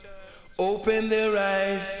Open their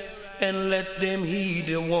eyes and let them heed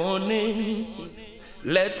the warning.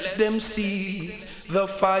 Let them see the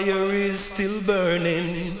fire is still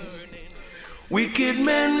burning. Wicked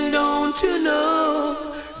men, don't you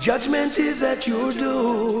know? Judgment is at your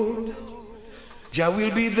door. Jah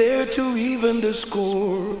will be there to even the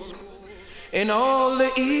score. And all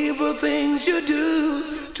the evil things you do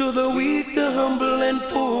to the weak, the humble and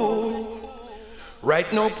poor.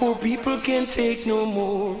 Right now, poor people can't take no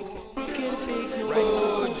more. Can't take no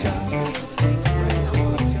more. Jah can't take no more.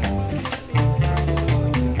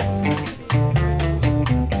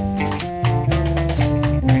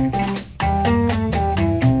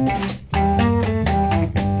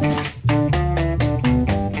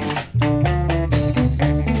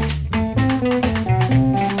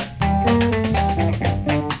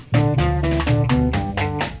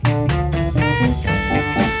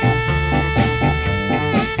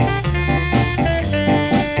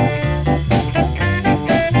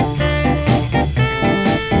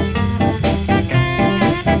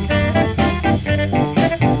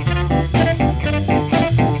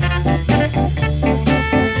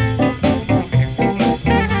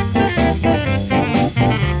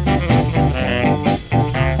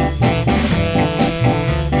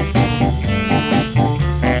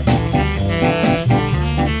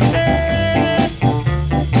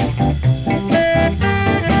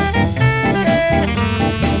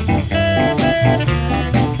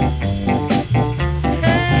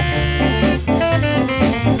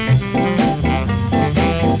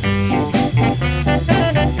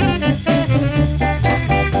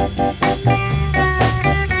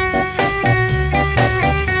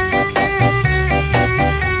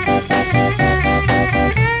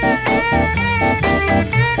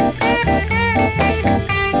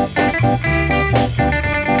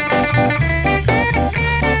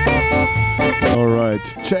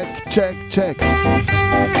 Check.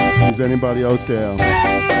 Is anybody out there?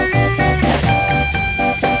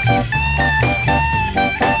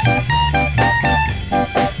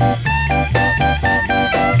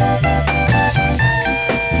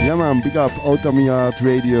 Yeah man, big up Outta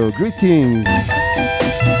Radio. Greetings.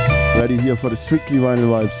 Ready here for the Strictly Vinyl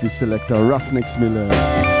Vibes with selector Ruffneck-Smille.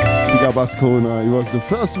 Big up Ascona. He was the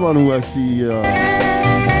first one who I see. Yeah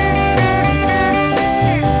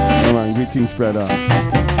man, greetings brother.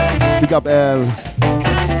 Big up L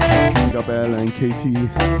and Katie.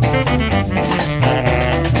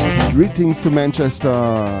 Greetings to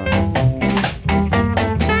Manchester.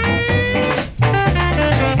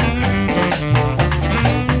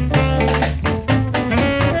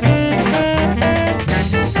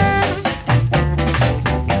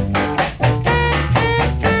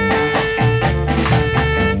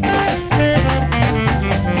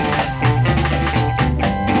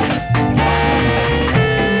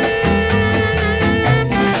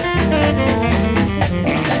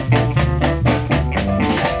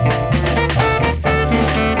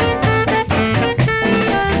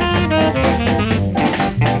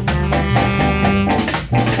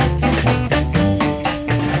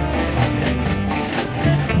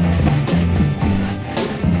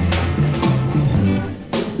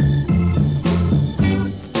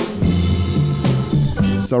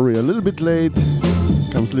 Sorry, a little bit late.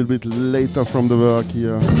 Comes a little bit later from the work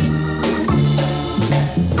here.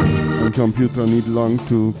 And computer need long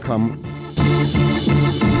to come.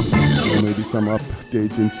 Or maybe some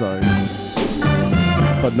updates inside.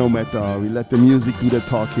 But no matter, we let the music do the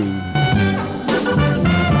talking.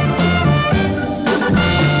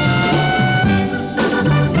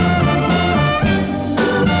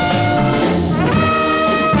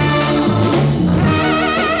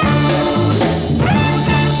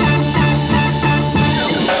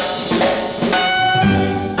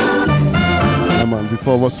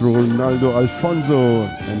 Before was Ronaldo Alfonso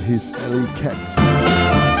and his LA Cats.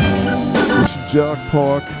 This jerk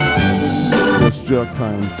pork was jerk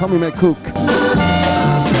time. Tommy McCook.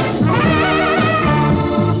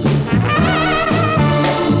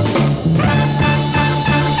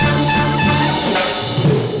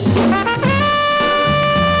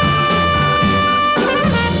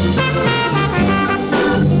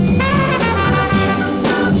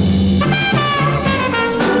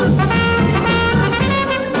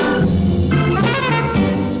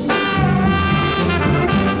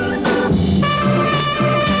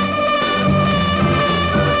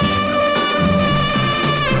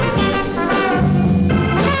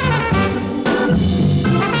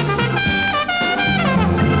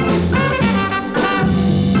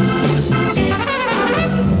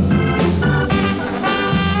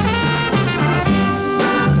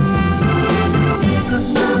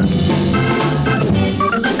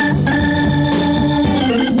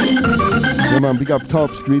 man, big up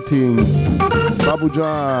Tops, greetings.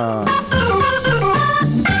 Babuja.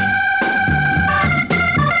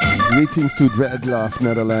 Greetings to Dreadlove,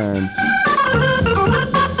 Netherlands.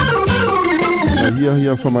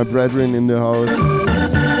 Here for my brethren in the house.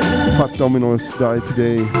 Fat Dominoes died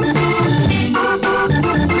today.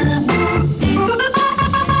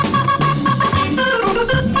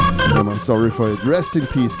 I'm sorry for it. Rest in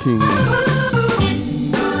peace, King.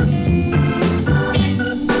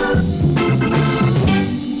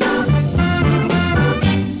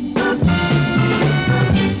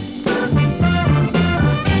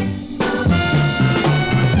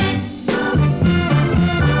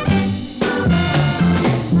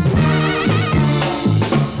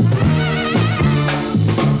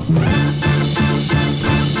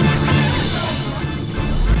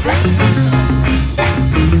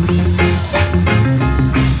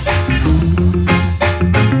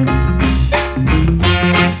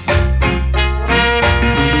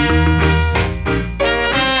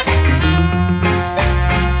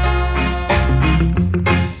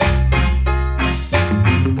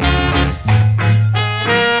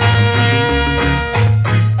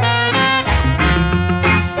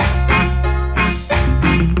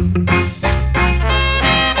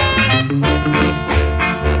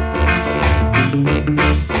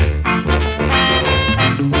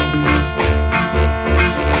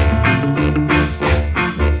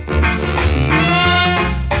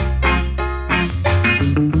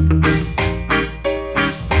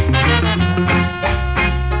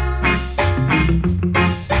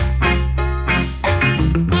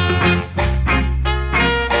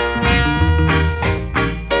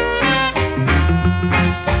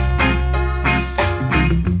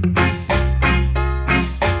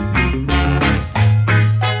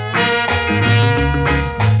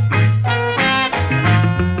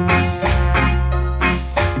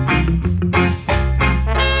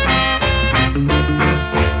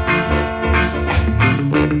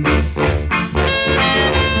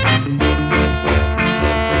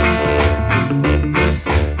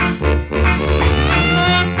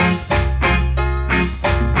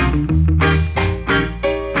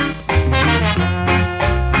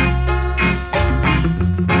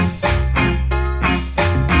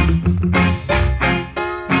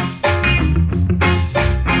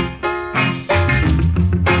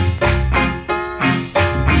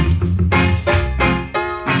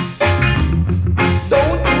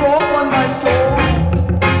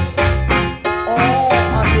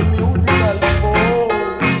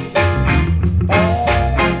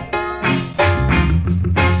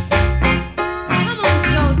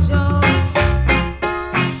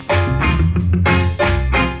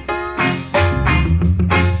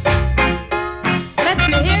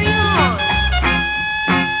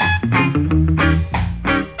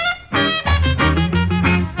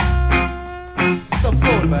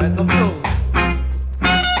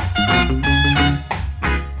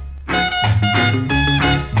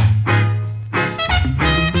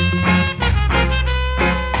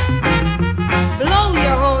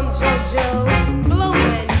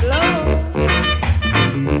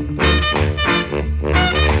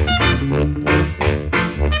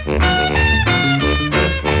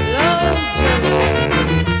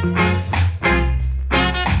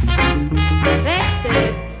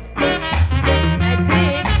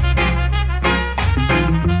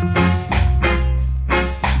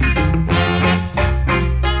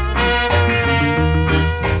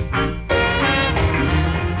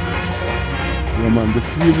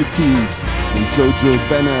 Fugitives and Jojo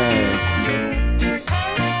Bennett.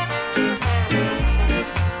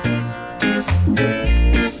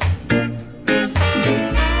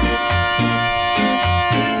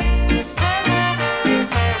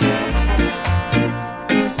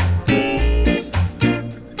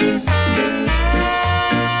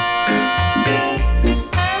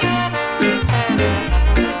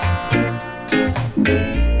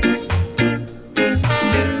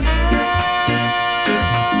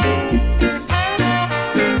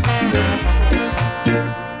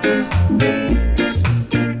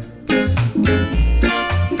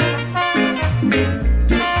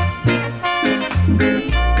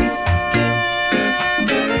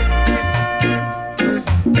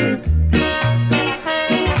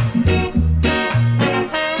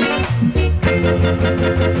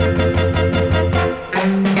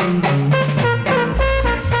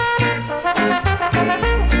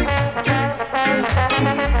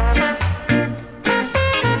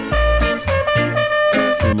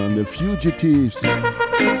 Fugitives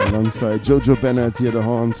alongside Jojo Bennett here, the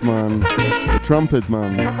horns man, the trumpet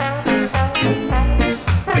man.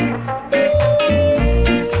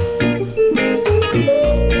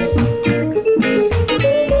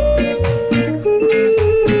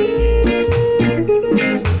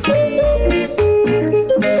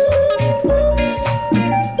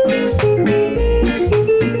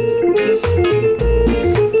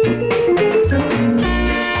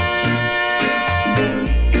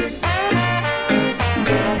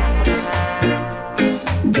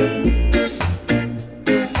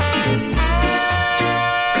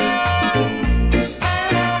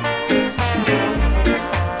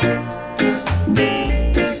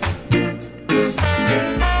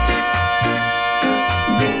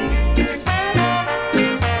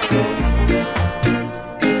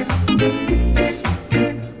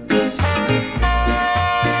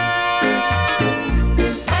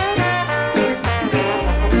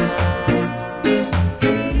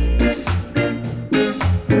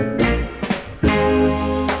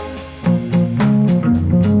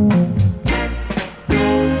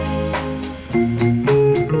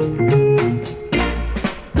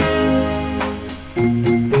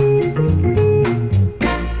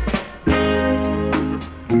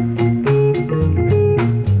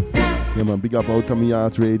 Yeah, man, big up Outta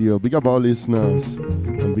Radio, big up all listeners,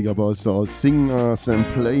 and big up also all singers and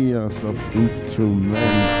players of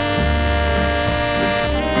instruments.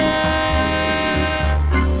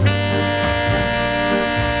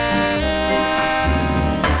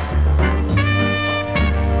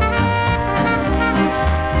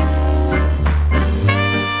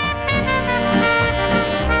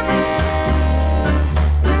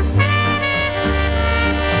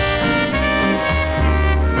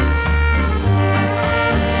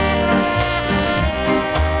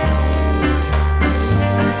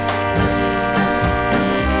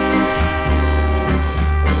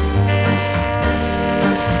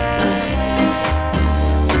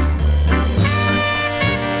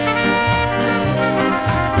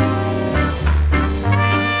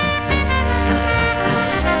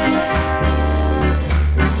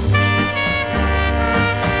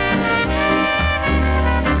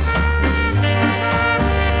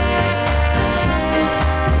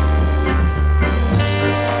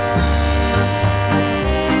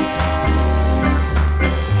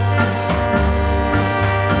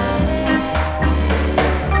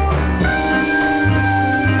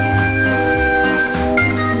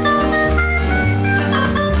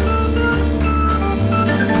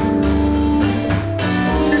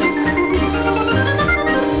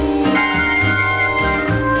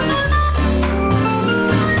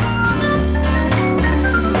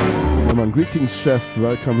 Greetings, Chef.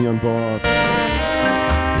 Welcome here on board. Yeah,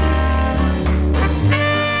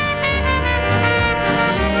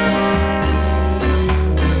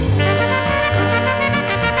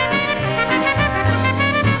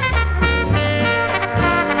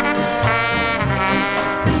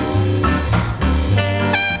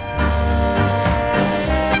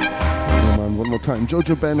 man, one more time.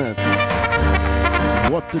 Jojo Bennett.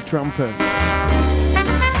 What the Trumpet.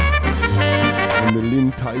 And the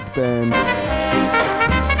Lynn Tight Band.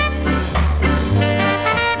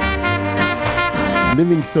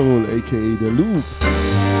 Living Soul, aka The Loop.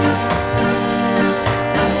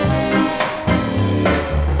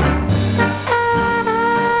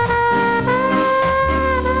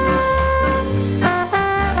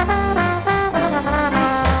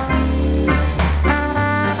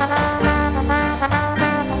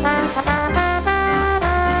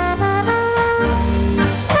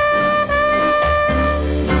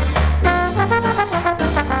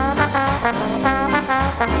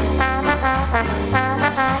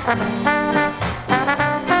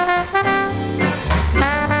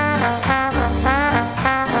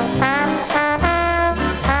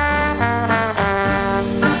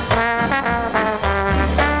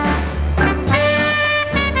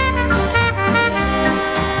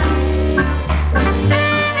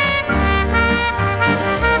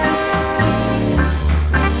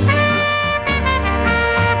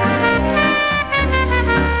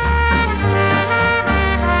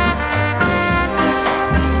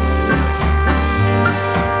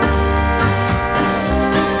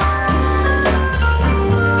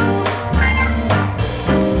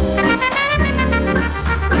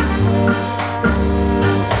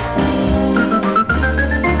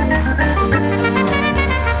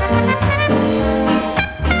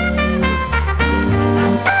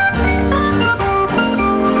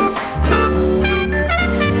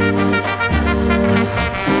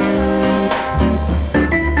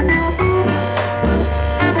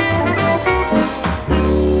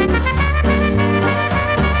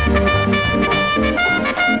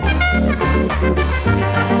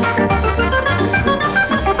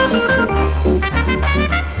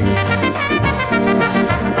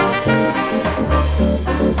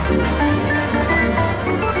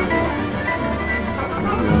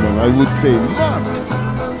 I would say not.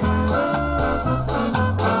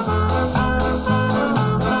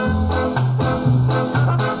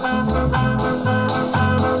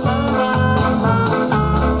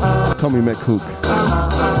 Tommy McCook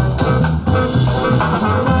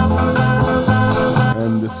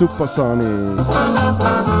and the Supersonic.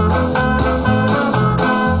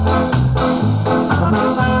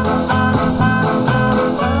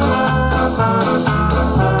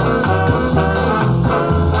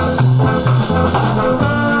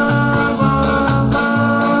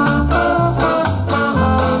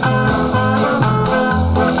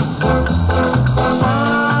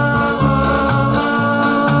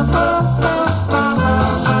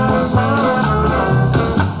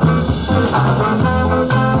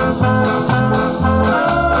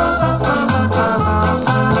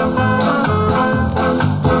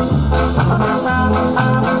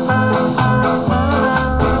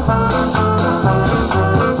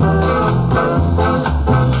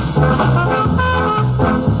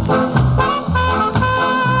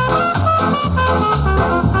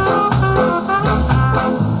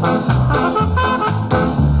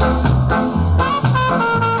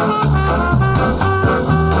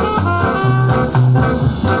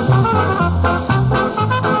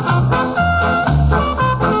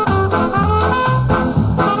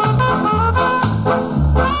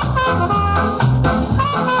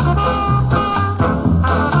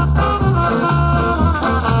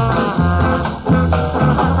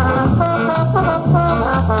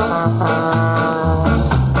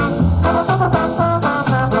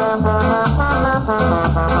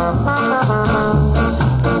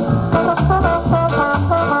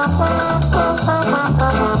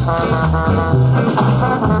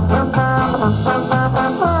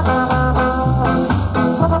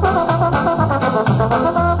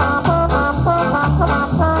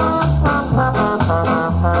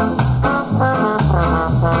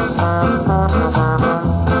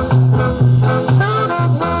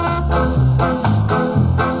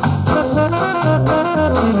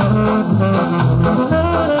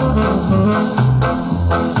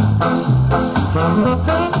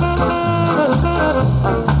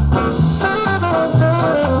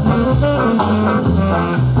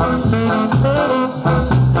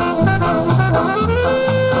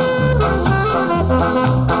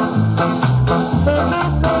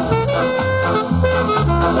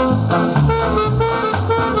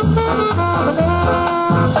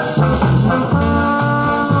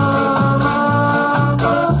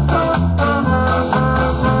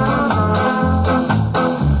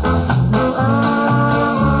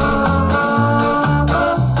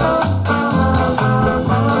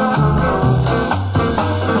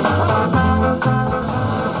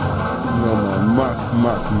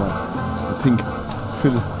 I think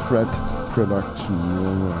Phil Fred production,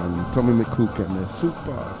 and Tommy McCook and the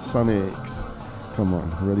Super Sonics. Come on,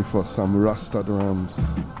 ready for some Rasta drums.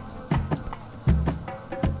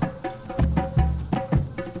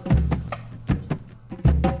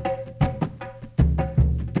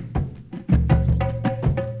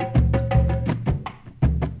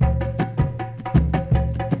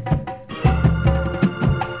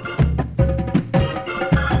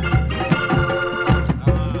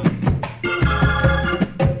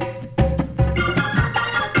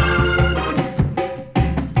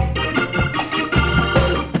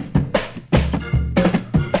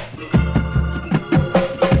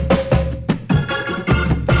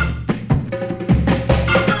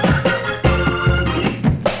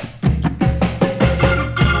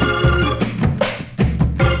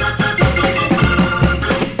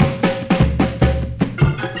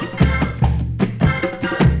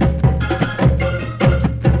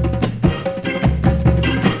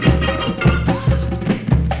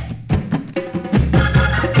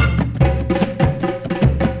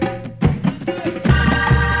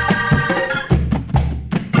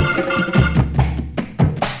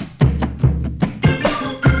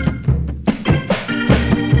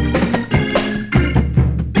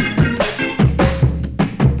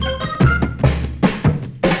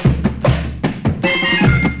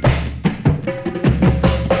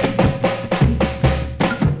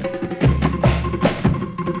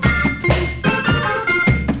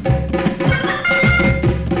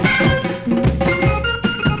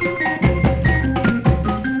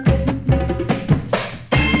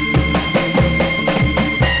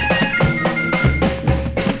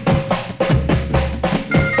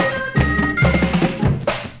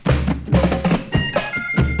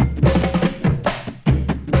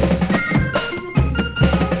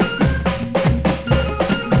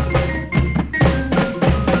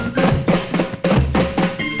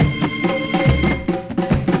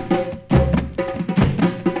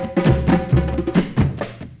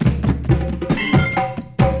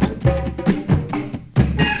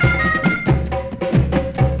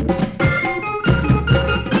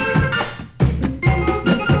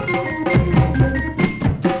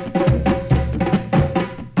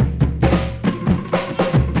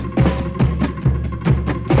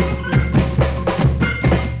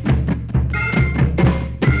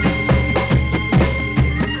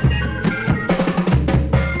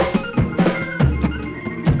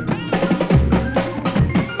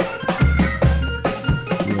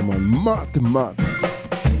 Matt.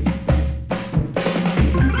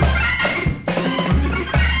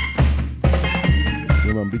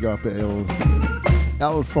 You know, big up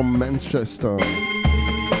L from Manchester.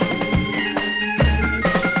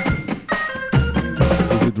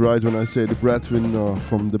 Is it right when I say the breadwinner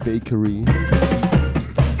from the bakery?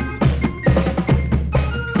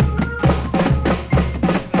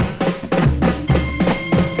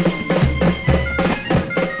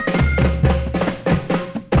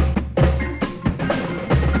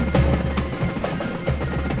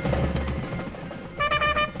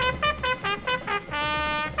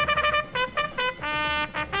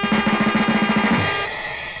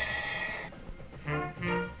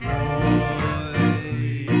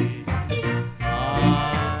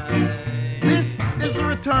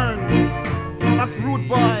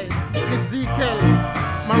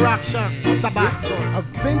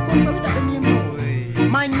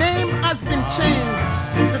 My name has been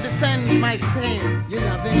changed to defend my claim. You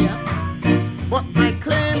know, but my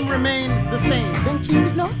claim remains the same. Then keep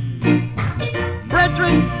it now.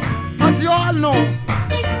 Brethren, as you all know,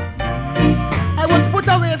 I was put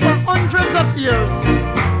away for hundreds of years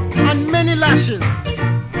and many lashes.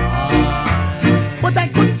 But I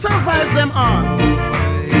couldn't survive them all.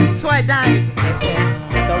 So I died.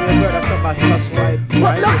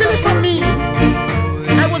 But luckily for me,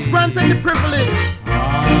 I was granted the privilege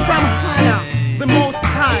from higher, the Most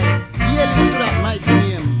High, yielding to that mighty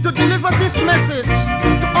name, to deliver this message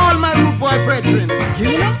to all my rude boy brethren.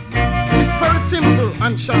 You know? It's very simple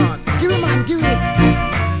and short. Give it, man, give it.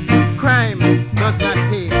 Crime does not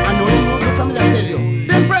pay. I know you know the family I tell you.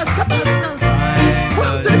 Then breast capacitors.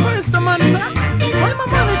 Well, to the first man, sir. Why my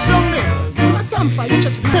marriage down there? You must some fight,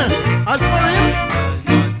 just as for him,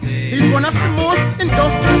 he's one of the most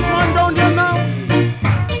industrious men down there now.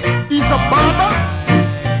 He's a barber,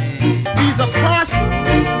 he's a pastor,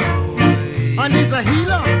 and he's a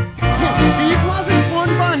healer. He was his own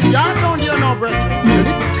band. Y'all down there now, brother. You need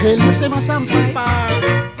to tell you, say my son, it's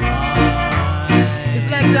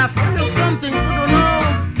like they have found something to do now.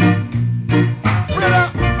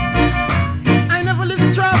 Brother, I never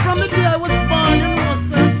lived strong from the day I was born, you know,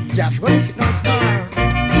 sir. Yeah, what if it not scar?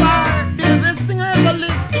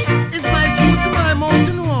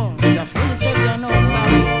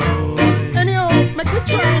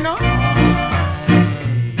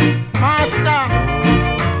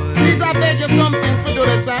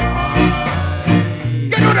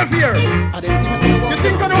 here. You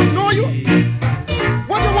think I don't know you?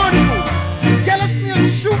 What you want to do? Yellow Smille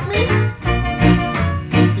shoot me?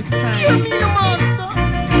 It's time. Hear me, the master.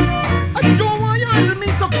 I don't want you to me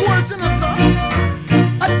so coarse, you know, sir.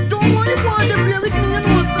 I don't want you to want to be with me, you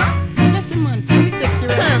know, sir. Let me, man. Let me take you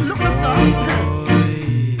right. Look, sir.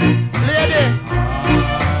 Lady.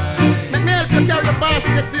 Let me help you carry the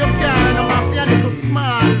basket to your car and I'm off your little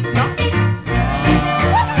smiles, no?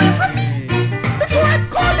 What do you from me? Before I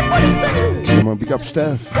call the police on you. Come on, pick up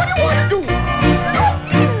Steph. What do you want to do?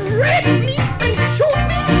 You rape me and shoot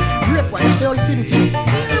me? Rape what? They all see it. Hear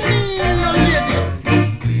me, no lady.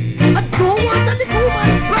 I don't want a little woman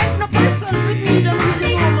brighten up herself with me, them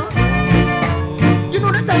really woman. You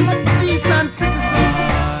know that I'm a decent citizen.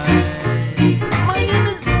 My name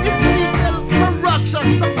is Ezekiel from Rockshop,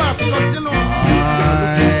 Sabascus, you know.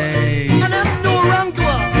 And I'm no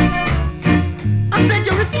wrongdoer. I beg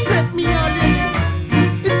you respect me, young lady.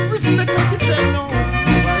 It's respect that you say no.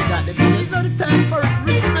 These are the time for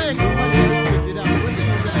respect.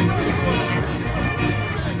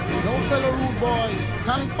 Now, fellow rude boys,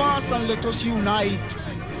 stand fast and let us unite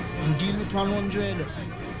and deal with 100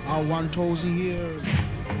 or 1,000 years.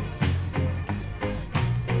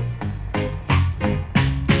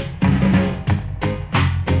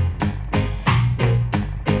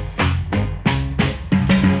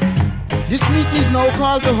 This meeting is now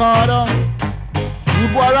called to order.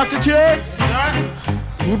 Rude boy Rocketeer.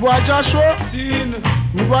 Rude boy Joshua. Scene.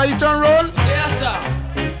 Rude boy Eat and Run. Yes, sir.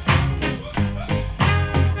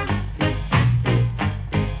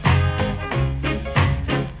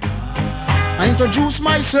 I introduce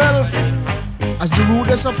myself as the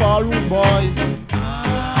rudest of all rude boys.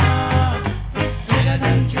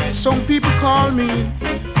 Some people call me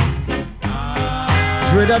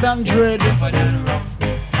Dreader than Dread.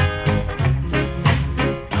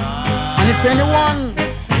 And if anyone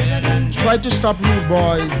try to stop rude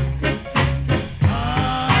boys,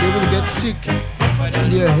 they will get sick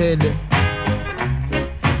in their head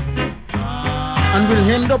and will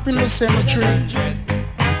end up in the cemetery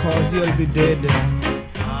because they'll be dead.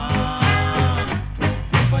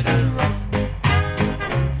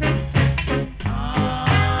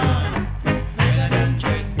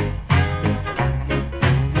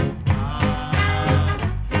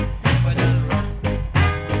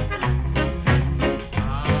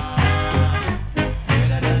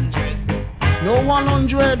 No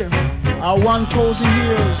 100 or 1,000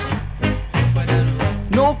 years.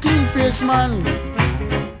 No clean-faced man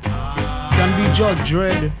can be Judge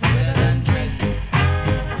Dredd.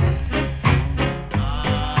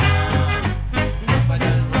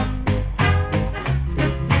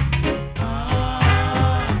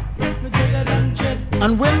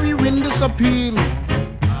 And when we win this appeal,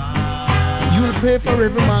 you'll pay for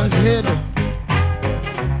every man's head.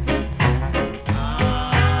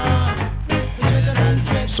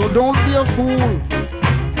 So don't be a fool.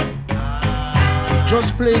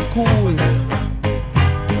 Just play it cool.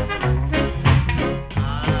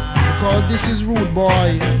 Because this is rude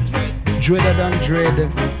boy, dreader than dread.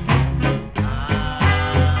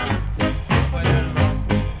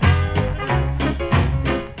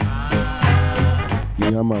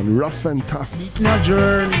 Yeah man, rough and tough. Meeting a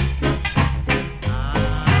journey.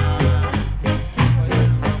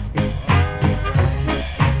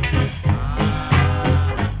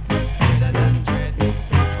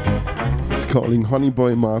 It's calling Honey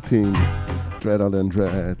Boy Martin, Dreader than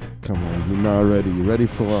Dread. Come on, we're now ready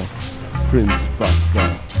for Prince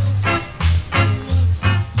Buster.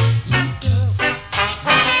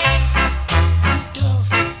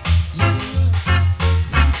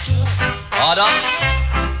 Order.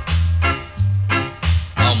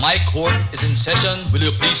 Now my court is in session. Will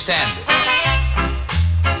you please stand?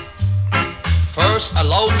 First,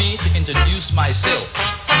 allow me to introduce myself.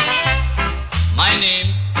 My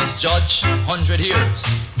name is Judge 100 Years.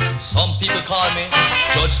 Some people call me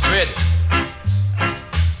Judge Dredd.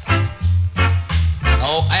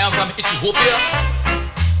 Now I am from Ethiopia.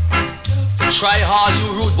 To try all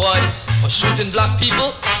you rude boys for shooting black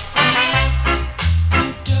people.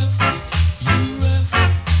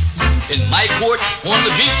 In my court,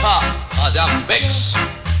 only me talk, cause I'm vexed.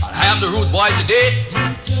 And I am the rude boy today.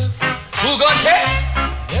 Two-gun case?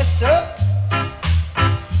 Yes, sir.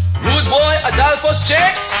 Rude boy Adolphus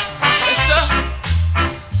Jakes? Yes, sir.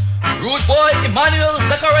 Rude boy Emmanuel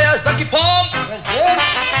Zachariah Zaki Palm? Present.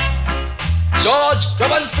 George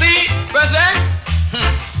Ruffneck-Smille? Present?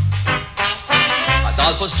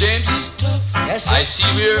 Adolphus James? Yes, sir. I see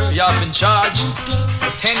where you have been charged.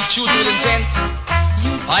 10 shooting with intent,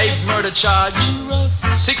 5 murder charge,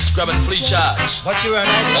 6 grab and flee charge. But you are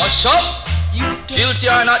not. Hush up! Guilty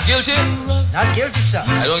or not guilty? Not guilty, sir.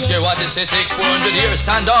 I don't care what they say, take 400 years,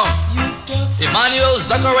 stand down. Emmanuel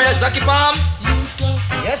Zachariah Zakipam,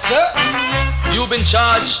 Yes, sir. you've been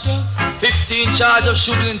charged 15 charge of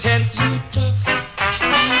shooting intent,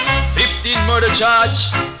 15 murder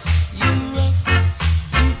charge,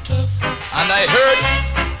 and I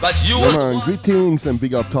heard that you Yeah, was the man, one greetings and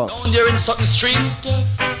big up down tops. there in Sutton Street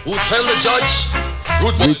who tell the judge,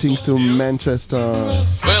 Rude boy, Greetings to Manchester.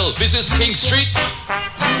 well, this is King Street,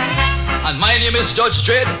 and my name is Judge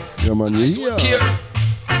Dredd. Yeah, man, you're Here, here.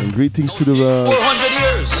 And greetings to the 400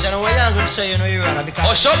 years. I don't know what you're going to say, you know, Your Honor, because...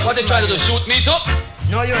 Oh, shut, what they trying to do, shoot me too?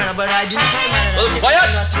 No, Your Honor, but I didn't shoot him, man. Well,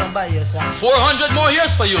 quiet. Somebody, yes, sir. 400 more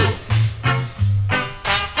years for you.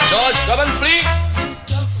 George, grab and flee.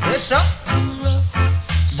 Yes, sir.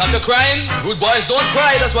 Stop your crying. Rude boys don't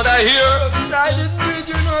cry, that's what I hear. I didn't do it,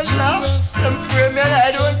 you know, sir. I'm free, man. I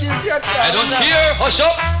don't give you a chance. I don't care. Hush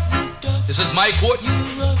up. This is my court.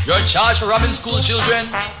 You're charged for robbing school children,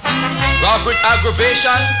 robbery,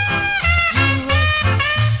 aggravation.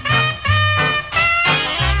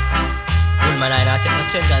 Well, man, I take my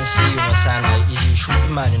sentence to you, know, son. You shoot the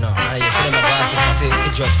man, you know. And I say, I'm going to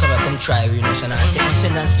the judge come and come try, you know, son. I take my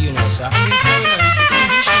sentence to you, know, sir.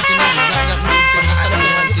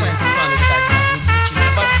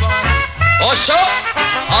 Hush up.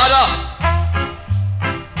 Harder.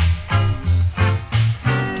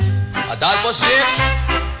 Adolphus James,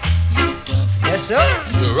 Yes, sir.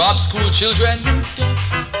 you rob school children.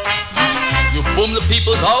 You boom the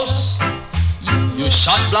people's house. You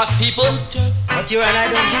shot black people. But you and I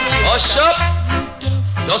don't give you. Hush up!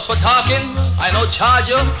 Just for talking, I now charge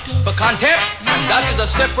you for contempt, and that is a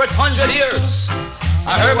separate 100 years.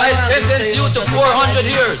 I hereby sentence you to 400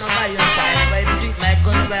 years.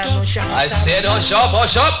 I said hush up,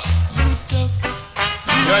 hush up!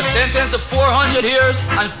 You're sentenced to 400 years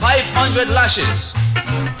and 500 lashes.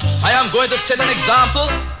 I am going to set an example.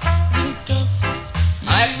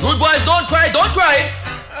 Rude boys, don't cry, don't cry!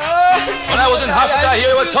 When I was in Africa, here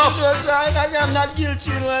you were tough. I'm not guilty,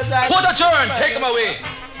 you know, sir. Put a turn, take him away.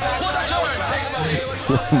 Put a turn, take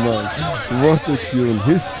him away. man, what a tune.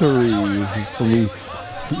 History for me.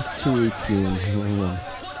 History tune. Oh, man.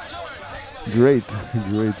 Great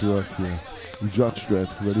work here. Judge Dredd,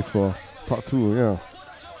 ready for part 2, yeah.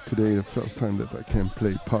 Today the first time that I can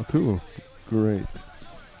play part 2. Great.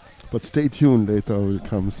 But stay tuned, later will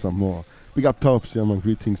come some more. Big up tops, yeah man,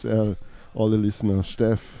 greetings L, all the listeners,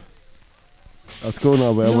 Steph,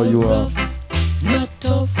 Ascona, wherever you are. Not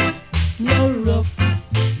tough, no rough,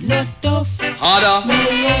 not tough, Harder.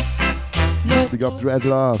 no Big up Dread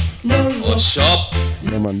Laugh. Hush up.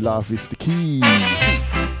 Yeah man, laugh is the key.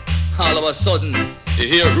 All of a sudden, you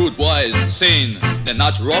hear rude boys saying they're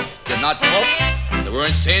not rough, they're not tough. They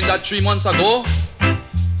weren't saying that 3 months ago.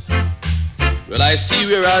 Well, I see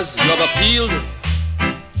whereas you have appealed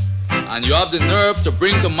and you have the nerve to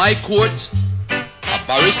bring to my court a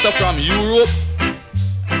barrister from Europe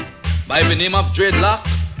by the name of Dreadlock.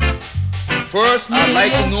 First, I'd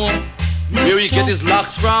like to know where he get his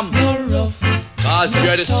locks from, cause we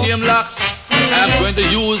are the same locks I'm going to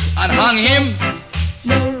use and hang him.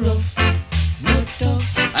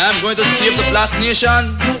 I am going to save the black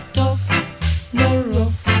nation.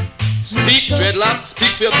 Speak, Dreadlock,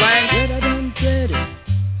 speak for your client.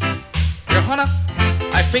 Your Honor,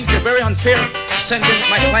 I think you're very unfair to sentence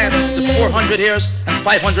my client to 400 years and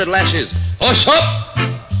 500 lashes. Hush up!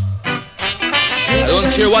 I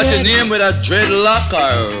don't care what your name, whether Dreadlock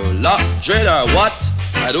or Lock Dread or what.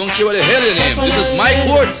 I don't care what the hell your name. This is my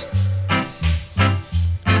court.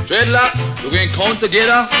 Dreadlock, we're going to count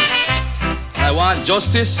together. I want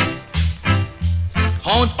justice.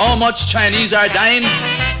 Count how much Chinese are dying.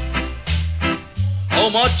 How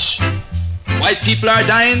much white people are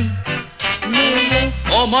dying.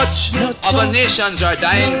 How much other nations are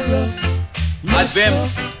dying. Add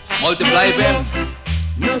them, multiply them.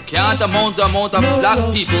 Can't amount the amount of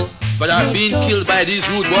black people that are being killed by these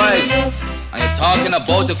rude boys. And you're talking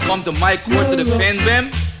about to come to my court to defend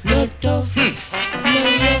them?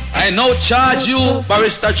 I now charge you,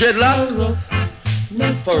 Barrister Dreadlock,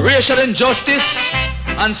 for racial injustice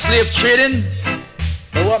and slave trading.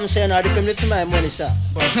 But what I'm saying, I depend on my money, sir.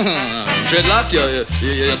 Dreadlock,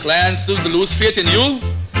 your clients still lose faith in you?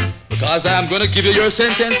 Because I'm going to give you your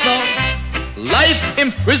sentence now. Life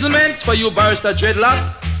imprisonment for you, Barrister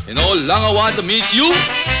Dreadlock. You know how long I want to meet you?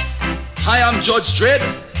 I am Judge Dredd,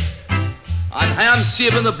 and I am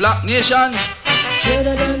saving the black nation.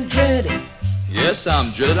 Dreader than dread, Yes,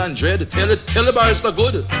 I'm dreaded and dread. Tell the barrister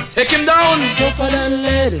good. Take him down. tougher than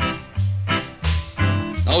lead,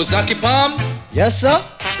 Now, Zaki Palm, Yes, sir.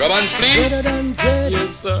 grab and flee. dreader than dread,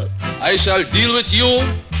 Yes, sir. I shall deal with you.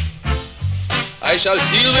 I shall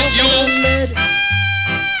deal with you.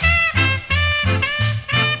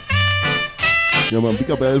 Yeah, man,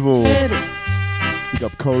 big up Elvo. Big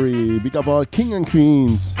up Corey. Big up all King and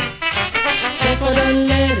Queens. Tougher than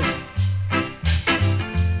lead.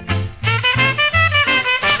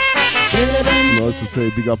 And also say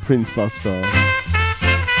big up Prince Buster.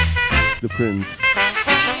 The Prince.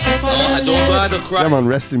 No, I don't want to cry. Yeah, man,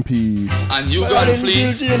 rest in peace. And you gonna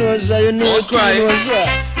please. Don't cry.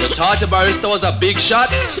 You thought the barrister was a big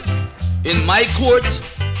shot in my court.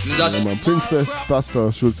 Yeah, man, Prince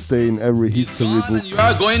Buster should stay in every history book. And you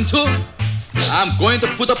are going to. I'm going to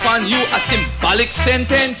put upon you a symbolic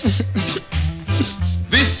sentence.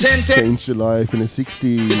 This sentence Changed your life in the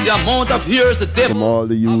 60s. is the amount of years the devil from all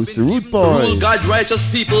the youths, the root rule boys. God righteous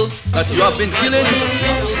people that you have been killing.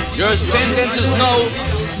 Your sentence is now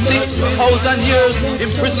 6,000 years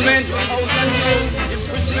imprisonment.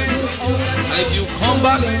 And if you come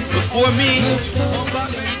back before me,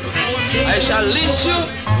 I shall lynch you.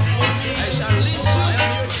 I shall lynch you.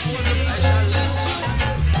 I shall lynch you.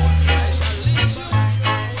 I shall lynch you.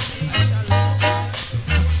 I shall lynch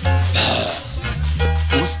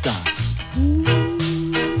you. Who's dance?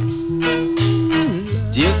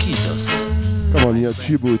 Dear Ketos, Come on, here,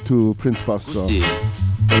 tribute to Prince Buster. good day.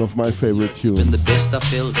 One of my favorite Been tunes. the best I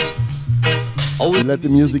felt. Always Let the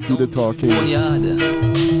music do the talking. Boneyard.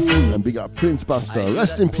 And big up Prince Buster.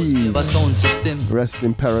 Rest in A peace. sound system. Rest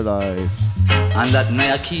in paradise. And that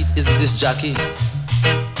Naya Keith is the disc jockey.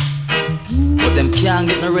 But them can't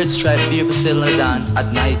get no red stripe beer for selling a dance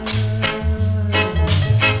at night.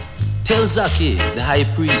 Tell Zaki, the high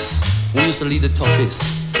priest, who used to lead the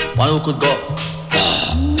toughest, one who could go,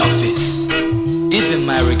 toughest. Give him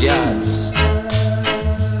my regards.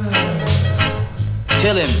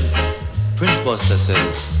 Tell him, Prince Buster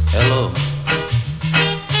says, hello.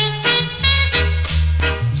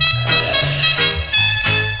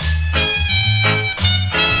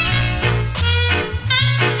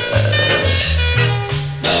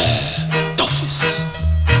 Toughest.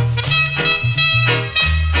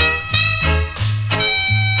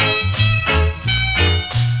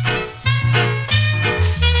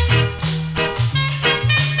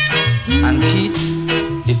 And Keith,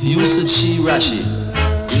 if you should see Rashi,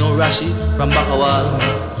 you know Rashi from Bakawal,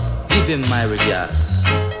 give him my regards.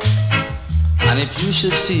 And if you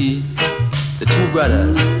should see the two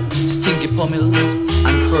brothers, Stinky Pummels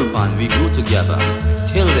and Kerpan, we grew together,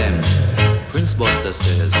 tell them, Prince Buster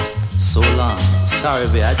says, so long, sorry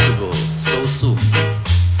we had to go so soon.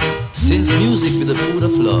 Since music be the food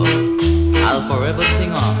of love, I'll forever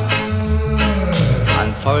sing on.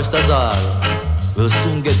 And Foresters all will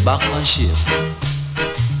soon get back on ship.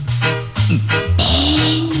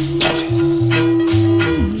 Toughest.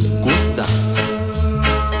 Ghost dance.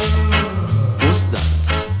 Ghost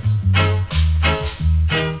dance.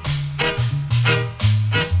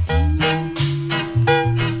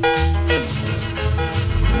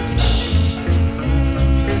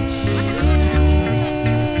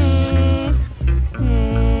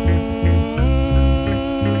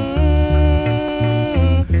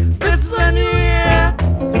 This is a new year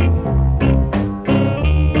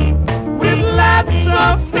with lots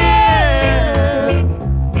of fear.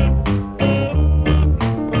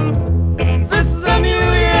 This is a new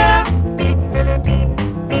year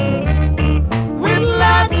with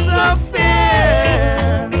lots of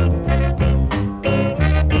fear.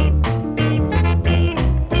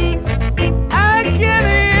 I can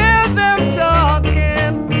hear them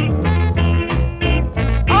talking.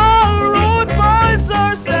 All road boys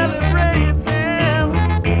are celebrating.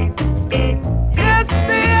 Yes,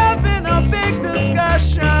 they having a big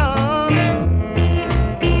discussion.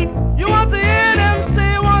 You want to hear them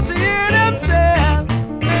say, want to hear them say,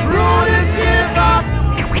 road is give up.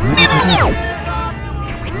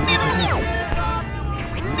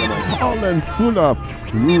 All and pull up.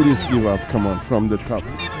 Rudy's give up. Come on, from the top.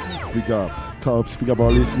 Big up. Tops. Big up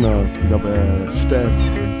our listeners. Big up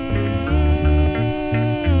Steph.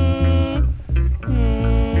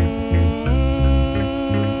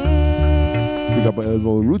 Big up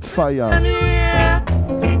Elvo. Roots Fire. New year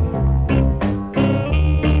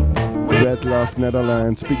Red Love,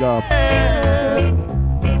 Netherlands. Big up.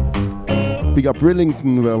 Big up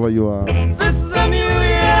Brillington, wherever you are. This is a new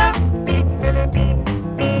year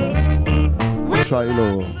with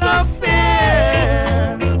Shiloh. lots of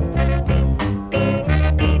fear.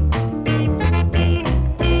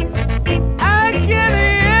 I can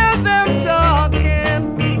hear them talking.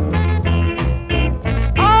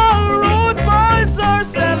 All road boys are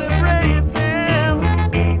celebrating.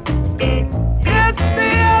 Yes,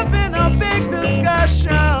 they having a big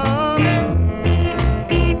discussion.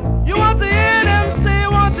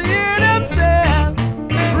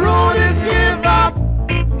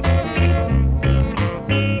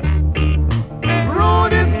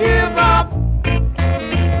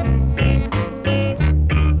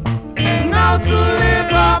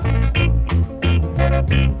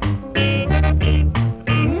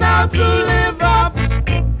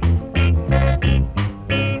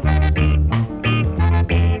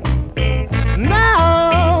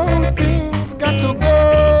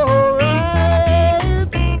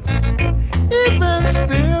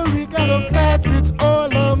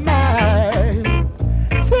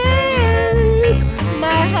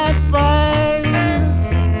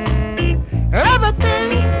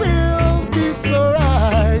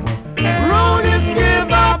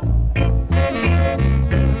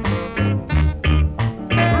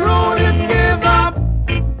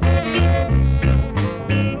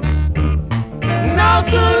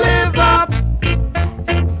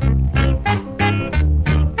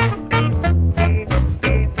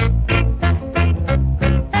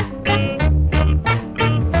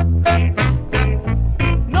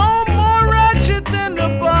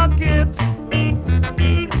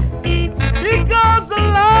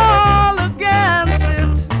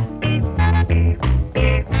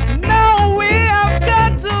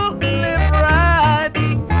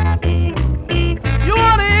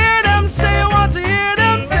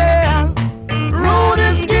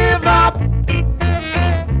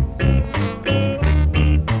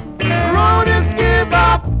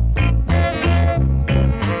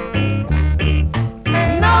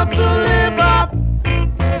 to live up.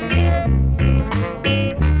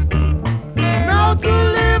 Now to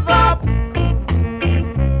live up.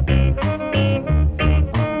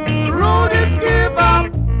 Road is give up.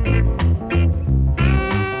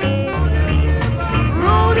 Road is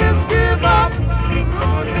give up.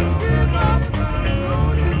 Road is give up.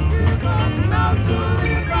 Road is give up. Now to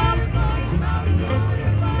live up. Now to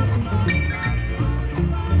live up.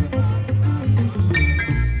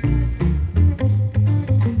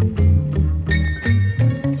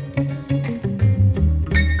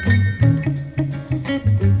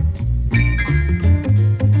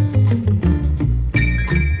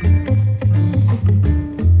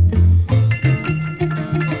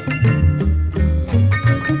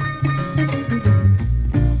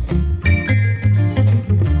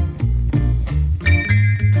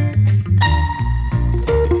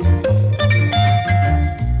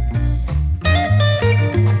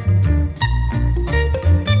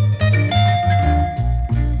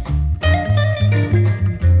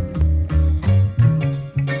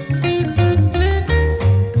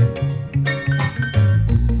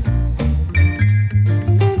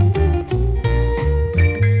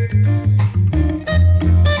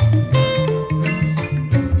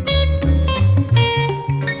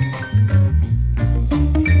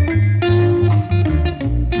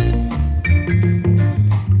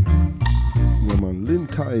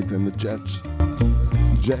 And the Jets.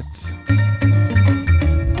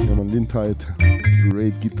 Yeah, man, Lynn Tide,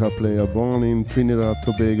 great guitar player, born in Trinidad,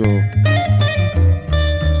 Tobago.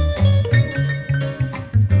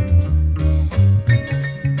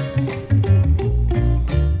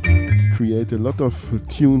 Create a lot of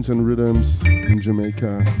tunes and rhythms in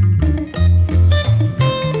Jamaica.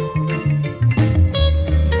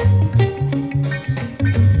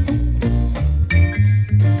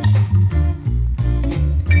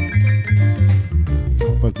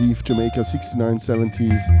 Leave Jamaica 69,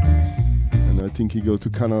 70s, and I think he go to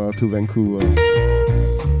Canada, to Vancouver.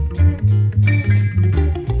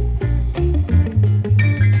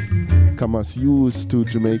 Come as used to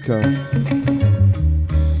Jamaica.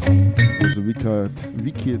 Was a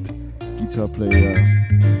wicked guitar player.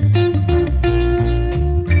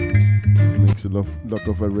 Makes a lot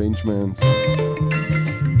of arrangements.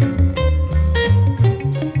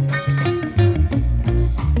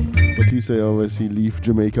 He say always he leave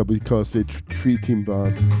Jamaica because they treat him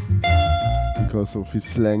bad, because of his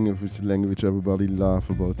slang, of his language. Everybody laugh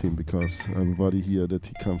about him because everybody hear that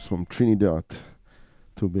he comes from Trinidad,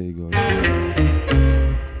 Tobago.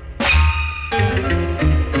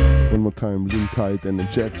 One more time, Lynn Tide and the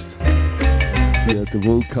Jets here at the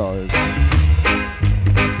vocals.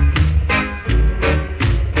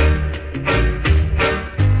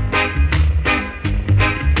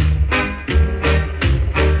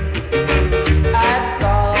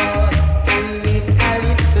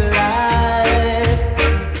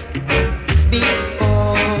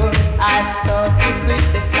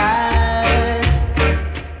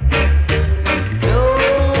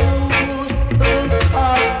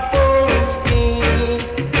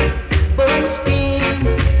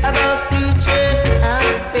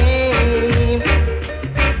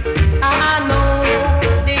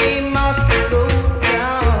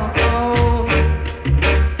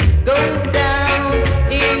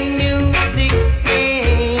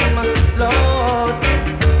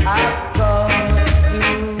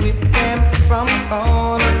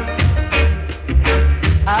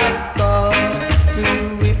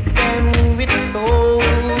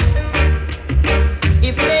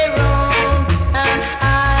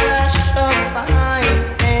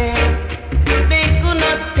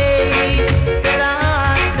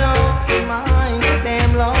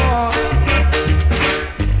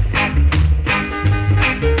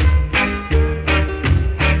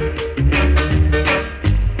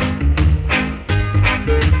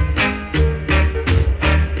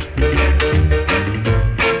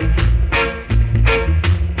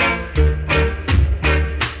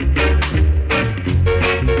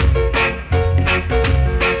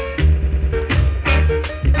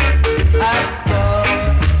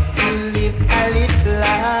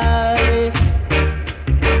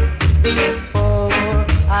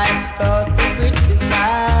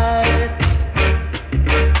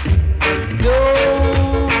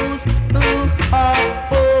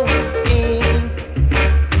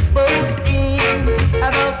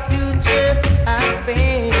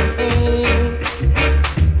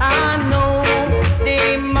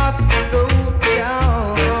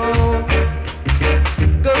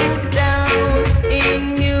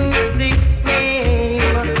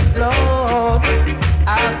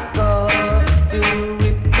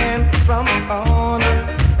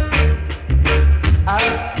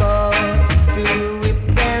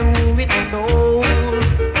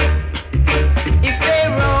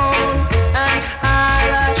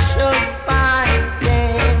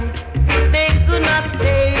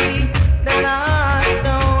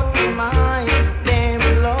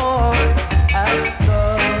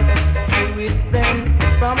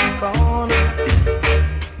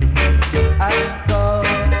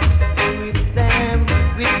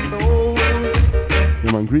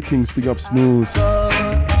 Greetings, big up Smooth.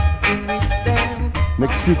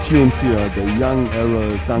 Next few tunes here, the young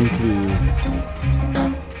Errol Dunkley.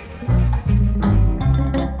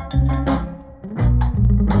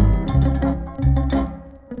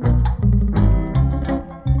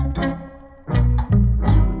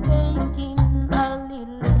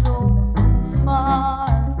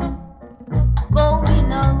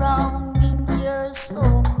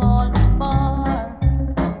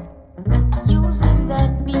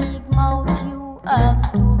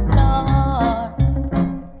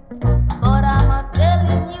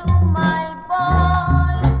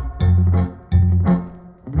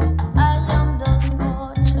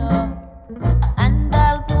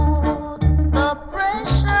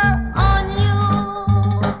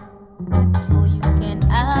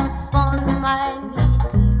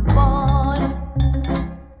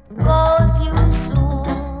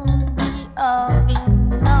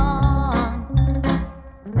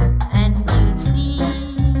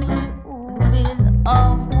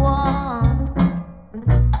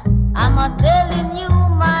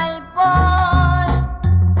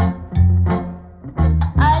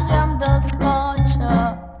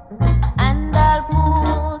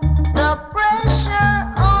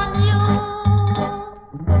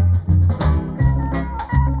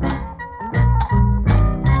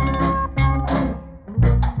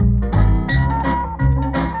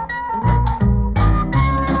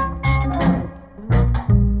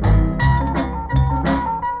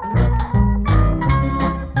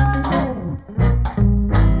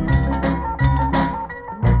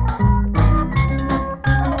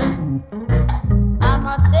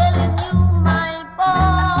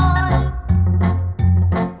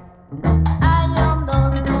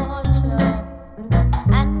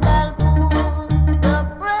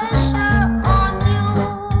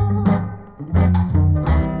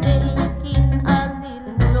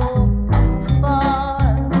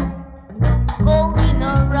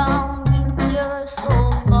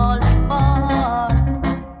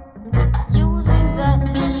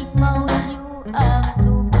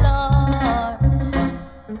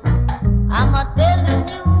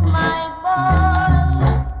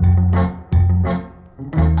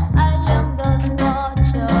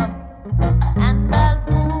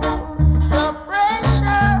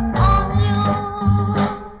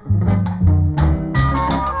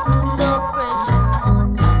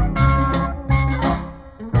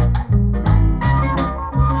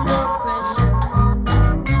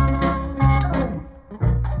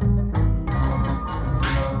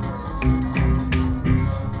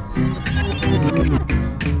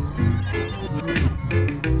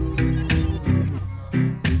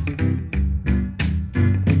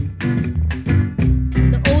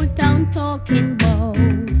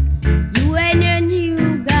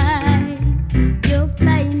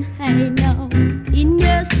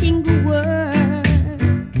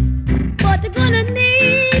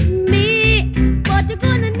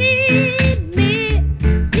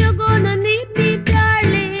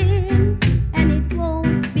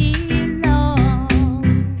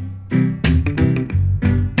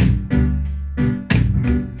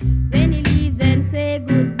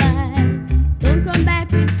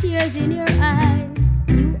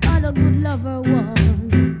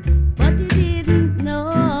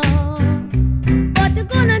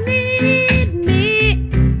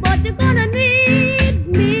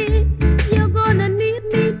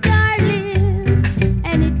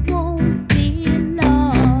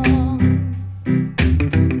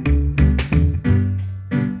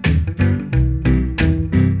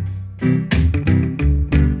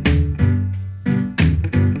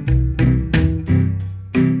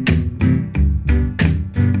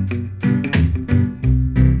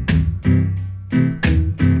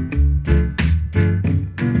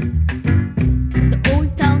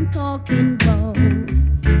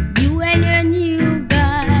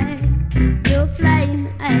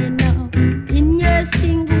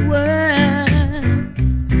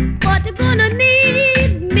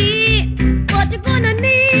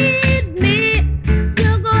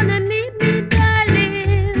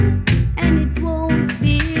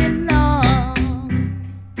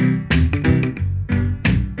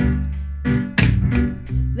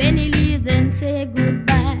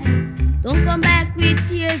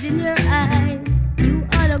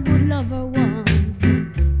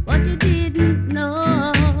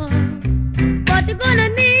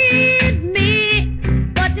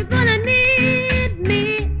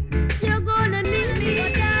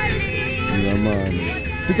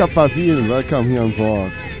 Big up Basil, welcome here on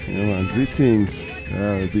board. Yeah, man. Greetings.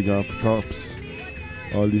 Yeah, big up Tops,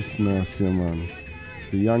 all listeners, yeah, man.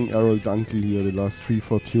 The young Errol Dunkley here, the last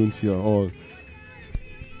 3-4 tunes here, all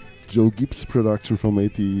Joe Gibbs production from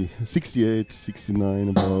 68, 69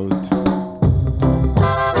 about.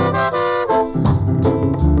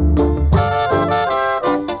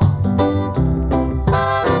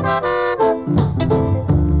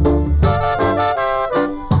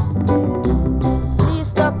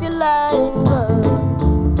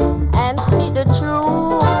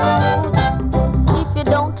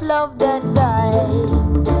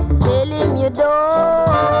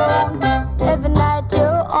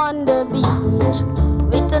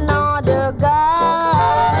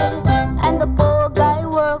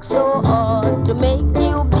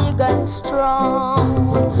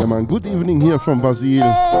 Good evening here from Brazil.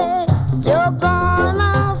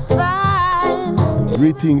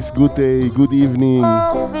 Greetings, good day, good evening,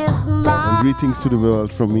 and greetings to the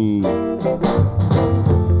world from me.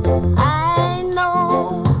 I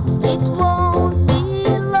know it won't be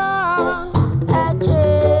long.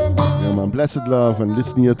 Yeah, man, blessed love, and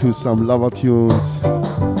listen here to some lover tunes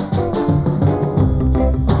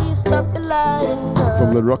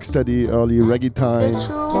from the rocksteady early reggae time.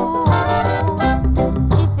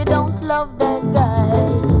 Love that guy,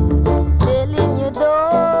 tell him you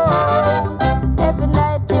don't. Every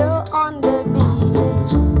night you're on the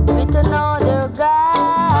beach with another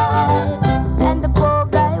guy, and the poor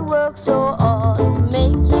guy works so hard to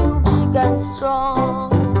make you big and strong.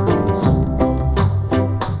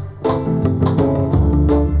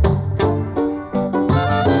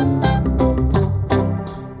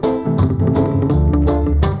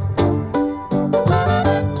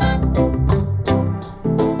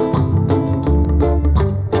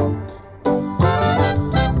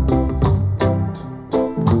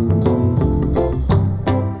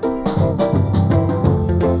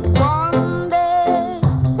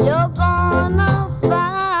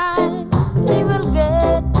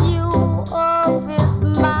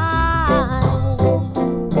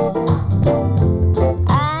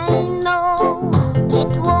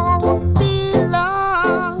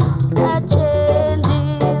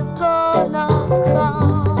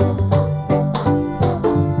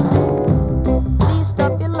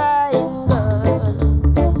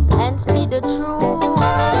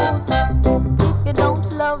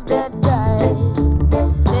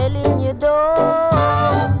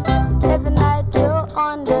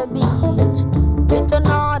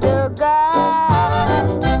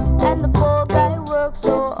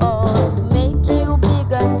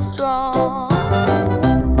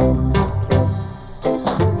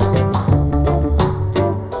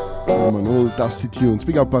 Tunes.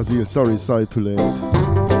 Big up Basil, sorry too late.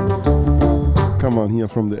 Come on here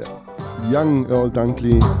from the young Earl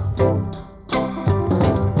Dunkley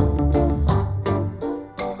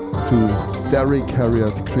to Derrick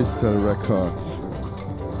Harriott Crystal Records.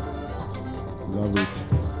 Love it.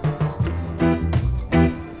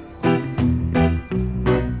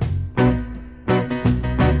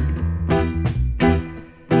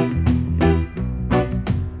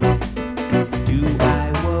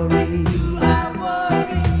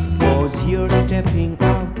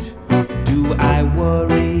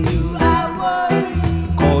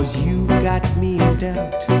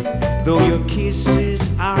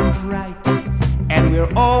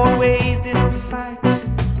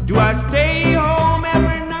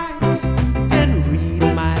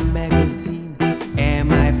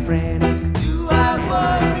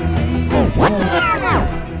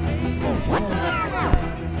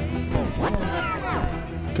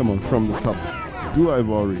 Do I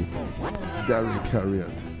worry? Derrick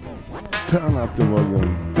Harriott. Turn up the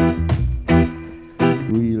volume.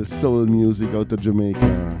 Real soul music out of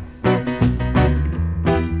Jamaica.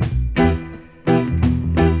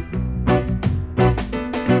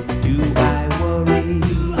 Do I worry?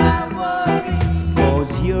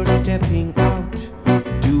 'Cause you're stepping out.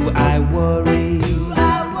 Do I worry?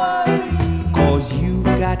 'Cause you've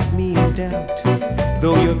got me in doubt.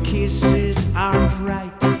 Though your kisses aren't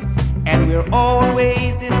right, and we're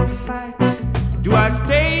always in a fight. Do I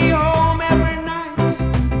stay home every night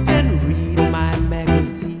and read my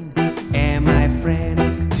magazine? Am I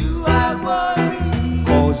frantic? Do I worry?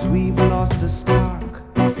 'Cause we've lost the spark.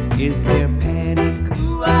 Is there panic?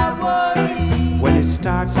 Do I worry? When it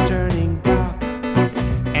starts turning dark,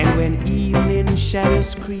 and when evening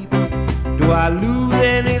shadows creep, do I lose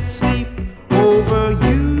any sleep over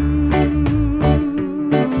you?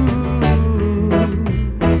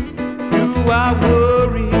 Do I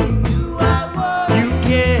worry? You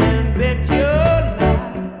can bet your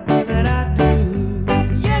life that I do.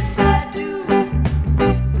 Yes, I do.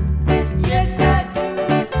 Yes, I do.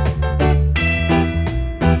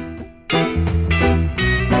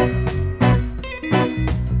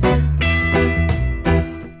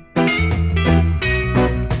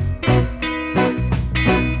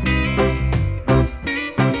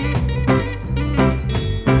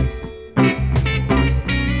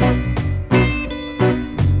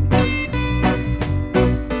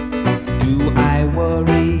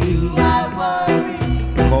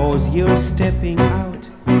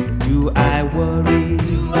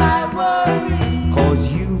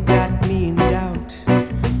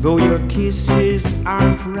 though your kisses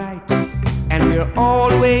aren't right, and we're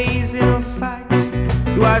always in a fight.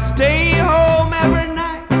 Do I stay home every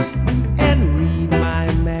night and read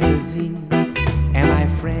my magazine? Am I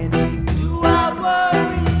frantic? Do I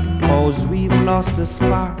worry? 'Cause we've lost the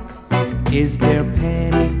spark. Is there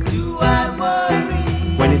panic? Do I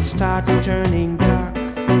worry? When it starts turning dark,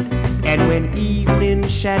 and when evening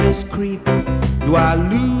shadows creep, do I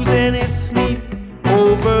lose any sleep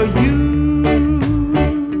over you?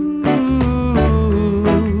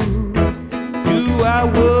 Do I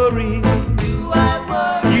worry? Do I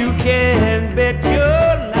worry? You can bet your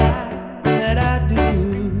life that I do.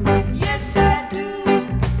 Yes, I do.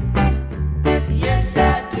 Yes, I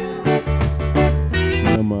do.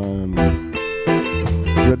 Yeah, man.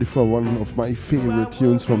 Ready for one of my favorite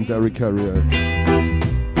tunes from Derek Carrier.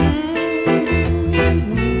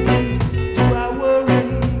 Do I worry?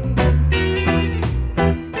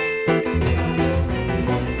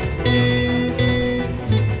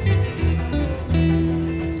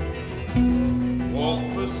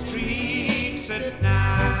 Walk the streets at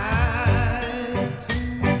night,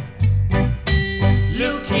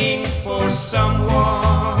 looking for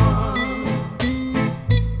someone,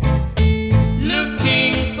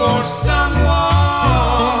 looking for someone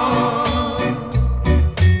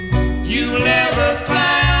you'll never find.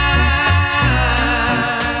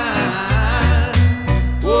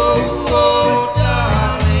 Oh, oh,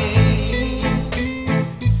 darling,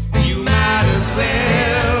 you might as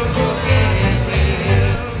well forget.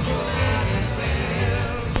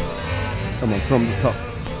 Come on, from the top.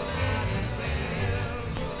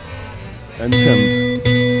 Anthem.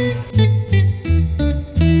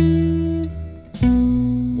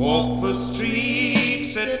 Walk the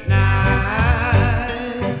streets at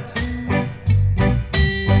night,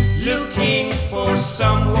 looking for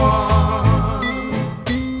someone,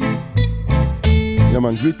 Yeah,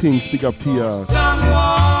 man, greetings, big up Tia. someone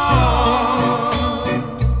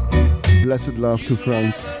Blessed love to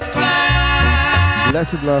France. find.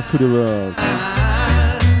 Blessed love to the world.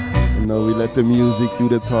 And now we let the music do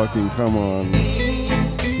the talking. Come on.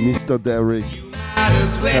 Mr. Derek Might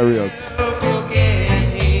as well Harriet. forget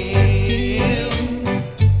him,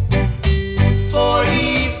 for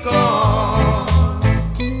he's gone.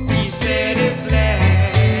 He said his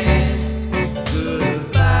last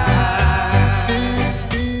goodbye.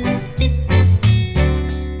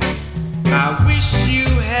 I wish you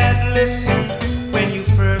had listened when you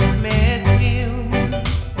first met him.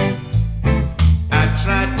 I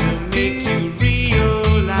tried to make you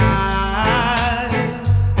realize,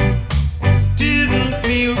 didn't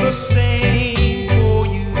feel the same.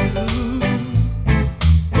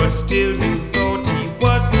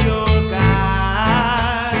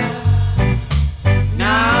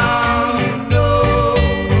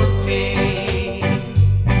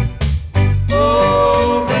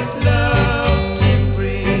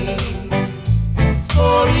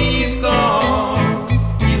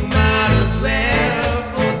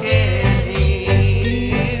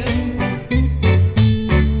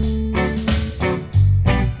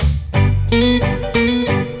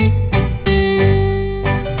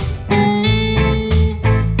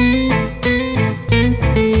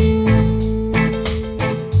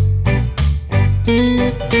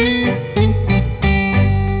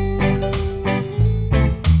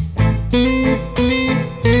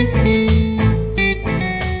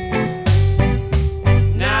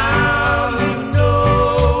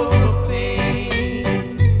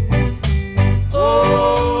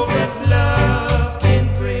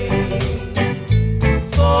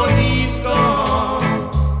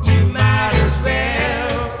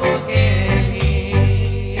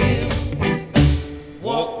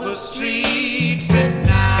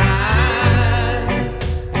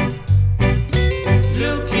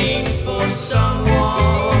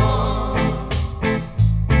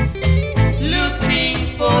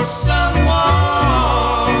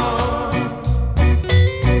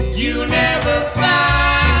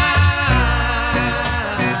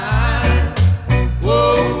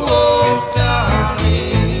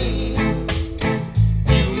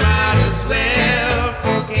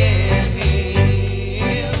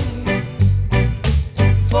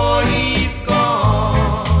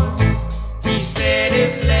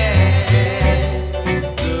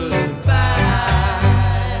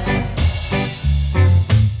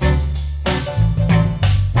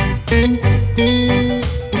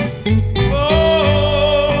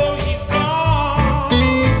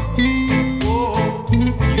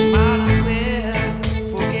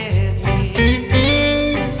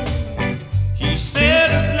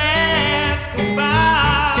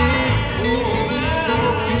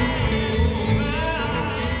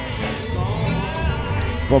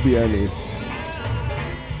 Bobby Ellis,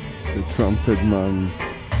 the trumpet man.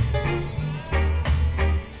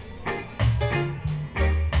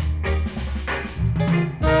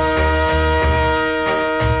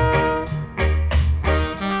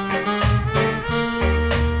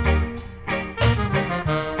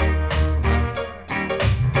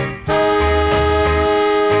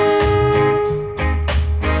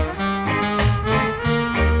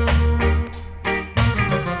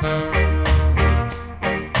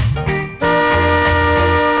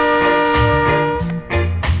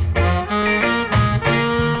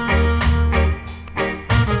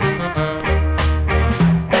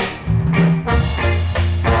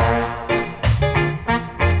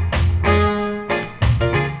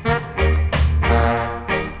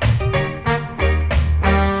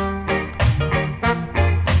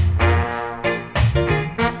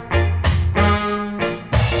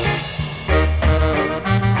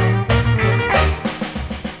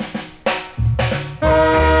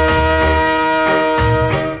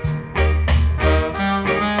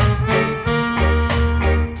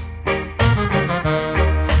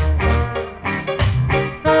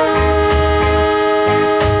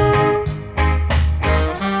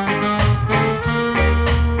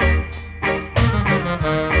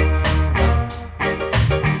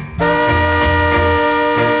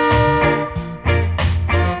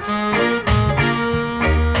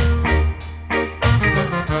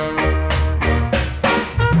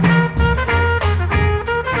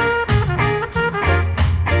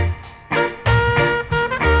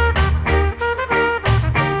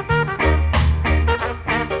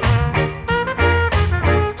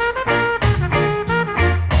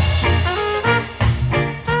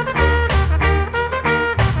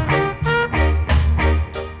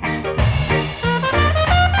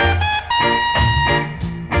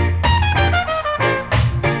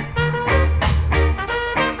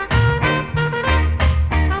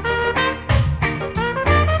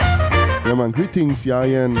 Greetings,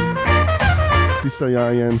 Yayan, Sister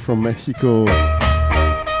Yayan from Mexico.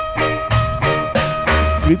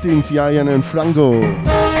 Greetings, Yayan and Franco.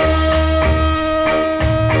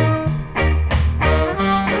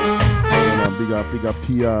 Big up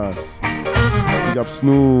Tias. Big up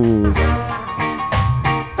Snooze.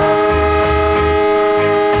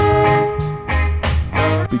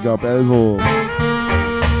 Big up Elvo.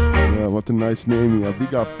 Yeah, what a nice name here.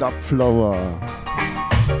 Big up Dub Flower.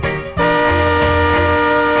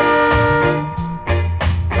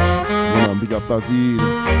 Big up Basil,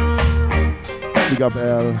 big up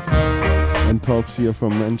Al, and Tops here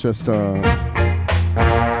from Manchester.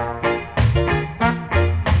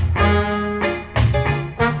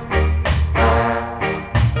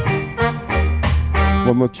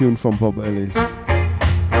 One more tune from Bobby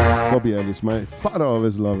Ellis, my father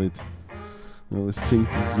always loved it. I always think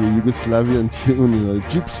it's a Yugoslavian tune, a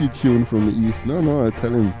gypsy tune from the east. No, I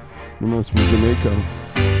tell him, no, it's from Jamaica.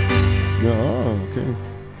 Yeah, okay.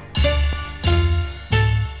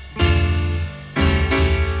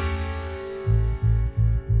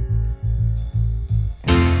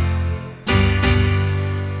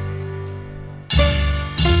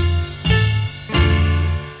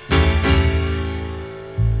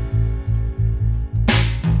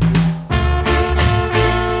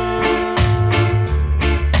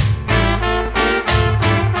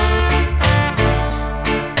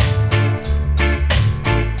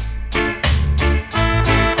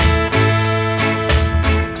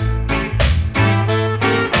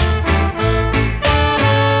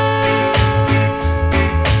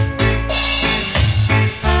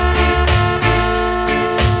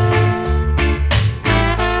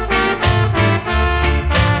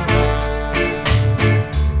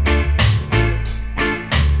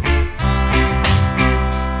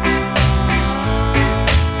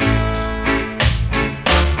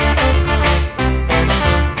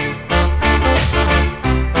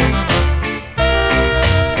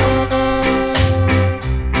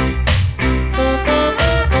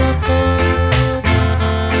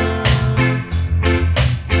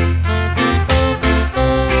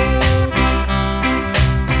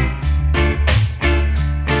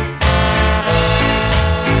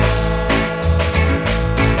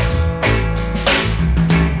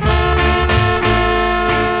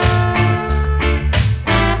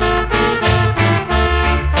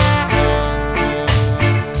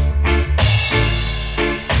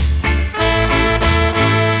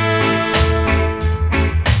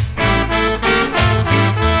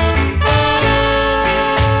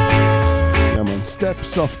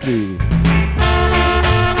 Softly.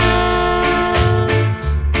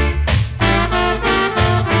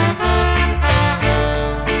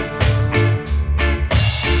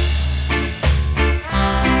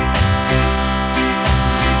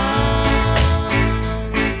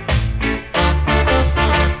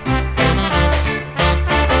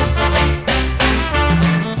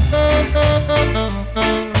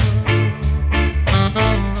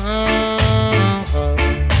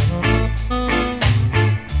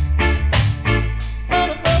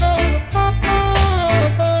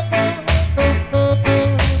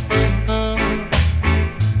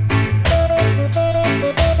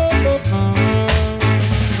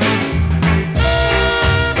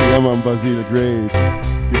 Basil, great.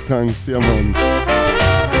 Give thanks, yeah man.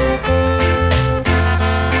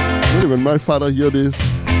 Really, when my father hear this,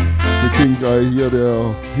 he think I hear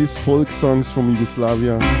his folk songs from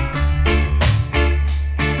Yugoslavia.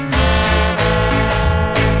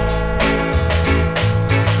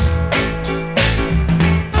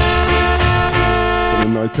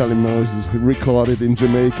 And I tell him now it's recorded in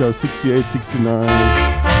Jamaica, 68, 69.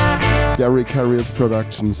 Derek Harriott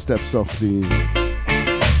production, Step Softly.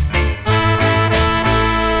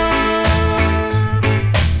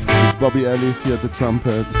 It's Bobby Ellis here at the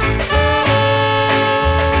trumpet.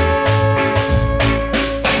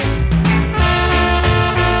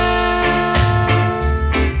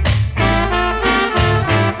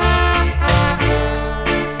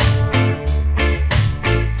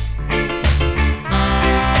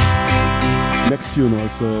 Next tune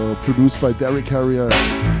also produced by Derek Harriott.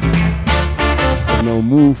 And now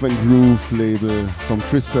Move and Groove label from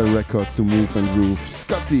Crystal Records to Move and Groove.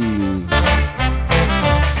 Scotty.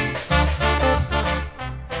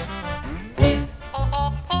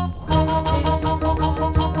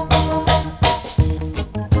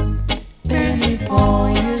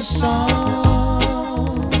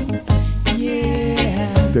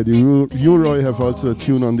 Daddy Uroy have also a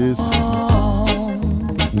tune on this.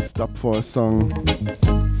 Stop for a song.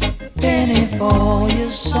 Penny for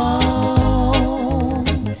your song,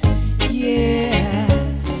 yeah.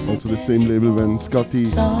 Also the same label when Scotty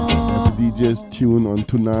had the DJ's tune on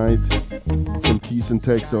Tonight from Keys and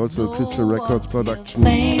Tex, also Crystal Records production.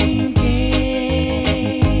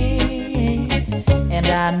 And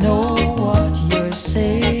I know what you're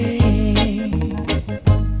saying,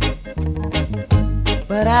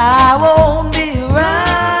 but I won't be right.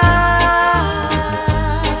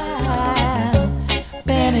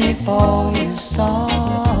 Penny for your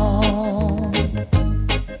song.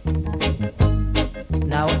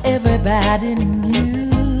 Now everybody knew,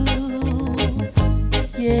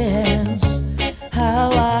 yes,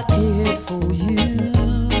 how I cared for you.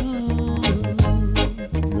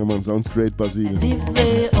 Yeah man, sounds great, Basil. And if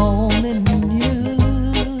they only knew,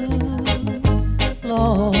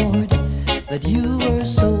 Lord, that you were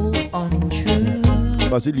so untrue.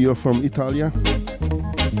 Basil, you're from Italia?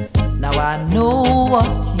 Now I know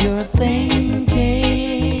what you're thinking,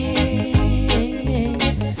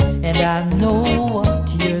 and I know what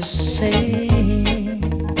you're saying,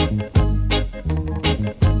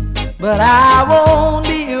 but I won't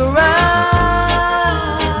be around.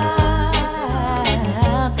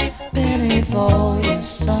 Penny for your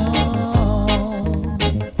song.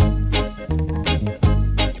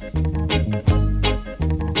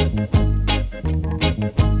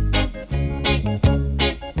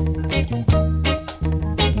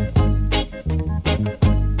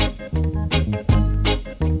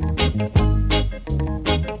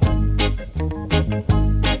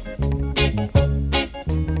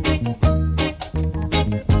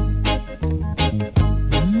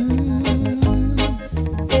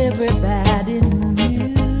 Everybody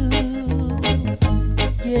knew,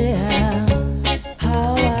 yeah,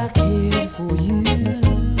 how I cared for you.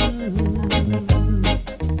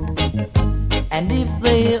 And if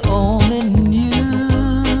they only knew,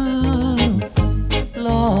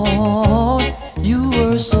 Lord, you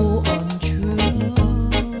were so untrue.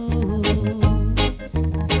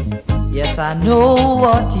 Yes, I know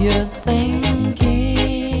what you're thinking,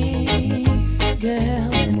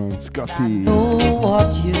 girl. Scotty. I know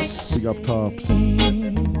what you're Big up tops.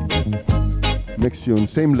 Next tune,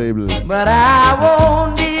 same label. But I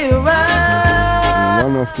won't be around.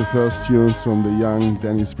 One of the first tunes from the young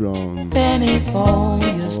Dennis Brown. Penny for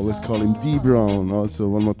I your always call him D Brown. Also,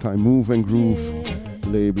 one more time, Move and Groove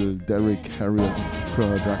label, Derek Harriott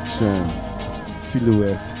production.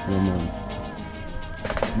 Silhouette, yeah man.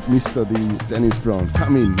 Mr. D, Dennis Brown,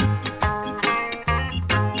 come in.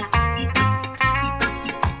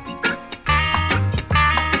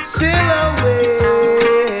 Silhouette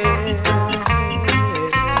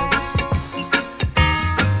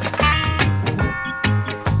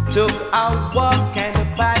took a walk and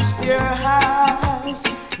passed your house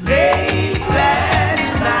late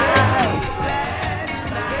last night.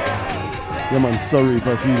 Yeah man, sorry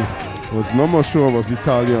Basil, I was not more sure it was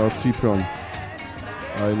Italia or Cypern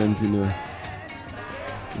island in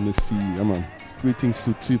the sea. Yeah man, greetings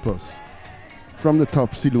to Cyprus. From the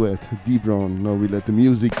top, Silhouette, D Brown. Now we let the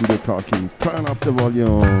music do the talking. Turn up the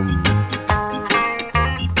volume.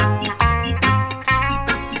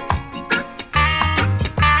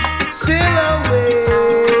 Silhouette.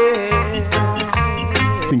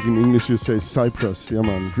 I think in English you say Cyprus. Yeah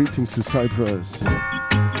man, greetings to Cyprus.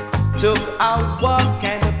 Took a walk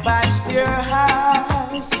and passed your house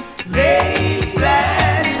house late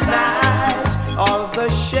last night. All the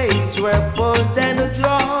shades were pulled and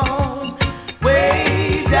drawn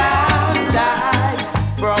way down tight.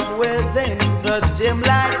 From within the dim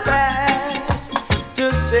light past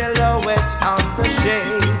to silhouettes on the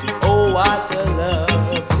shade. Oh, what a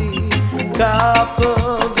lovely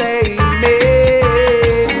couple they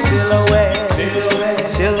made. Silhouette, silhouette,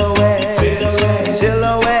 silhouette, silhouette,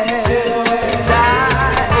 silhouette.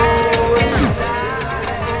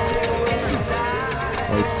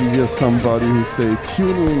 I see here somebody who say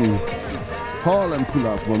tune in. Call and pull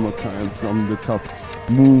up one more time from the top.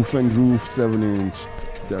 Move and Groove 7-inch.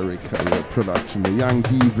 Derek Harrier production. The Young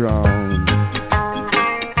D Brown.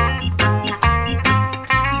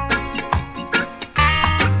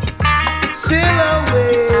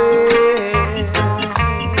 Silhouette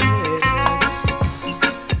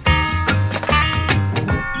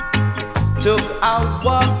took a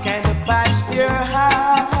walk and passed your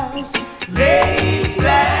house late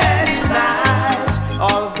last night.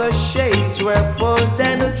 All the shades were pulled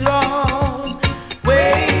and drawn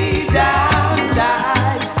way down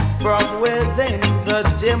tight. From within the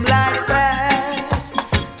dim light past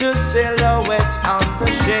to silhouettes on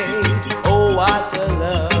the shade. Oh, what a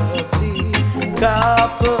lovely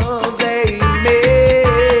couple they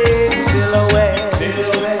made. Silhouette,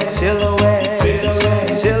 silhouette, silhouette,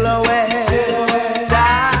 silhouette, silhouette.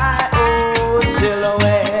 Die, oh,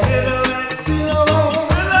 silhouette,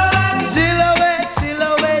 silhouette, silhouette,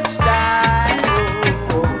 silhouette, die,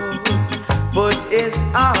 oh. Put his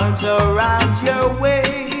arms around your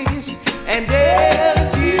waist and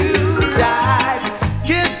held you tight.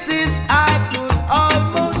 Kisses I could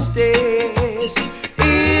almost taste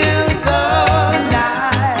in the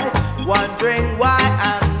night, wondering why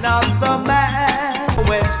another man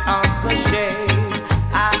went on the shade.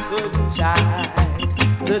 I couldn't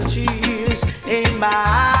hide the tears in my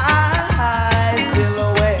eyes.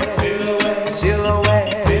 Silhouette, silhouette,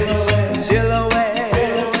 silhouette, silhouette,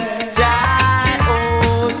 silhouette. Die,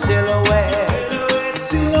 oh, silhouette,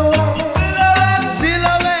 silhouette,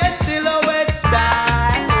 silhouette, silhouette,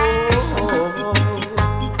 die, oh.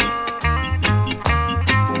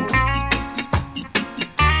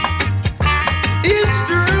 It's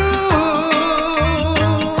true,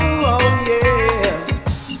 oh yeah.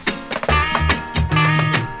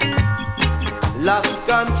 Lost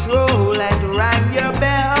control and rang your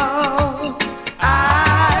bell.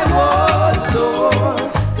 I was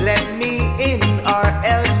sore. Let me in or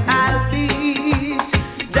else I'll beat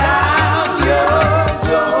down your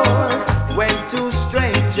door. When two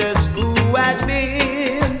strangers who had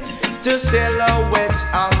been to silhouettes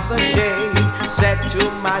on the shade said to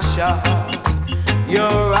my shop,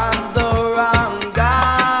 you're on the wrong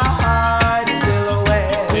guard.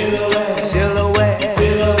 Silhouette, silhouette, silhouette,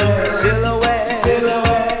 silhouette, silhouette,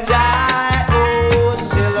 silhouette. Die, oh,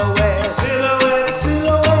 silhouette, silhouette,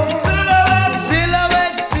 silhouette,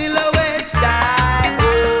 silhouette, silhouette, die,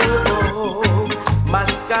 oh.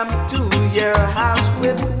 Must come to your house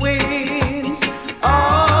with wings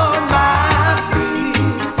on my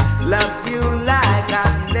feet. Love you like I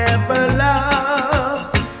never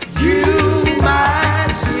loved you, my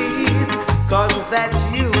sweet. 'Cause that's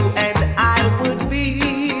you and I would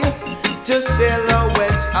be to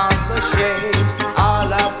silhouettes on the shades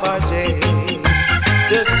all of our days.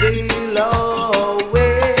 To silhouette,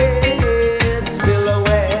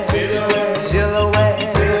 silhouette, silhouette,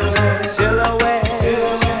 silhouette,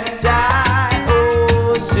 silhouette, die,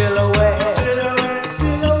 oh, silhouette, silhouette,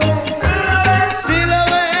 silhouette,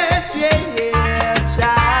 silhouette, yeah, yeah,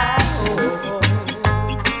 die, oh.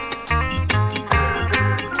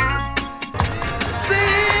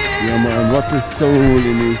 Yeah, man, what a soul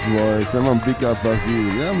in his voice. Yeah, man, big up Basil.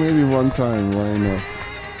 Yeah, maybe one time, why not?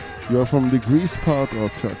 You are from the Greece part or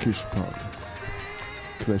Turkish part?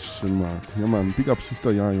 Question mark. Yeah, man, big up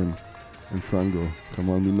Sister Yayan and Franco. Come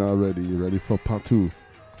on, we're now ready. You ready for part 2?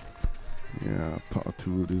 Yeah, part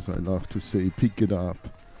 2 is, I love to say, pick it up.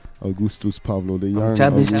 Augustus Pablo, the young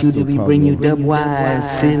Tabby Augustus Studio, we Pablo. bring you dubwise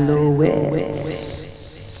silhouettes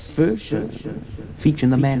version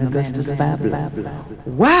featuring the man Augustus Pablo.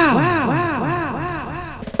 Wow.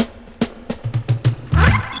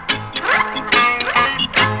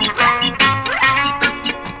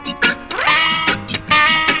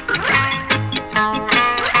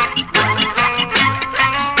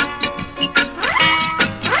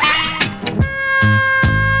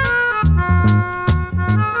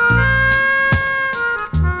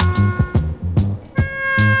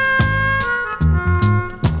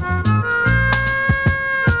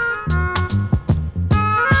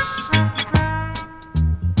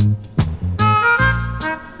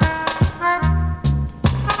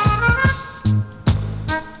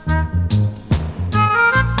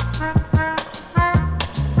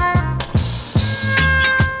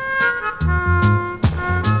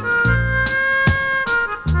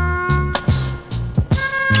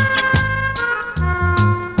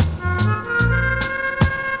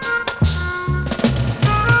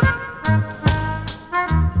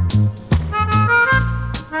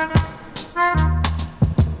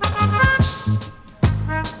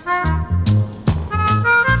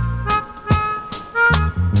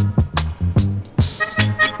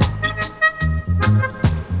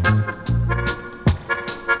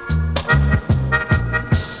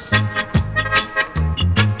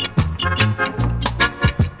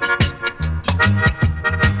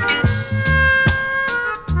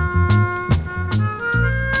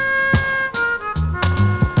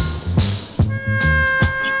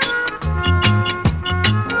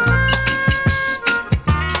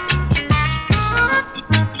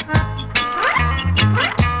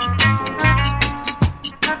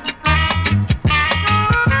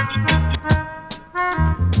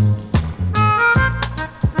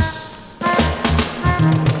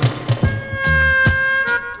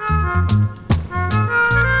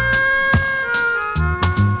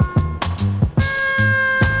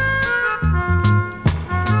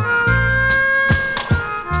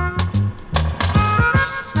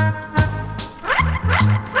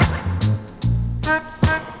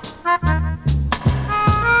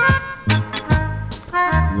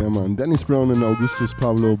 Dennis Brown and Augustus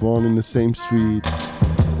Pablo, born in the same street.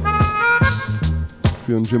 If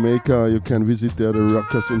you're in Jamaica, you can visit there, the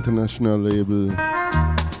Rockers International label.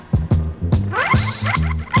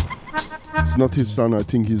 It's not his son, I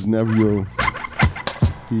think his nephew.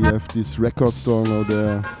 He have this record store out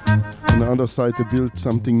there. On the other side they built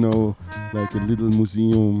something now, like a little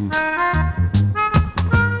museum.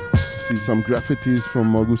 See some graffitis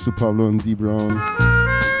from Augusto Pablo and D. Brown.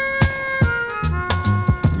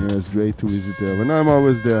 Yeah, it's great to visit there. When I'm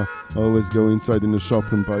always there, I always go inside in the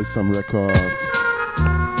shop and buy some records.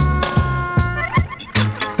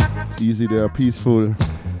 It's easy there, peaceful,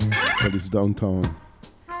 but it's downtown.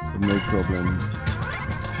 But no problem.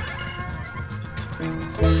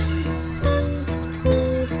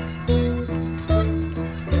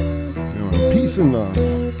 Yeah, peace and love.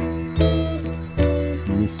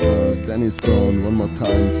 Mr. Dennis Brown, one more time.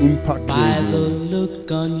 Impact By Radio. the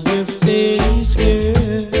look on your face, girl,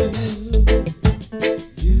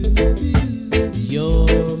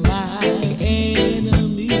 you're my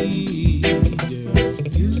enemy, girl.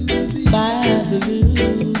 By the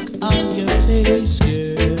look on your face,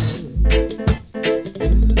 girl,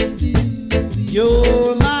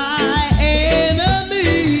 you're my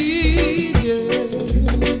enemy, girl.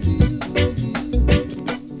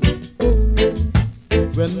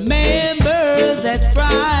 Remember that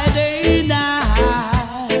Friday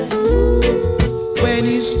night when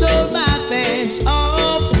you stole my pants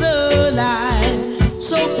off the line.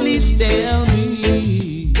 So please tell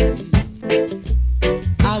me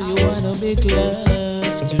how you wanna make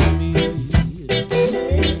love to me.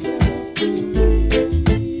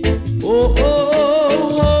 Oh,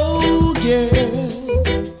 oh, oh, girl.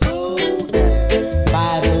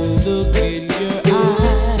 By the look in your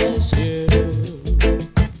eyes, girl,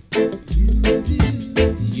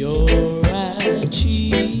 you're a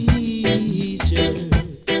cheater.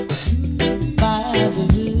 By the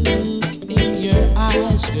look in your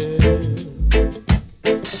eyes, girl,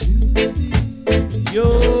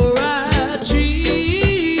 you're a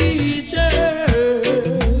cheater.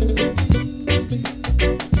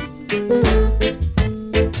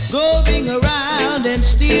 Going around and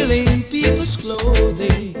stealing people's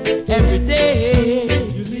clothing every day.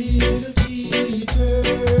 You little cheater.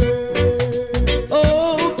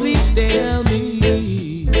 Oh, please tell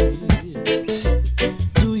me,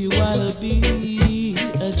 do you wanna be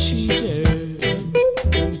a cheater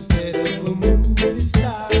instead of a movie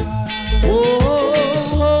star? Oh,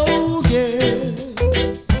 oh, girl.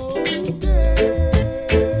 Oh,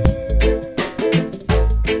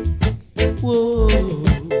 girl. Whoa,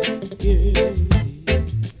 girl.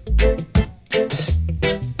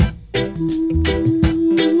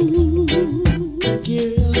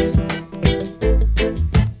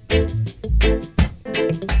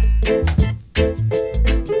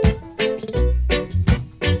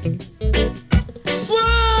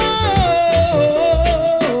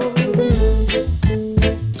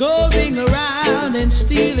 Going around and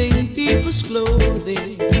stealing people's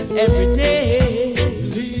clothing every day.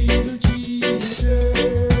 Little cheater.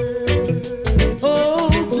 Oh,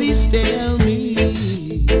 please tell me,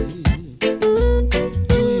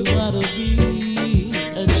 do you wanna be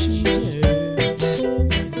a cheater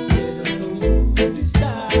instead of a movie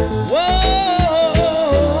star? Whoa,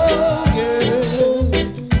 girl,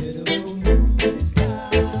 instead of a movie star.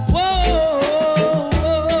 Whoa,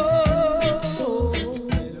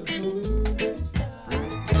 instead of a movie star.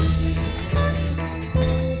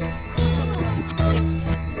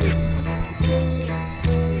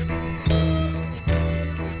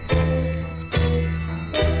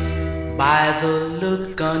 By the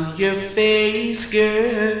look on your face,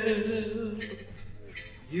 girl,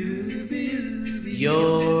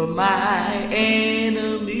 you're my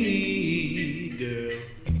enemy, girl.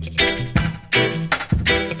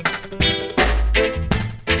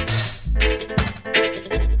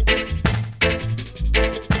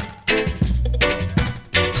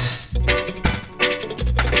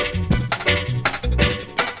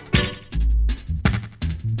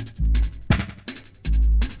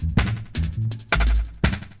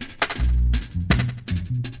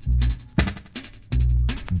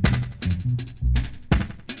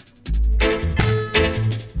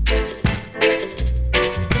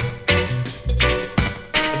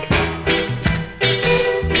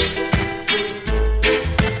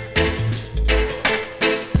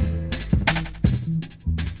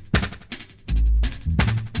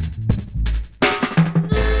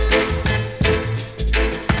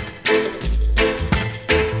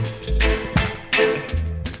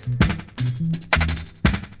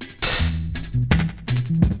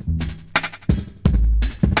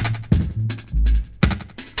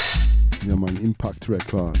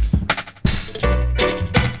 Records.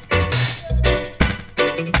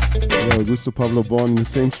 Yeah, Augusto Pablo born in the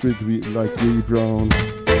same street like Willie Brown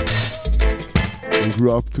and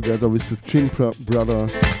grew up together with the Chin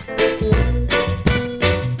brothers.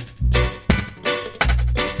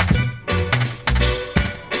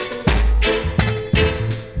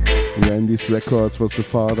 Randy's Records was the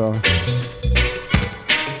father.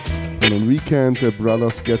 And on weekend the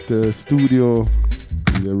brothers get the studio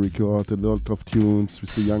and they record a lot of tunes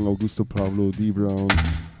with the young Augusto Pablo, D Brown.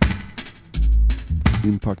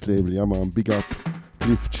 Impact label, yeah man, big up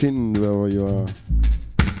Cliff Chin wherever you are.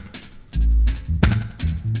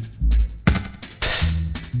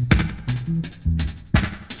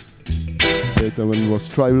 Later when it was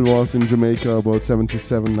Tribal Wars in Jamaica about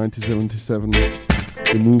 1977,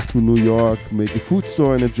 they moved to New York, make a food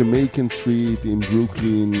store in a Jamaican street in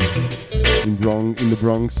Brooklyn, in the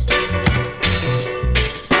Bronx.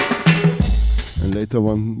 And later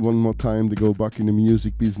one more time they go back in the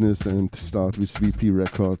music business and start with VP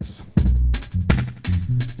Records.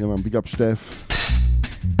 Yeah man, big up Steph.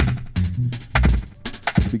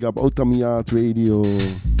 Big up Outta Radio.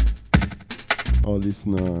 All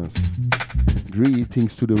listeners.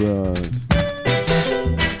 Greetings to the world.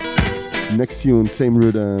 Next tune, same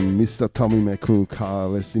rhythm, Mr. Tommy McCook,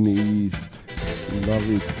 Harvest in the East. Love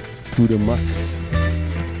it to the max.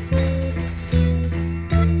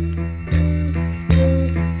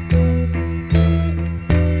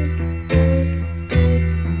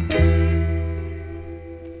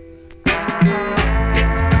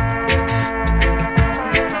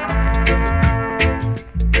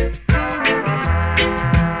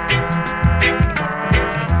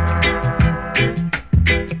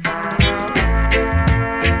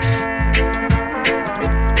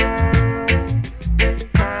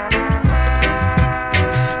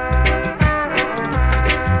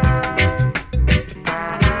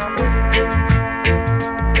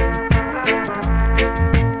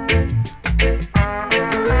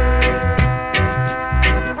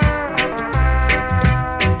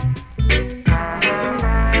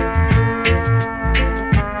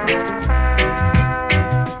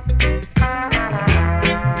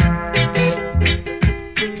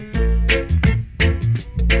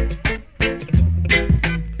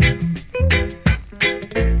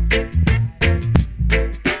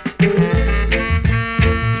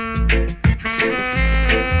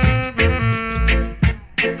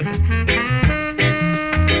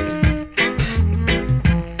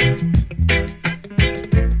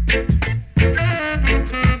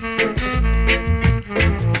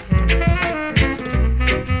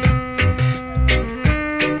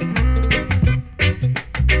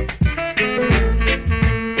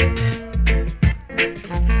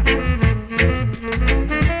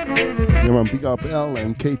 Big up L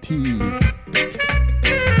and KT.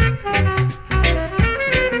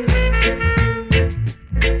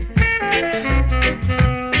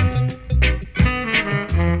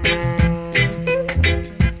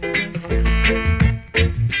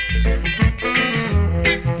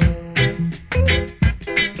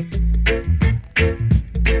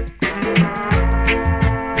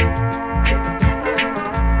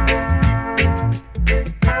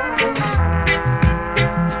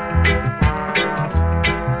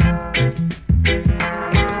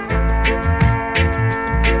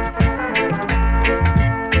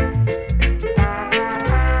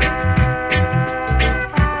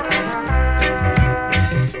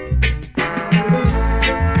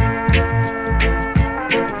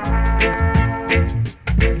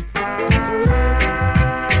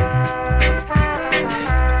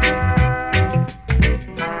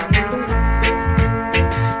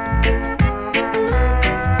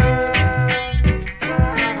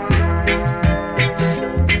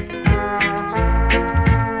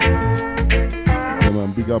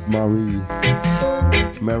 Up Mary.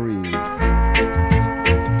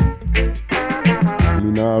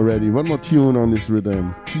 We're now ready. One more tune on this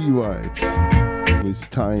rhythm. T-Vibes with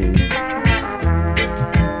Time.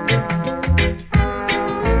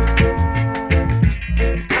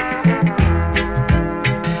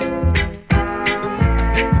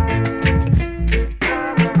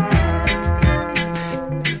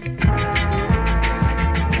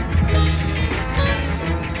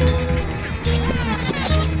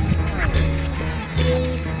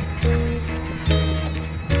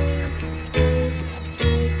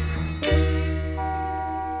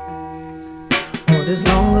 Is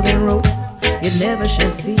longer than rope, it never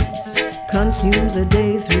shall cease. Consumes a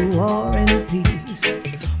day through war and peace.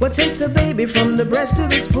 What takes a baby from the breast to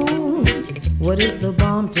the spoon? What is the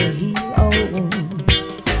balm to heal all wounds?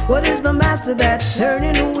 What is the master that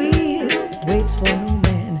turning the wheel? waits for no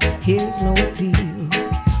man, hears no appeal.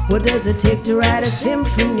 What does it take to write a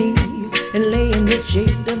symphony and lay in the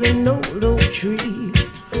shade of an old oak tree?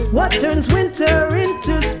 What turns winter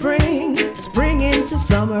into spring, spring into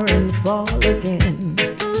summer and fall again?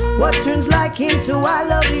 What turns like into I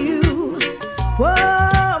love you? Whoa,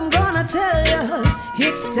 I'm gonna tell you,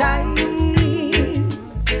 it's time.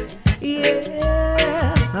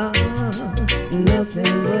 Yeah,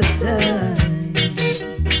 nothing but time.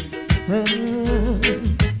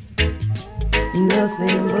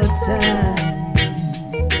 Nothing but time.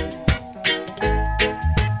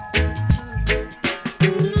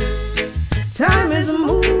 Time is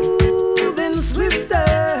moving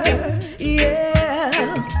swifter,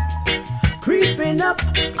 yeah, creeping up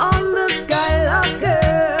on the skylarker.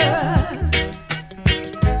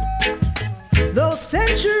 Though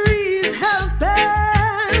centuries have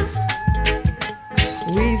passed,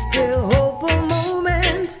 we still hope a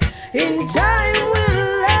moment in time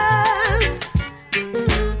will last.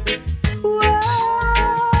 Whoa,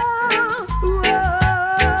 whoa,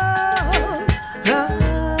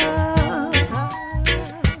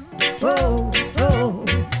 oh, oh,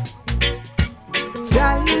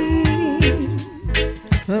 time,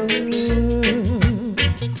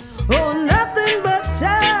 oh, nothing but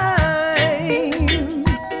time,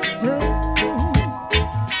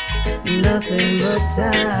 nothing but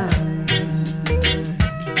time.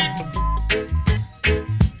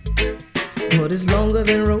 What is longer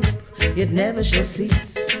than rope, it never shall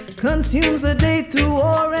cease, consumes a day through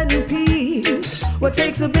war and peace. What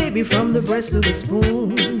takes a baby from the breast to the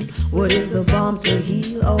spoon? What is the balm to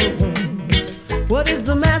heal all wounds? What is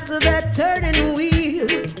the master that turning wheel,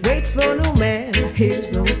 waits for no man,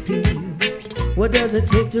 hears no appeal? What does it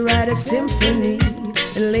take to write a symphony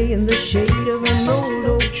and lay in the shade of an old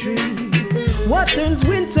oak tree? What turns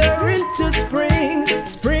winter into spring,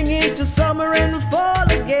 spring into summer and fall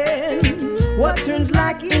again? What turns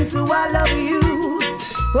like into I love you?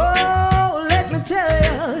 Oh, let me tell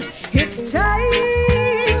you, it's time.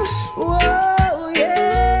 Oh,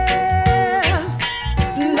 yeah,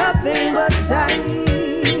 nothing but time.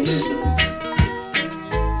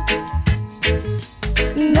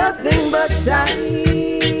 Nothing but time.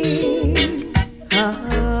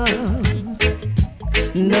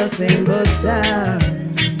 Nothing but time.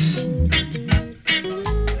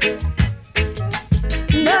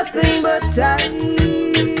 Nothing but time.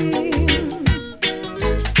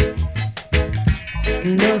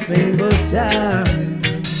 Nothing but time.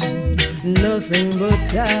 Nothing but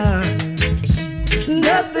time.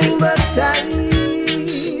 Nothing but time.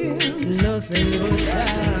 Nothing but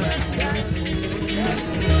time.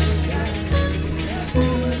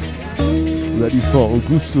 Ready for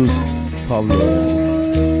Augustus Pablo.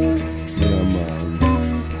 Yeah, man.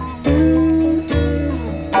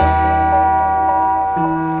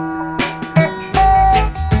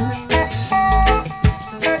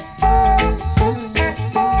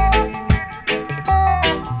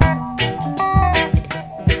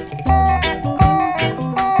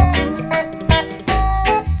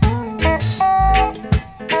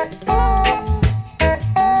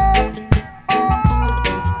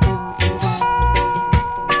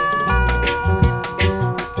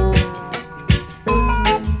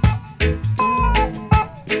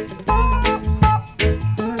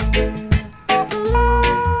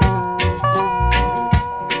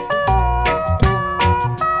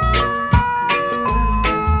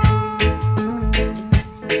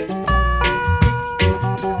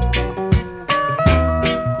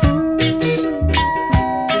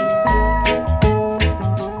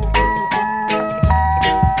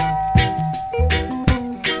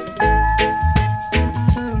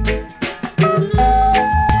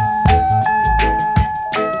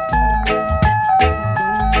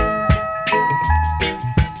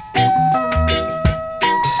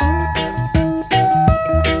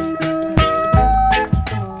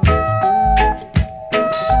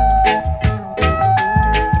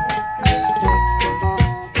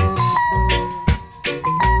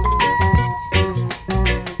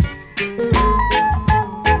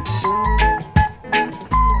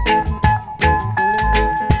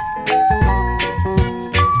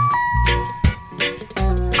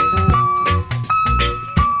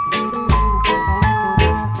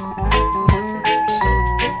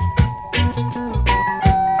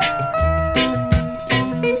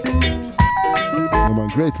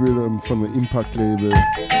 Great rhythm from the Impact label,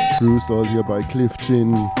 produced all here by Cliff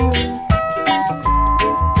Chin.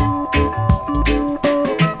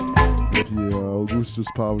 With here, Augustus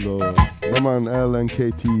Pablo, Roman L and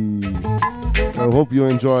KT. I hope you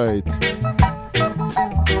enjoy it.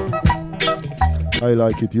 I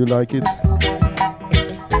like it, you like it?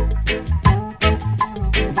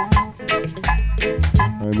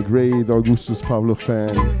 I'm a great Augustus Pablo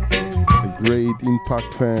fan, a great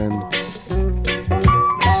Impact fan.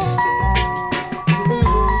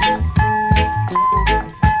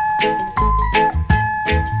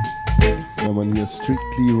 Yeah, man, here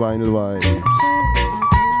strictly vinyl vibes.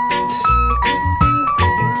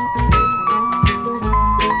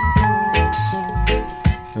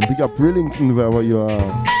 And big up Rillington wherever you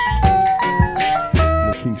are.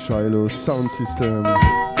 The King Shiloh sound system.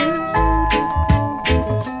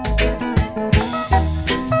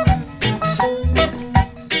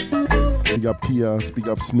 Big up Pias, big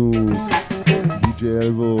up Snooze, DJ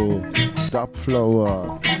Elvo, Dub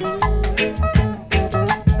Flower,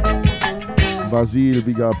 Basil,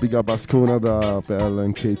 big up Ascona Dub, L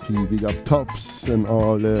and KT, big up Tops and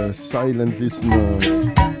all the silent listeners.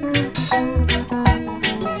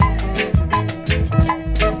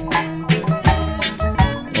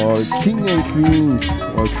 All king and queens,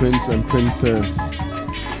 all prince and princess,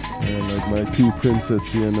 and like my two princes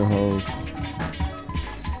here in the house.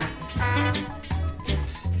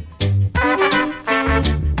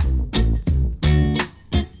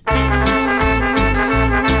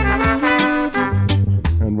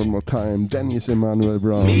 Time, Dennis Emmanuel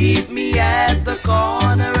Brown. Meet me at the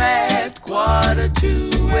corner at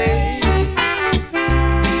 7:45.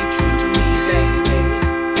 Be true to me, baby,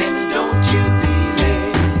 and don't you be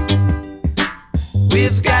late.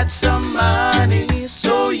 We've got some money,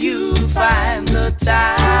 so you find the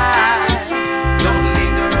time. Don't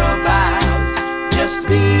linger about, just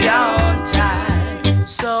be on time.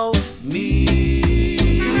 So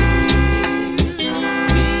meet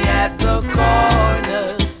me at the corner.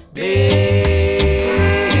 Baby,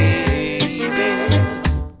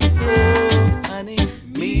 oh honey,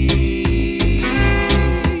 meet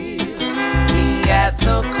me at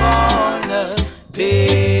the corner,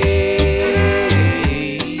 baby.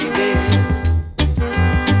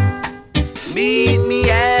 Meet me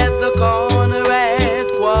at the corner at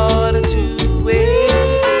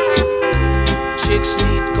 7:45. Chicks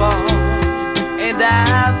need corn, and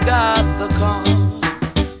I've got the corn.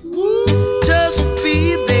 Just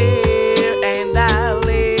be there and I'll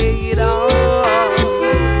lay it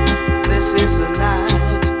on. This is a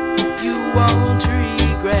night you won't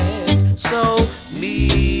regret. So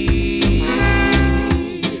meet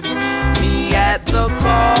me at the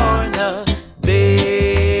corner, baby.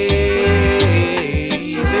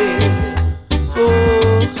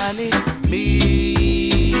 Oh honey,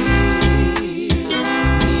 meet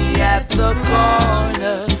me at the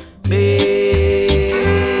corner, baby.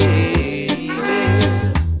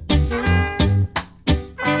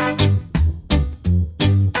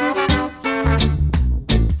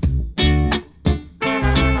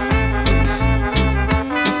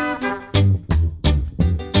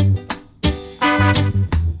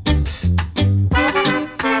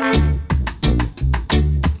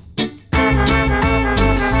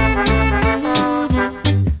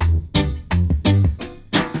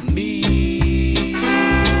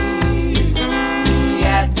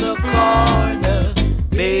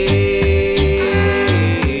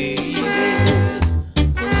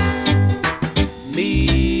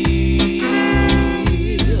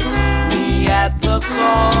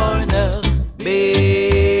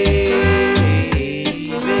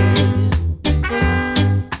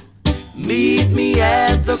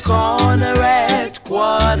 Corner at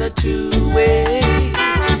 7:45.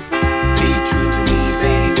 Be true to me,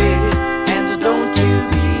 baby, and don't you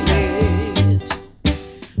be late.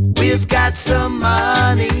 We've got some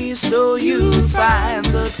money, so you find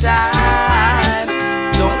the time.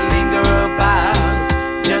 Don't linger about,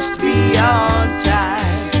 just be on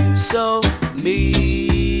time. So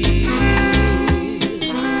meet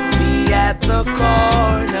me at the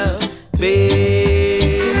corner, baby.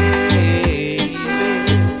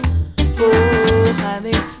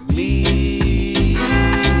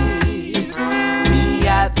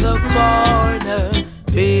 Corner,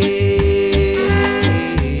 baby.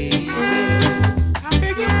 I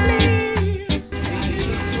beg you, please.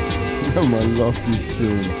 Yeah, man, love this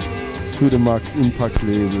tune. To the Max Impact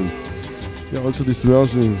label. Yeah, also this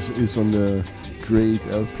version is on the great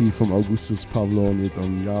LP from Augustus Pablo on it,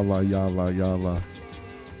 on Java.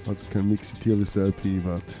 Also can mix it here with the LP,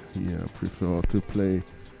 but yeah, I prefer to play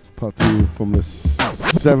part 2 from the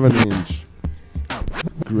 7-inch.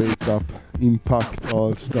 Great up, Impact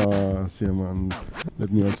All Stars, yeah man. Let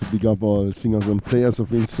me also big up all singers and players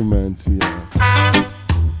of instruments here.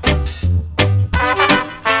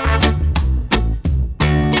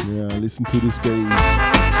 Yeah, listen to this bass.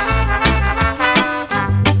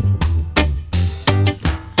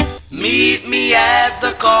 Meet me at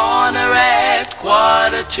the corner at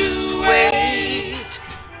 7:45.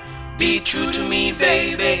 Be true to me,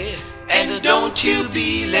 baby, and don't you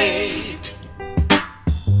be late.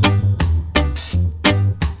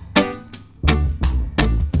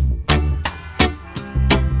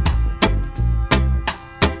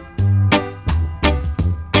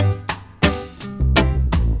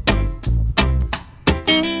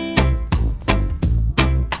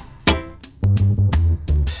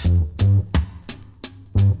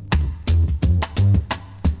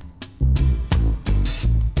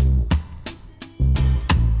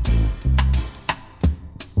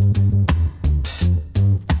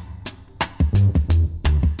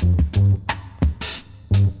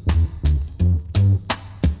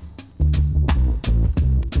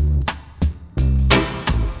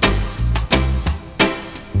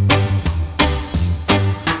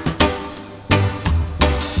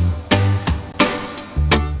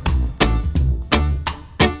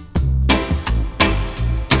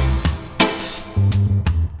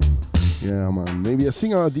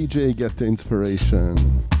 Singer or DJ get the inspiration.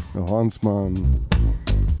 A Hansman,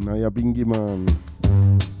 Naya Bingiman.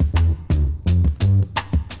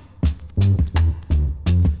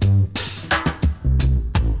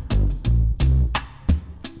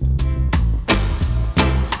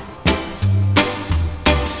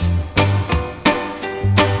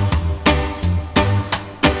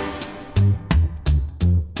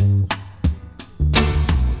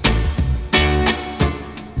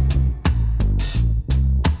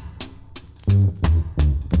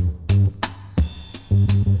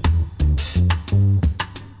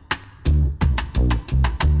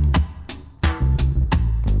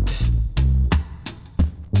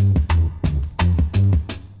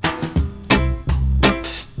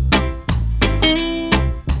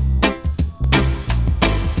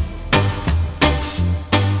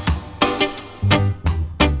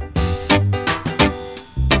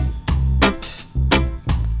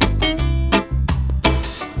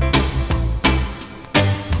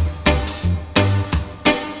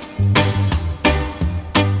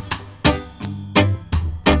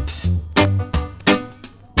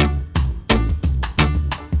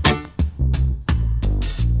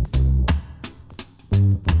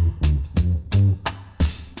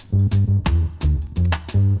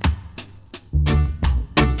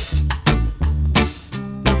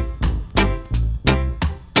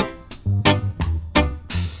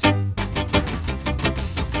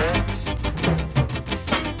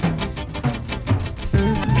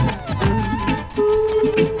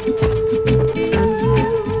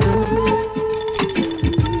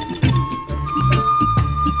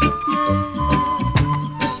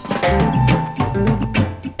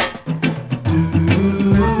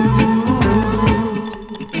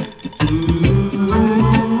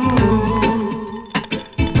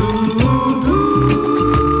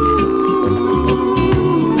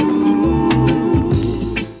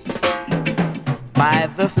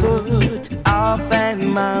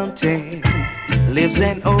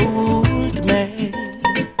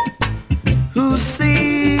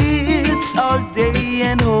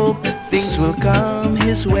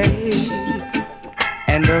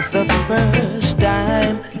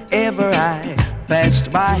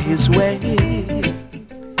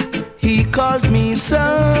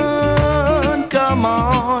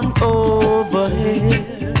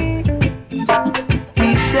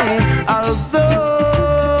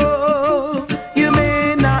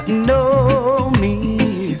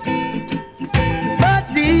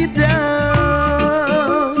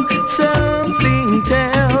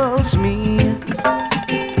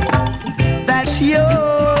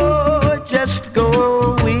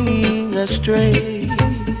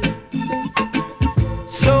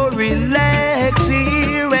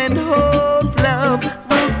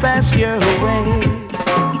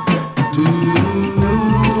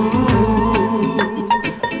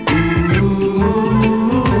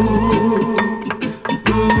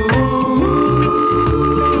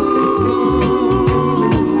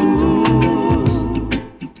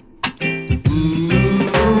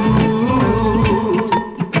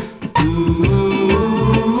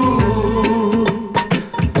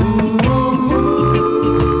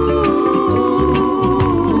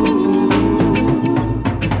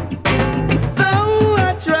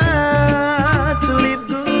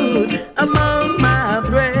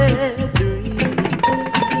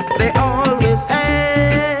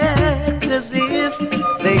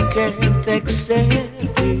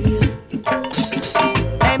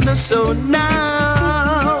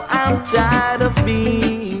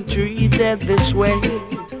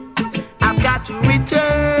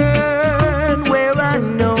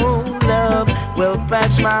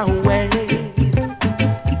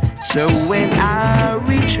 So when I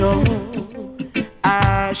reach home,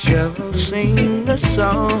 I shall sing a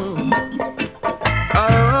song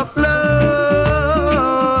of love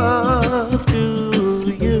to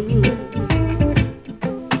you,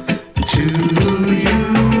 to you,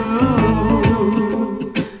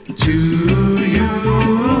 to you,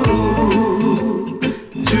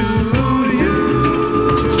 to you.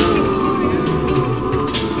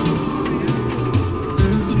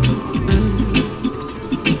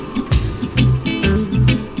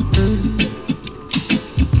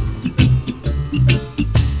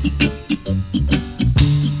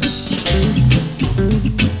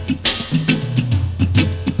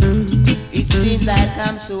 It seems like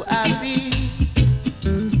I'm so happy,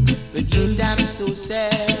 but yet I'm so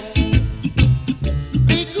sad.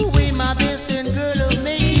 Take away my best friend, girl, of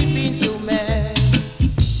make me been so mad.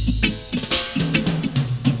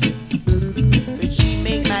 But she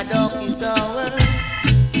make my darkest hour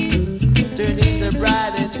turn in the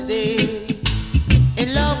brightest day.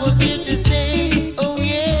 And love was here to stay. Oh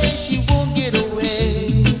yeah, she won't get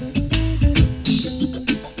away.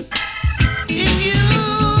 If you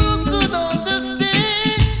could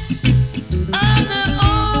understand, I'm the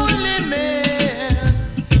only man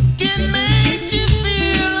can make you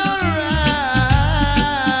feel alright.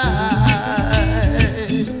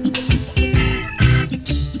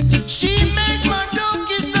 She make my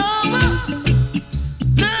darkest hour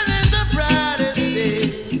turn in the brightest day.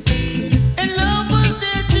 And love was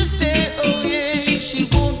there to stay. Oh yeah, she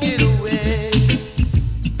won't get away.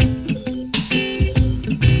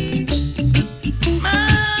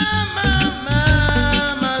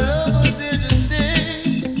 My love was there to stay.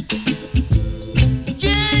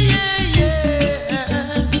 Yeah, yeah,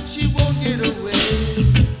 yeah, she won't get away.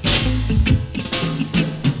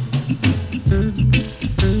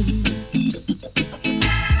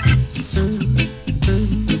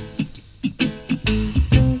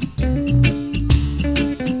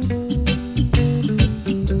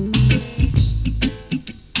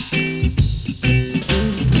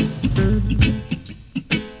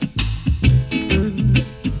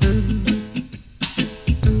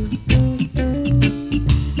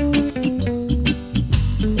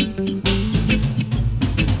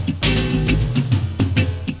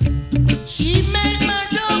 She made my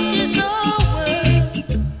darkest hour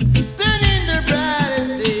turn in the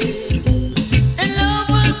brightest day. And love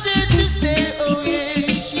was there to stay. Oh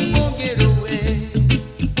yeah, she won't get away.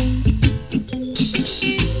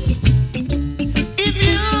 If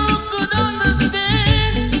you could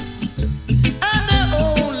understand, I'm the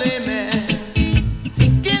only man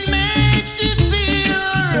can make you feel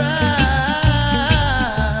alright.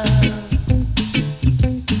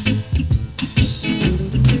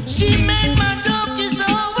 She made my darkest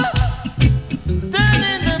hour turn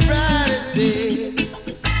in the brightest day.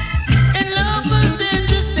 And love was there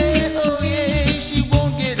to stay. Oh yeah, she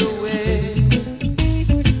won't get away.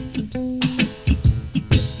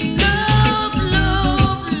 Love,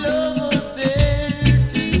 love, love was there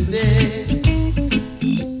to stay.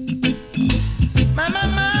 My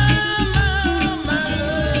love was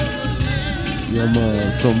there. Yeah, man.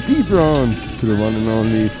 From D-Brown to the one and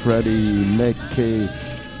only Freddie McKay.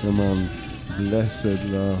 Yeah, man. Blessed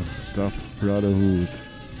love, top brotherhood.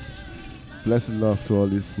 Blessed love to all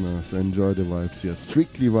listeners. Enjoy the vibes here.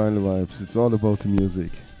 Strictly vinyl vibes. It's all about the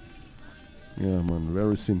music. Yeah, man.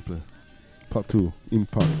 Very simple. Part 2.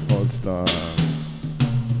 Impact All Stars.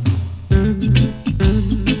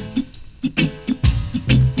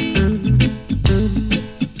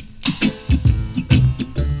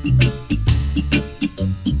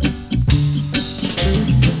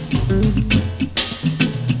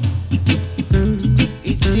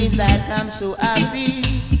 It seems like I'm so happy,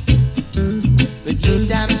 but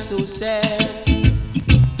yet I'm so sad.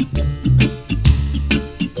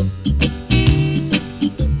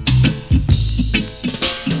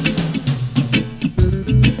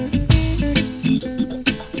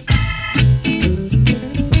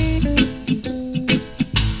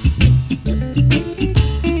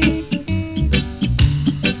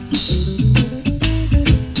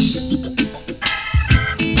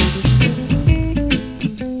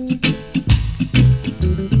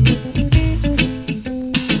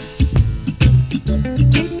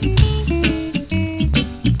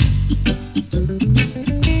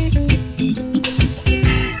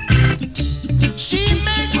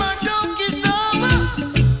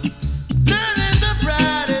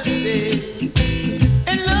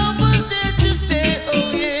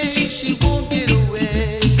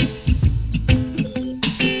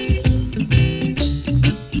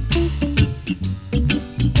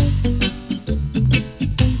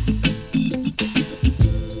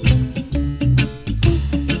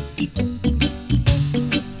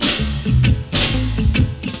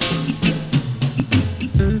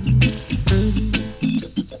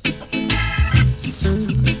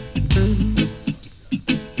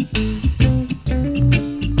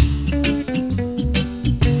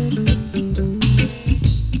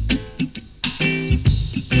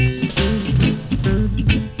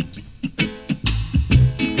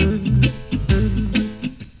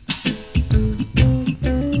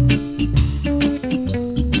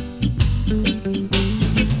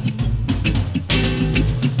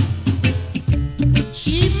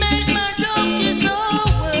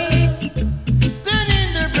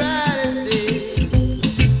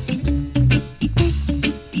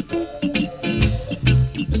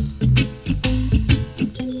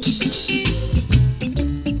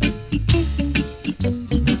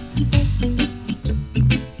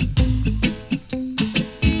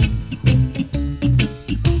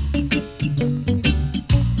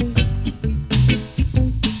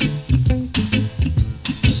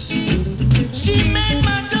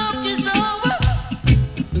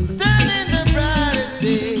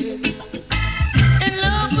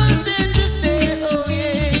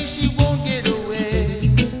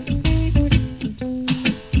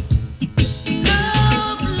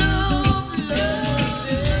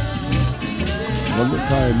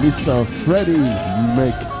 Mr. Freddie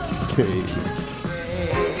McKay.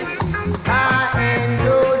 I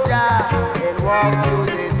endure and walk through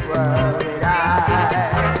this world and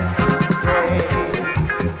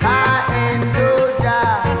I endure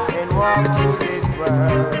and walk through this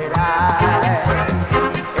world and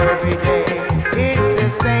every day it's the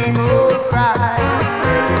same old cry.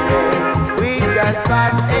 Every day we just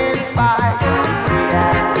fight and fight. You see, I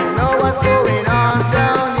know what's going on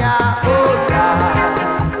down here. Oh God,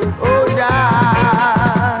 oh God.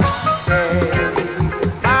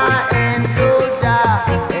 I endure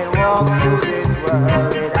and walk through this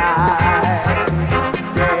world and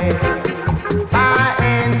I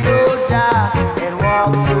endure and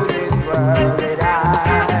walk through this world and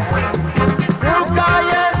look I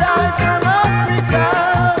and I from Africa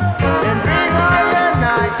and bring I and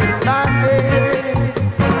I to bondage.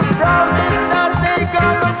 Promise that they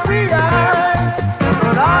gonna free I,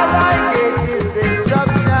 but all I get is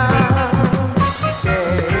destruction.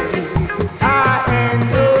 I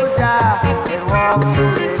endure and walk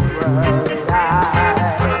through this world and I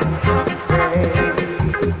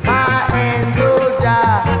endure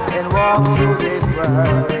and walk through this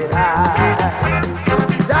world and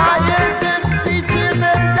dying to see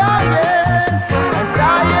children dying and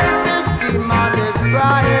dying to see mothers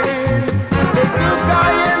crying. They took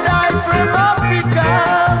I and I from Africa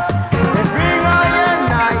and bring I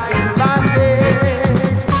and I in bondage.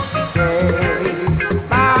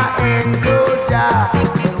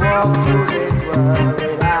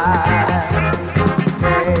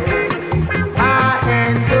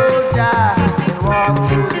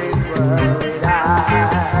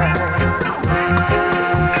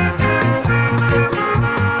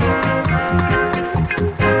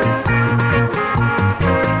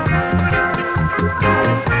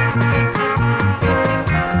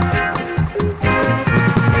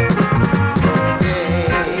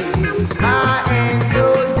 I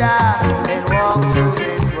endure and walk through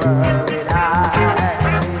this world and I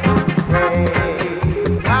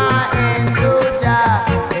endure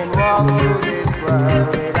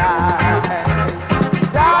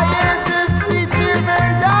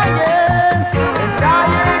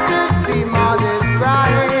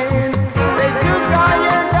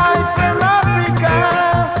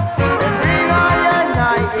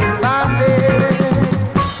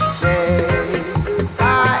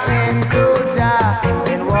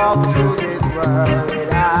and walk through this world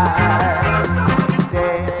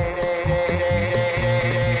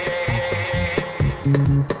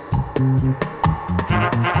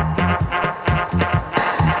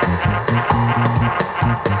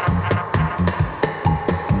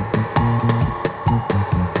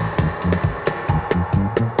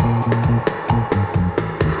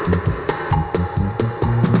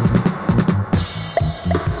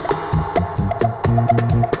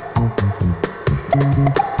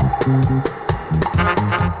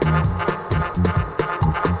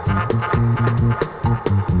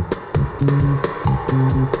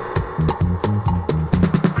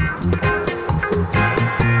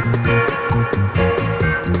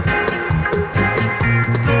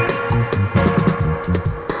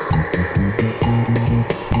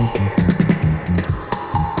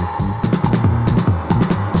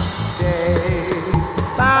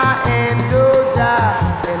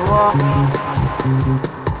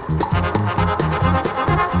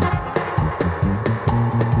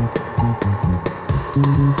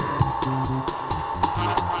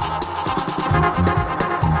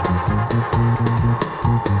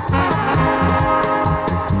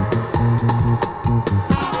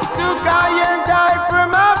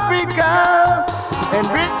and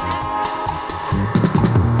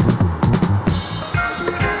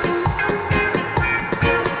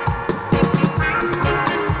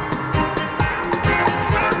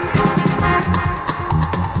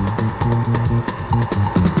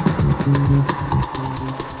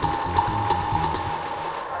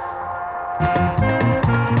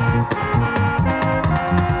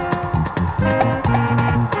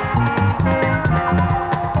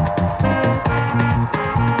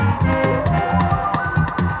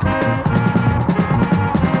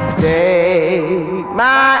take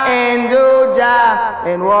my angel Jah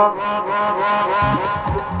and walk.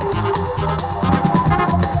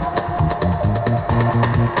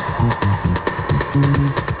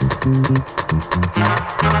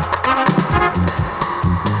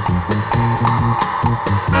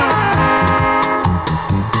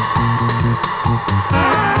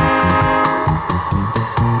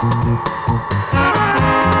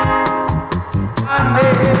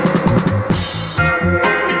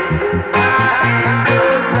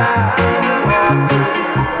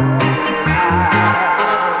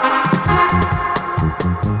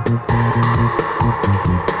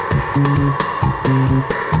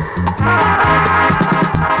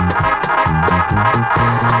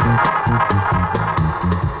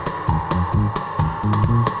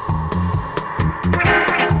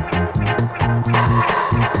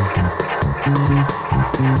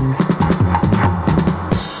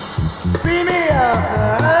 See me up.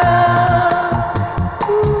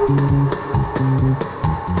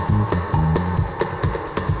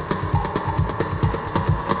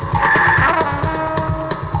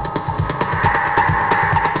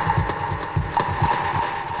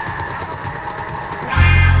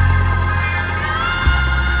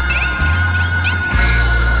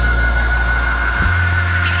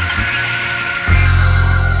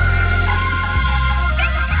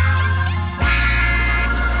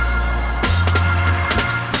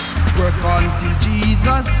 Work until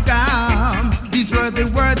Jesus come. These were the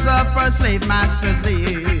words of our slave master's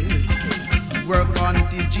lips. Work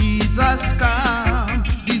until Jesus come.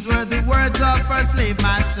 These were the words of our slave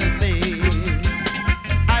master's lips.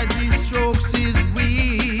 As he strokes his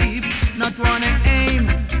whip, not one aim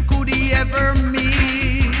could he ever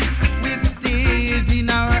miss. With tears in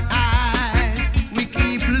our eyes, we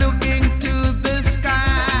keep looking to the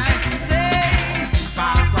sky. Say,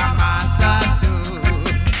 Papa Masadu.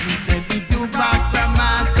 We say, Bidu Papa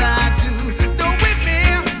Masadu. Don't whip me,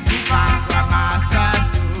 Papa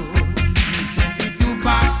Masadu. We say, Bidu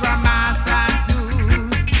Papa Masadu.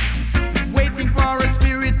 Waiting for a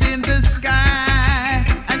spirit in the sky.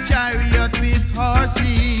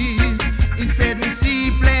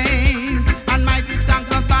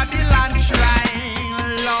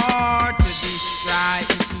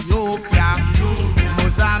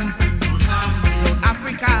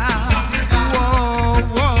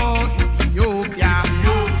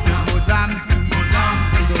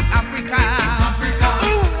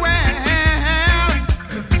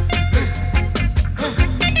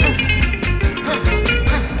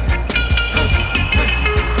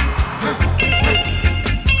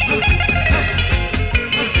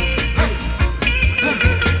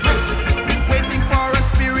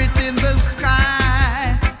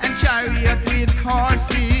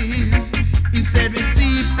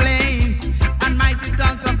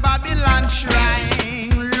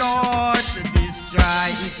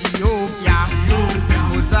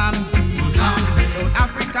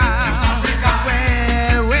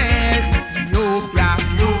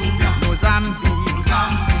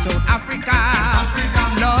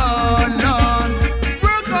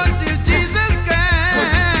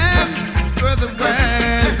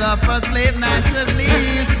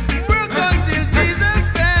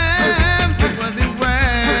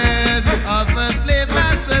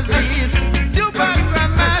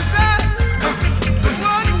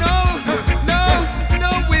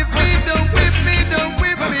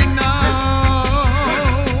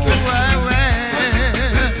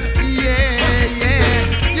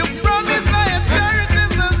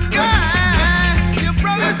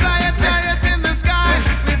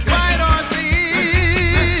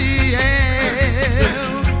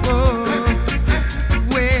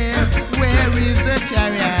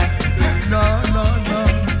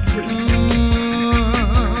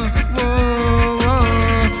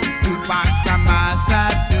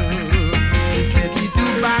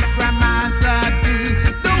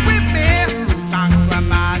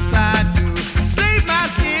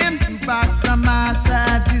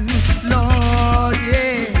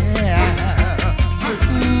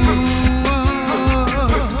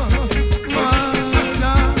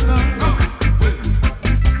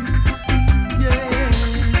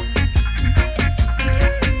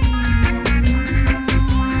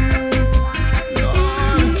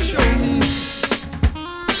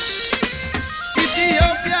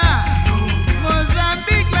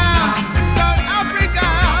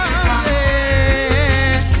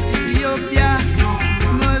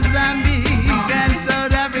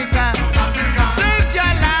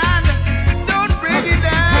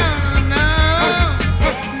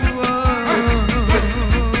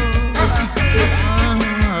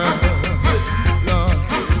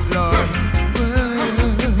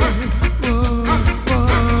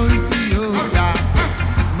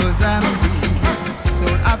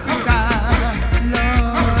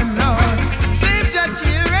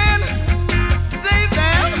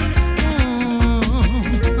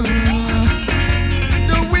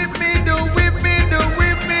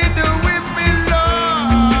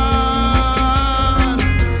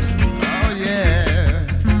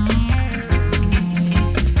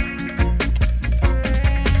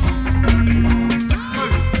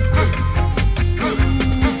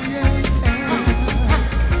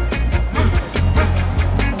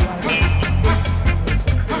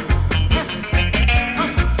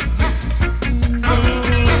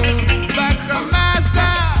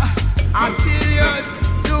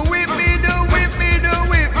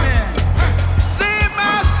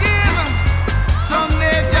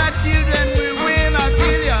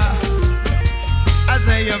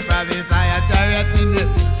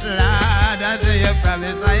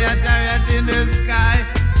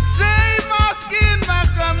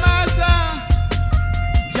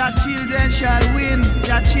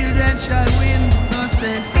 presidential win, no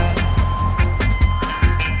say so.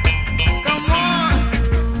 Come on,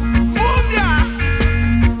 move ya.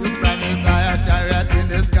 You promise I a chariot in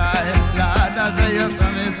the sky, Lord. I say you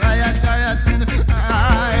promise I a chariot in the sky.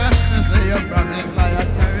 I say you promise I a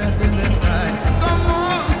chariot in the sky. Come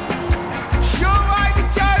on, show why the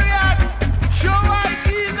chariot, show why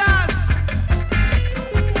Jesus.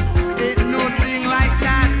 Ain't no thing like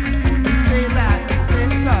that. Say that, say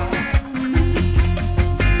so.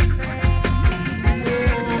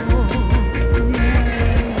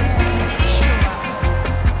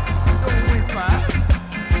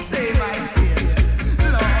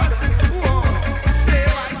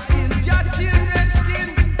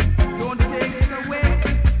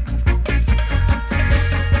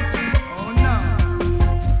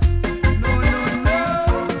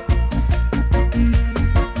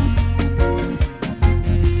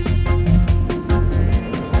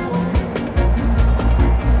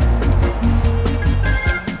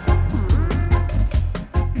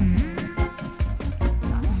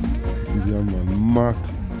 Yeah, man. Matt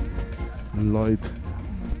Lloyd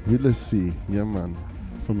Willesee, yeah, man.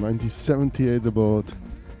 From 1978 about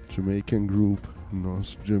Jamaican group,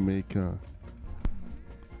 North Jamaica.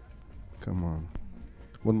 Come on.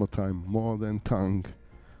 One more time, More Than Tongue.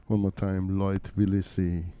 One more time, Lloyd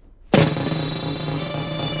Willesee.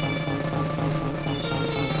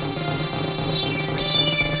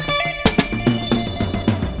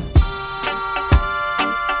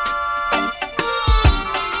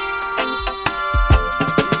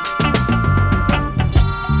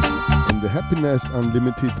 And the Happiness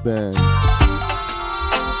Unlimited Band.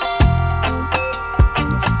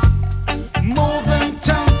 More than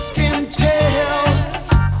tongues can tell,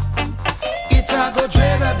 it a go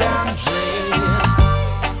dreader than dread.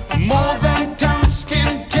 More than tongues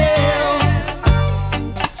can tell,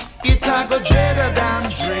 it a go dreader than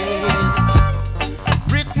dread.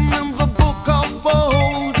 Written in the book of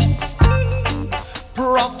old,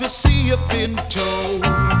 prophecy have been told.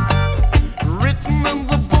 Written in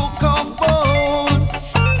the book of old,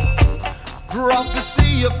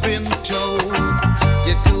 prophecy have been told.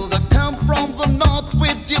 You could have come from the north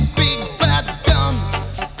with your big bad gun.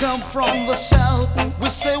 Come from the south, we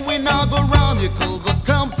say we not go round. You could have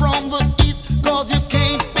come from the east, cause you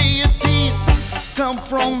can't be a tease. Come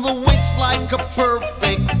from the west like a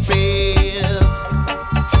perfect beast.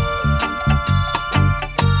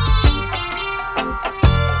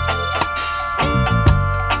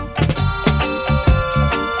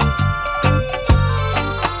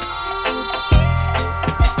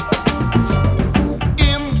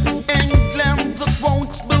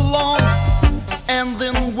 And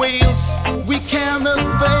in Wales we cannot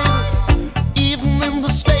fail. Even in the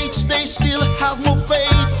States they still have no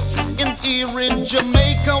faith. And here in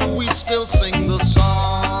Jamaica we still sing the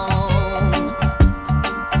song.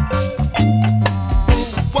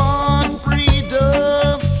 Want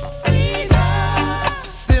freedom,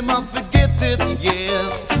 they might forget it,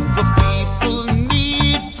 yes. The people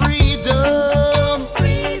need freedom,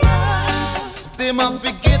 they might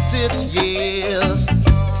forget it, yes.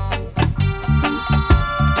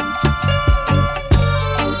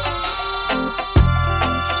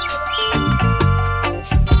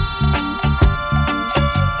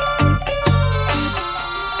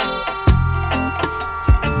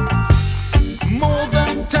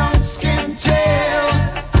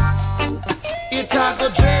 I go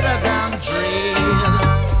dreader than dread.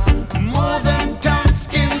 More than tongues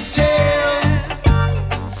can tell,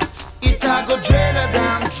 it I go dreader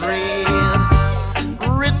than dread.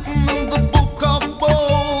 Written in the book of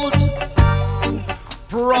old,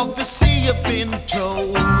 prophecy have been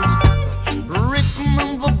told. Written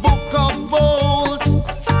in the book of old,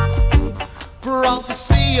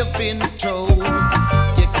 prophecy have been told.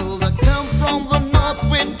 You could have come from the north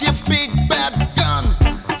with your big bad gun.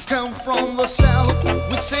 Come from the south,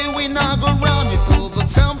 we say we not go round. You could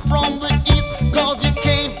have come from the east, cause you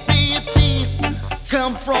can't be a tease.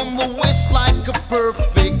 Come from the west like a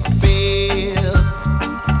perfect beast.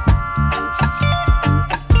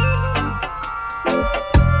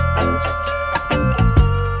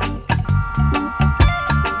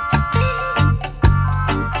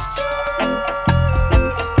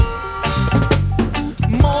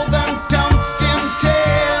 More than tongues can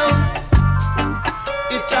tell,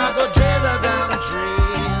 it I go dreader than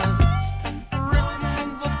dread. Written in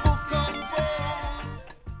the book of old.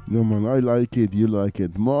 No man, I like it, you like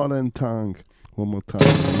it. More Than Tongue. One more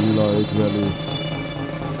time, Lloyd Willesee.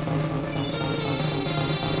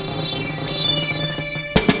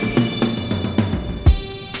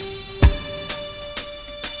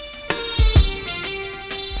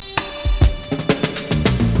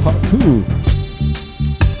 2.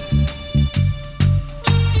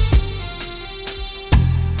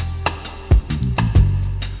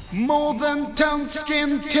 More than tongues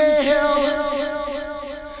can tell,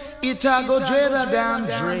 it a go dreader than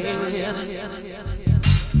dread.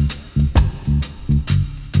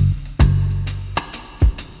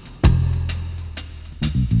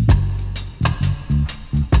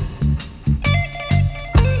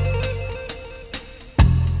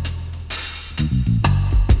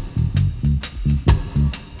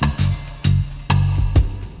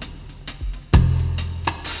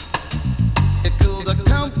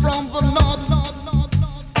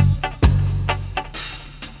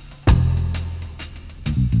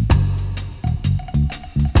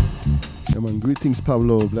 Greetings,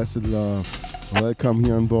 Pablo. Blessed love. Welcome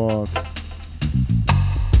here on board.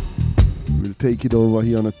 We'll take it over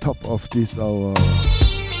here on the top of this hour.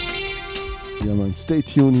 Yeah, man. Stay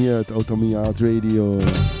tuned here at Outta Radio.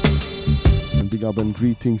 And big up and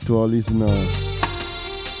greetings to our listeners.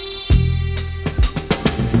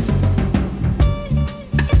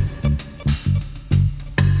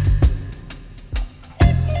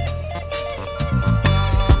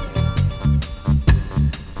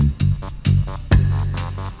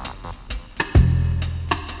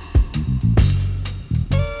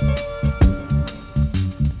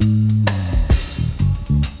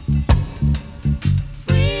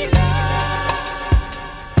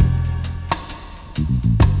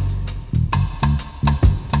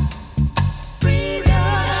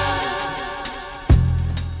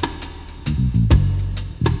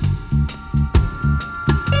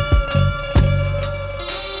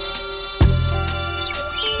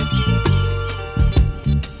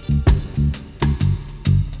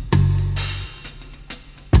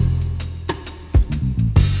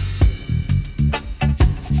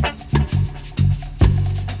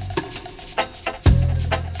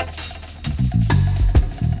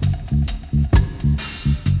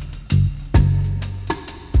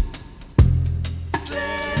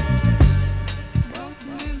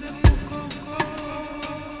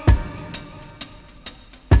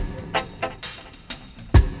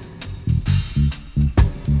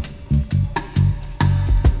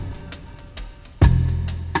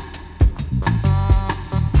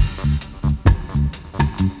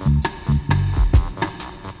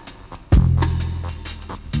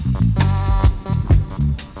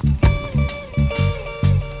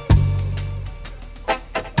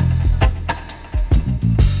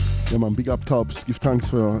 Man, big up tops, give thanks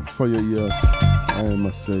for your ears. I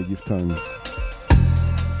must say, give thanks.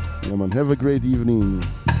 Yeah man, have a great evening.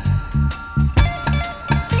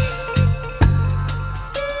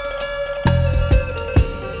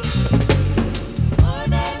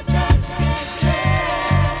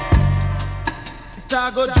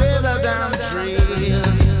 Tago jailer down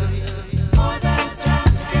more than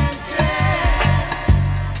tongues can tell.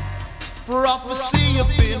 Prophecy have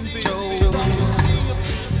been told.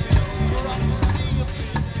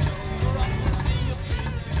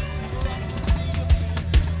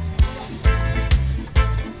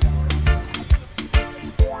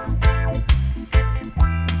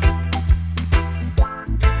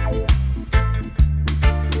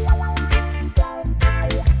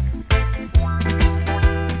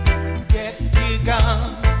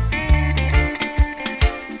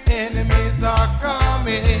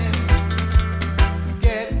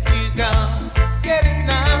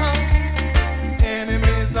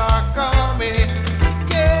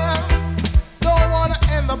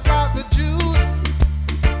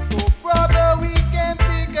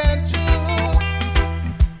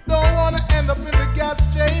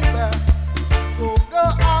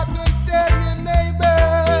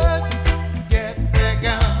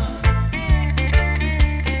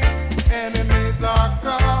 Enemies are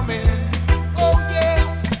coming. Oh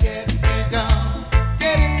yeah, get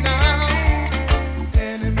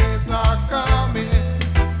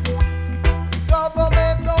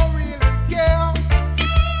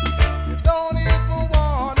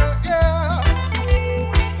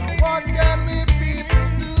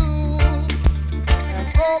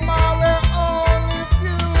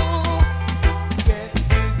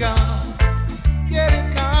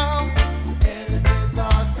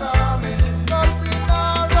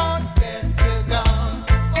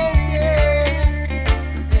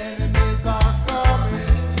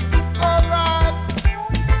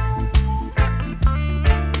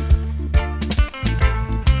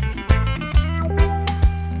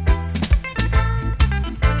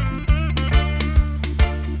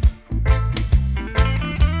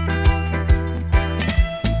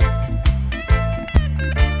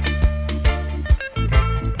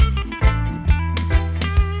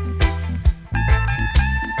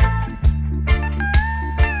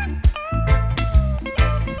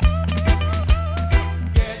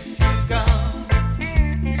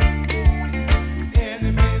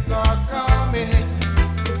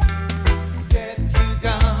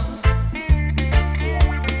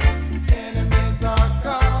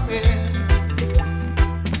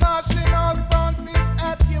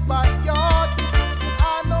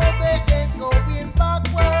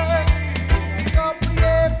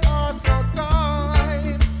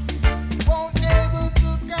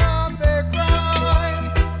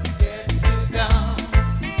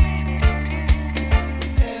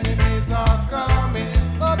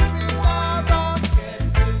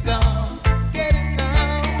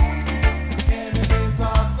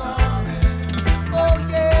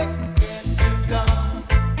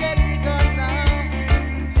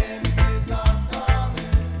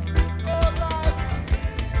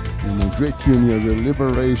tune here, the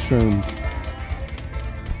Liberations.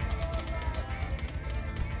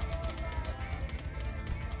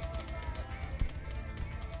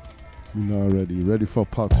 We're now ready for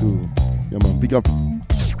part 2. Yeah man, big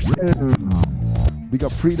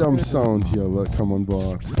up Freedom Sound here, welcome on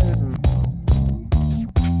board.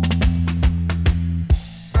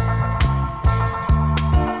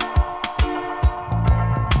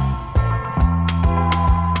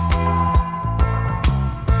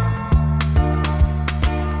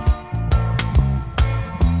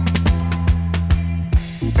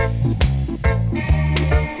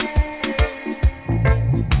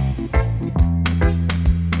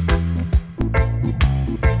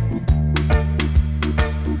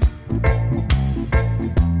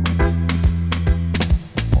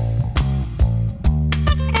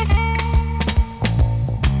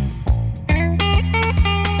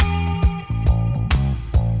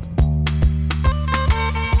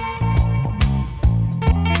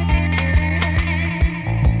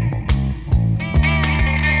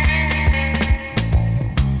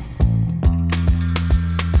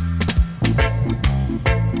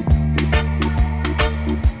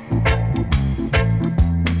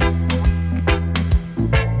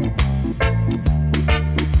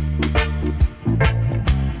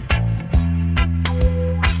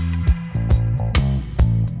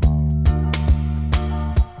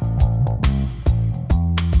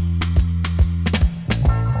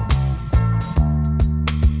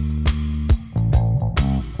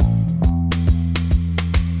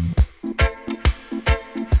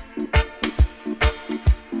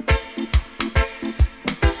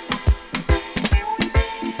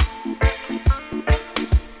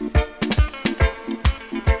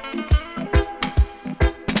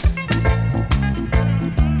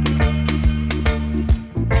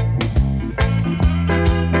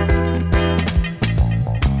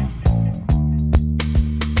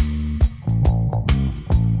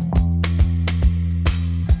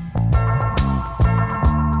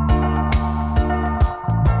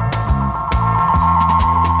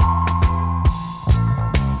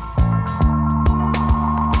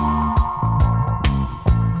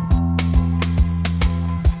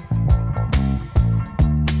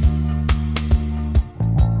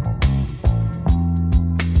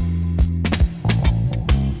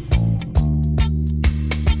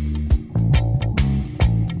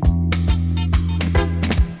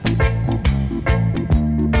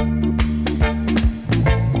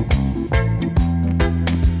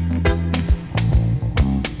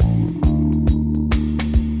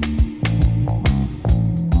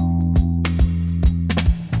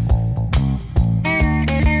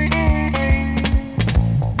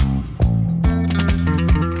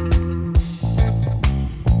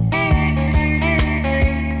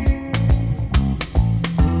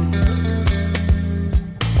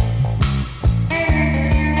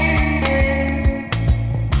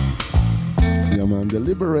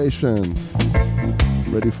 Liberations.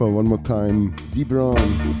 Ready for one more time, Debron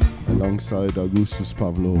alongside Augustus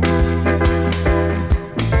Pablo.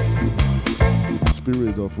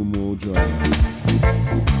 Spirit of Umoja.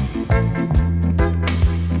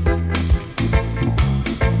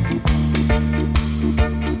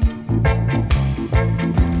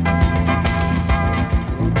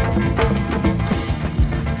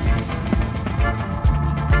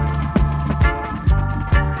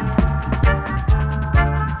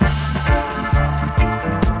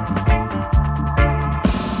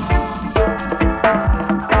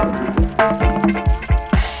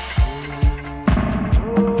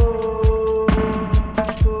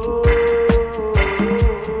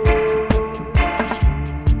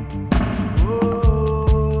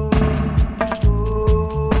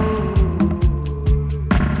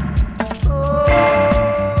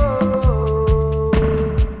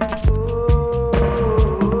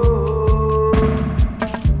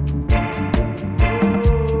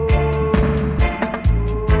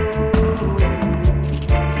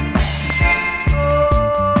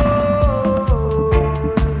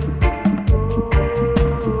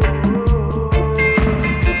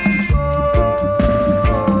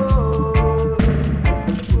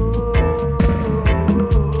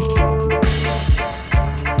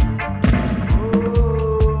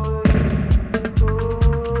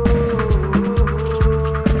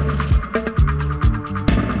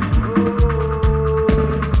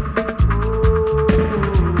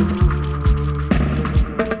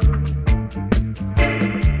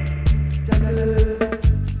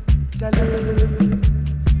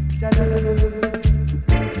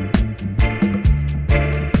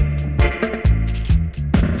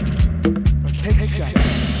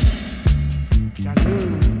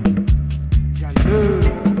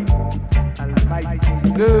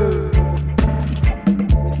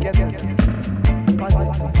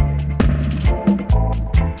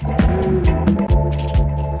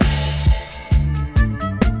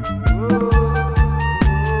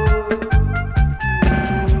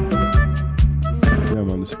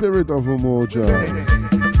 Spirit of Umoja.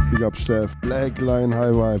 Big up Steph. Black Lion High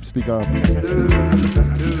Vibes. Big up.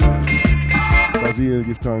 Basil,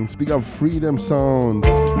 give thanks. Big up Freedom Sound.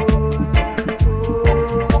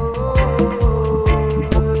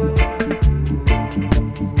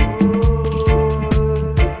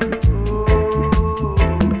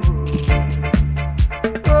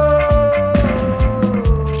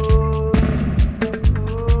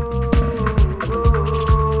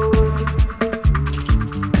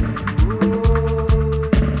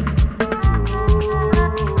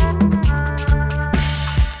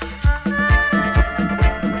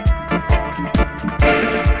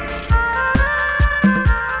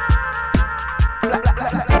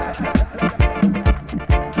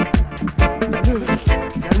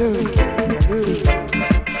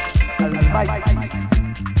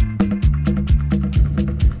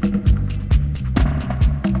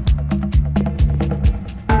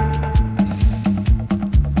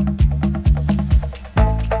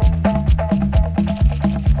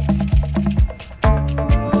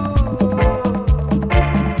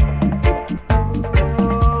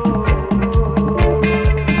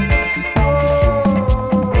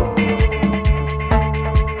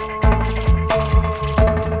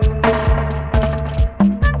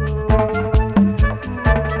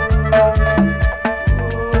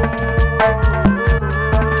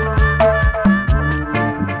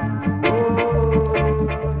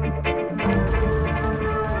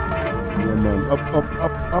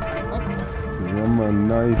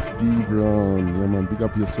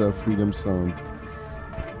 Yourself, Freedom Sound.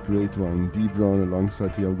 Great one. D Brown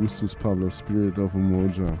alongside the Augustus Pablo, Spirit of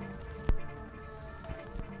Umoja.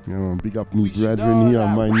 Yeah, man. Big up me brethren here,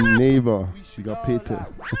 my neighbor. Big up Peter.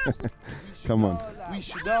 Come on. We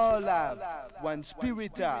should all have one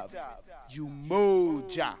spirit of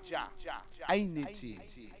Umoja. Ain't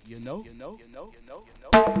you know?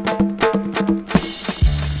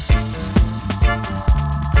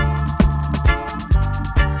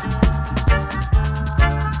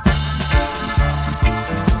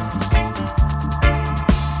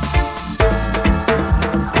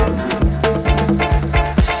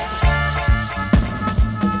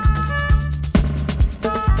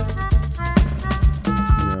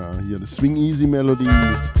 The swing easy melody.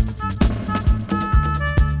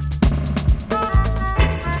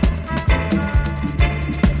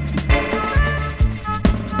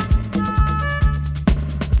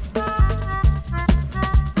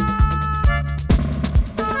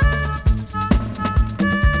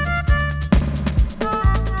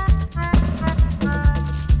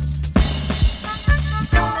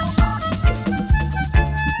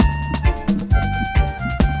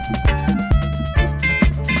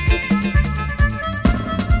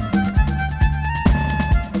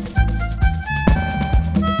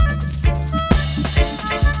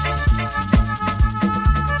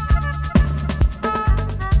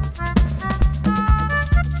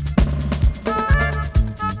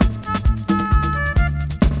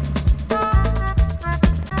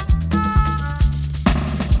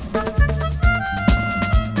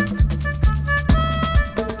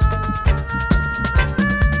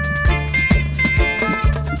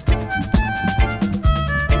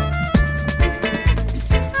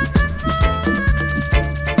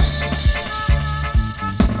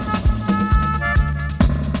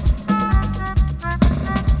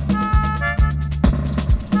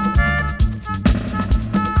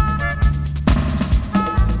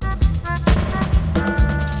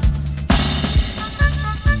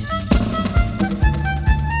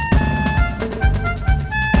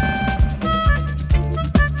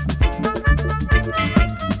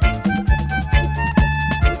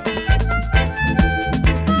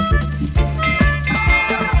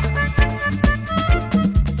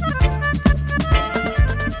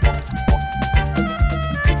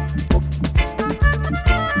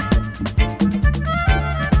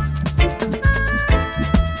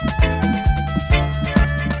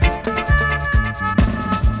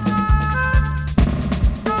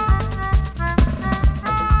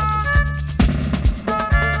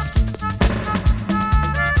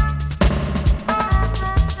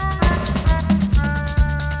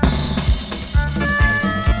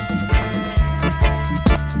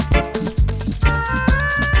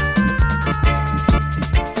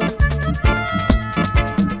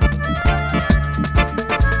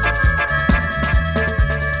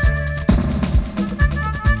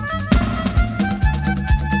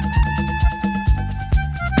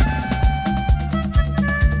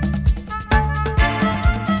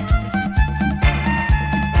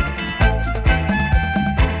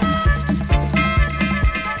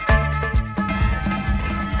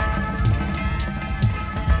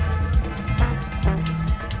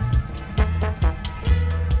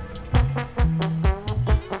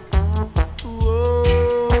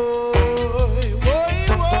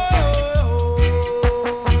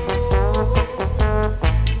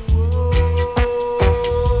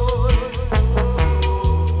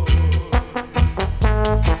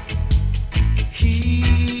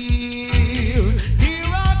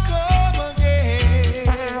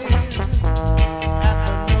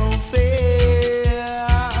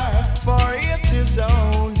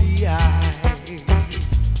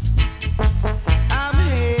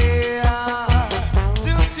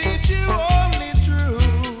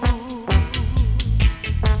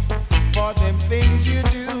 things you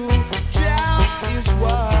do, Jah is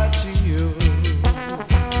watching you.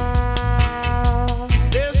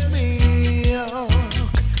 There's milk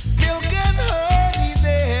and honey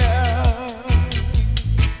there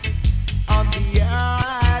on the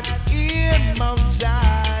yard in Mount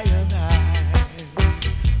Zion high.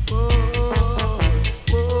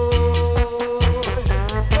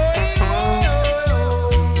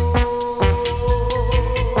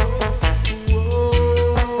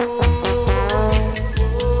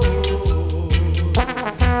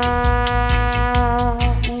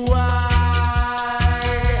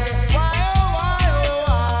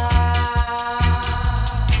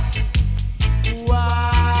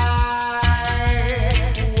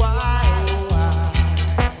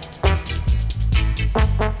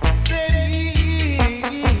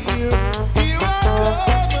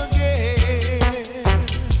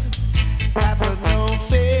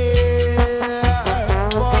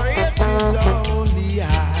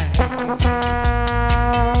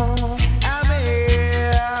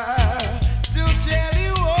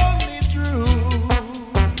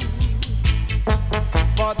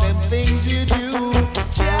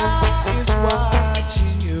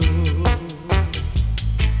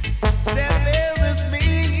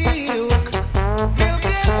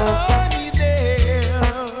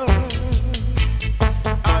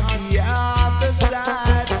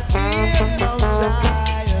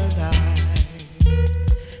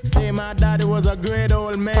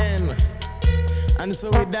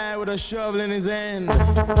 A shovel in his hand,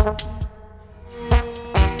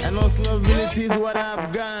 and no stability is what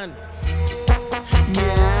I've got.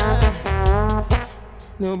 Yeah,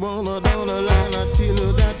 no bone down the line until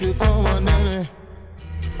you that you come on down.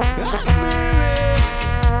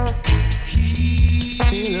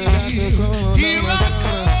 Here I come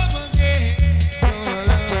again. Son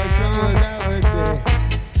like someone that would say,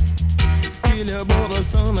 till your brother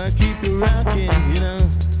son I keep you rocking, you know.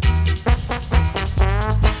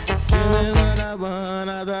 Born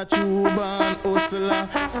as a true born hustler.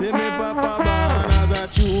 See me papa born as a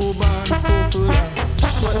true born scuffler.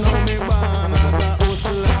 But now me born as a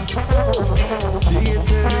hustler. See it,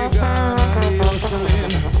 say me gone and me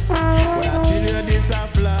hustling. But I tell you this a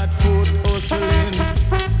flat foot hustling.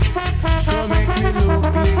 Come make me look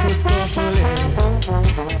like a scuffling.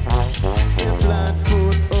 Say flat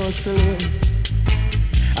foot hustling.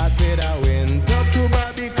 I said I went up to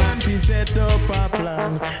Babylon to set up a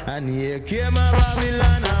plan, and here came a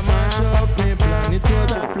Babylon and mash up me plan. It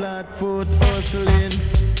was a flat foot hustling.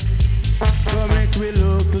 Come make me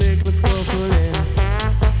look like a scuffling.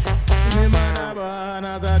 Me man a born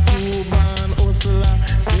as a true born hustler.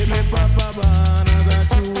 See me papa born as a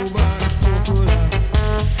true born scuffler.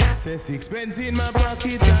 Say sixpence in my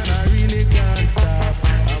pocket and I really can't stop.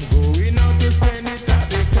 I'm going out to spend it at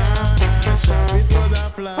the corner shop. It was a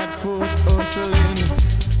flat foot hustling.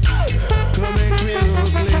 Come make me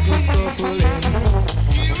look like a scuffling.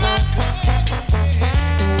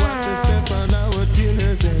 Watch a step and I would tell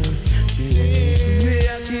you say, me a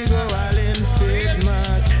keep all in state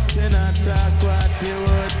mark. Say not talk what you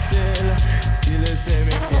would sell. Till you say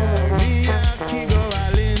me care. Me a keep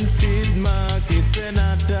all in state market. Say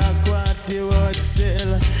not talk what you would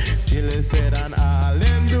sell. Till you said and all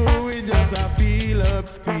them do we just a feel up,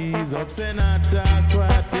 squeeze up. Say not talk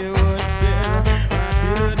what you would sell.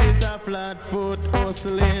 Till this a flat foot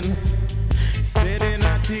hustling. Say they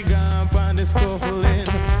not the gump and the scuffling.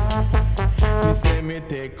 Me say me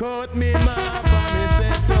take out me map and me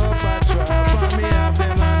set up a trap and me have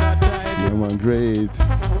them on a tight. Yeah man, great.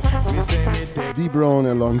 Me say me take D Brown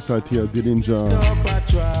alongside here, Dillinger. up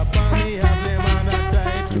a trap and me have them on a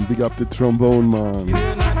tight. And big up the trombone man.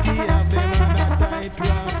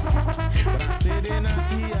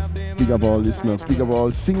 Big up all listeners, big up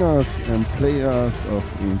all singers and players of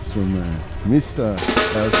instruments. Mr.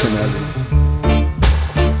 Elton Ellis.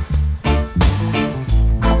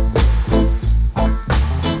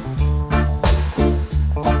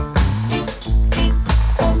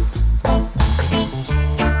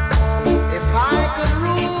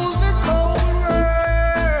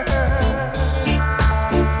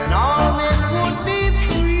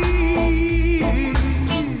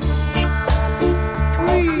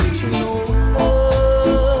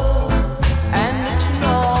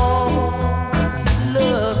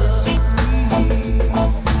 Love is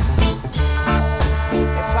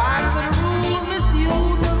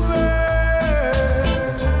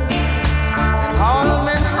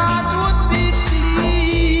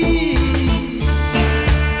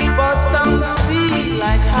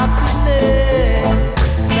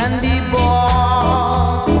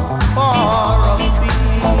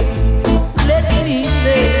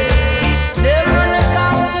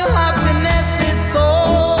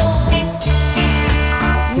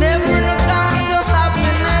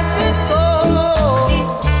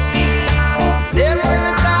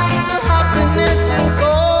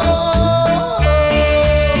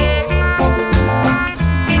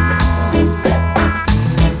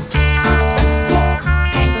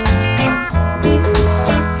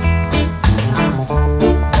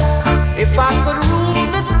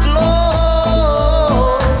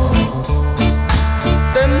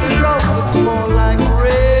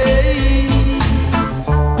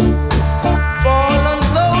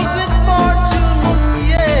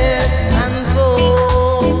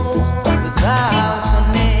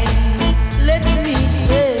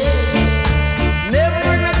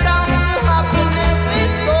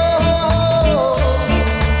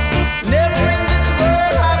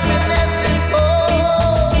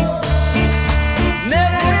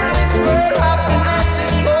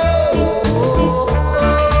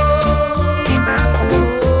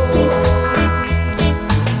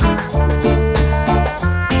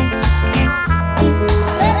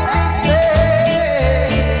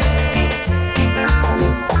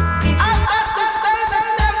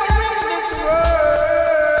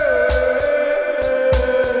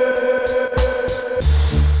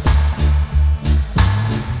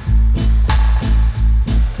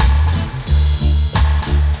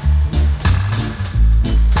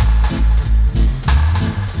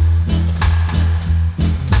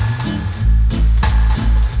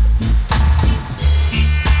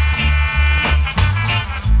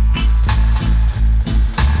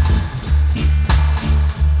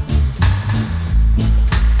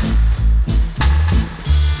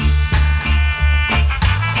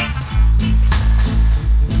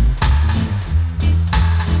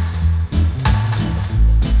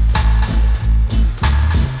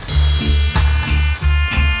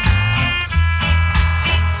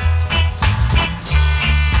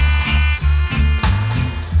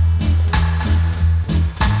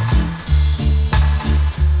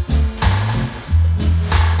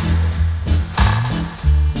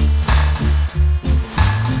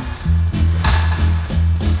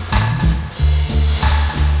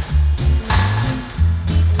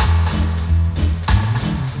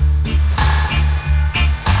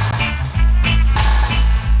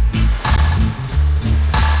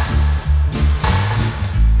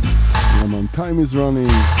time is running.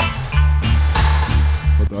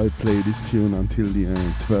 But I play this tune until the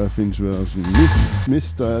end, 12-inch version.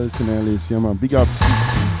 Mr. Elton Ellis, yeah man, big up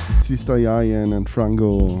Sister Yayan and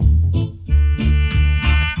Frango.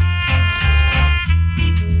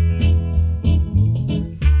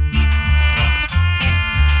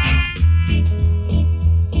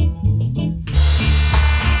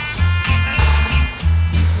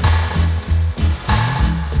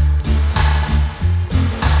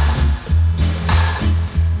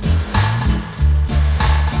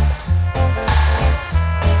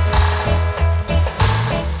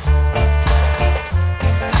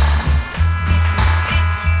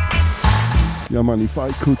 Yeah man, if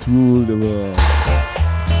I could rule the world,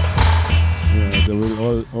 yeah, there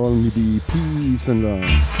will only be peace and love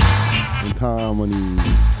and harmony.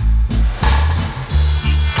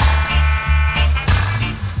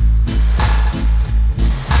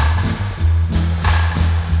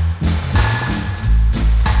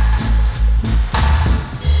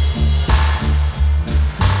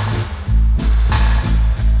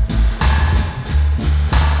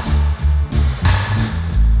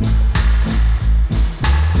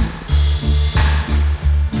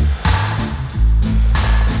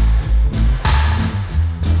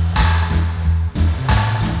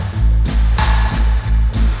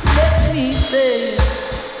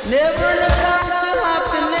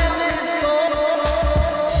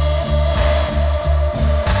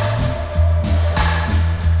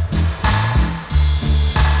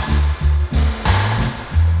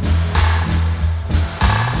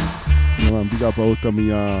 Big up outta,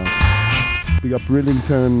 big up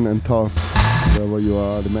Rillington and Tops, wherever you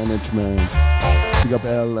are, the management. Big up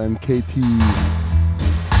L and KT.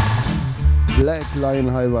 Black Lion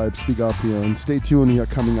High Vibes, big up here. And stay tuned here,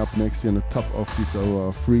 coming up next here on the top of this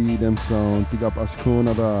hour. Freedom Sound, big up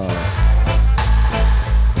Ascona da.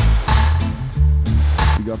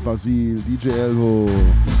 Big up Basil, DJ Elvo.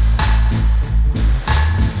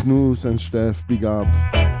 Snooze and Steph, big up.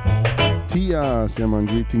 Tias, yeah man,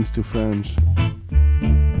 greetings to French.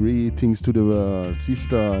 Greetings to the world.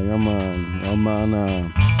 Sister, yeah man,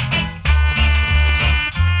 Amana.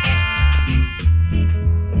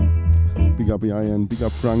 Big up Ian, big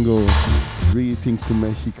up Frango. Greetings to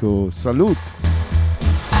Mexico. Salute.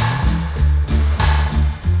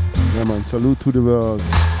 Yeah man, salute to the world.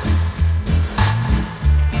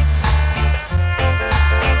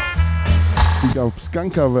 Big up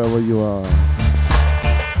Skanka wherever you are.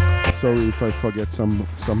 Sorry if I forget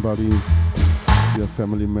somebody. Your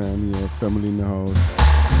family man, your family in the house.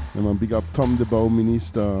 Yeah man, big up Tom the Bow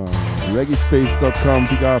Minister. Reggaespace.com,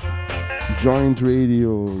 big up Joint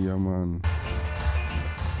Radio, yeah man.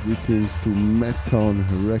 Greetings to Madtown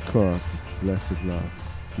Records. Blessed love.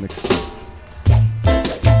 Next time.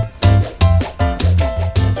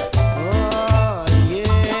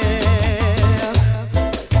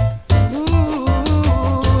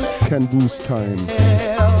 Can boost time.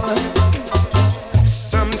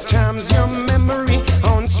 Sometimes your memory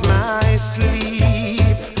haunts my sleep.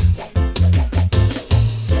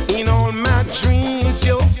 In all my dreams,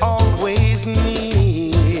 you're always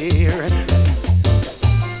near.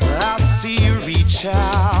 I see you reach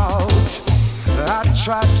out. I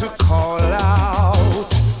try to call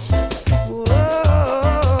out.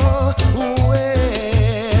 Whoa,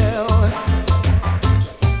 well,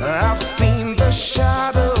 I've seen the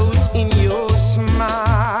shadows in your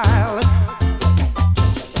smile.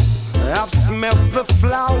 I've smelled the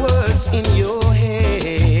flowers in your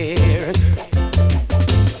hair.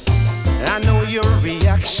 I know your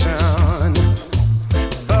reaction,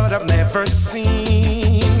 but I've never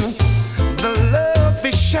seen the love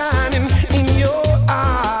is shining in your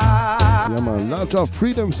eyes. Yeah man, lot of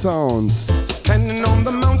freedom sounds. Standing on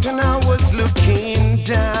the mountain, I was looking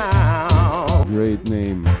down. Great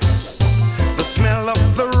name. The smell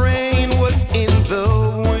of the rain was in the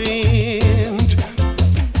wind.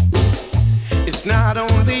 It's not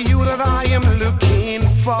only you that I am looking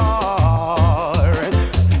for.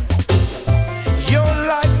 You're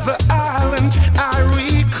like the island I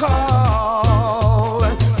recall.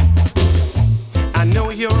 I know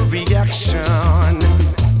your reaction,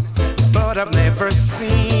 but I've never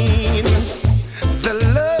seen the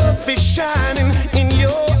love is shining in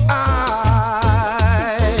your eyes.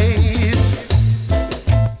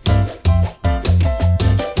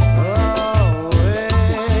 Oh,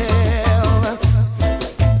 well.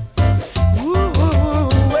 Ooh,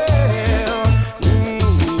 well.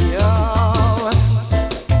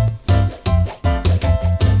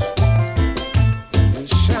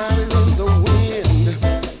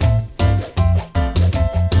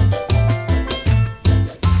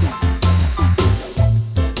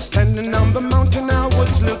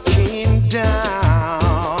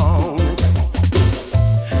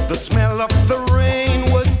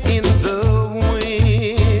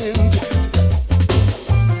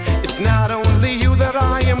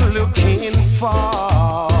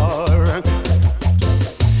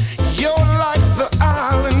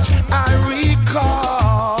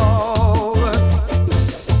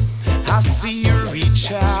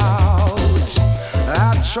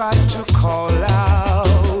 to call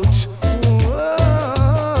out.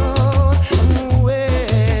 Oh,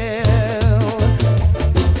 well,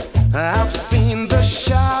 I've seen the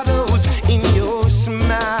shadows in your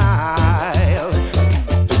smile.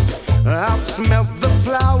 I've smelled the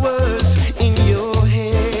flowers in your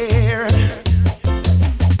hair.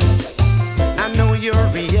 I know your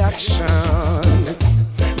reaction,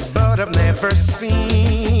 but I've never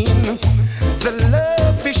seen the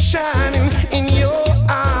love is shining in your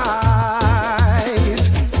eyes.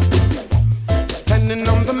 Standing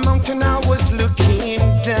on the mountain, I was looking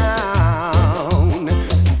down.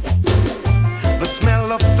 The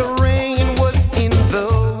smell of the rain was in the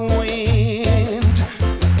wind.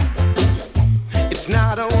 It's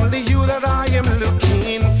not only you that I am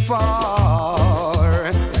looking for.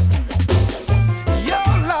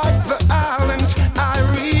 You're like the island I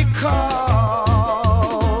recall.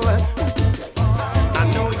 I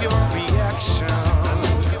know your reaction,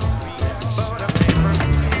 but I've never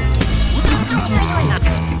seen.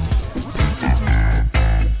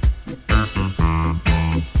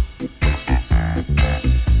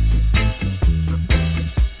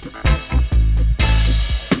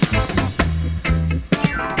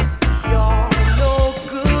 You're no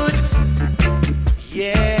good,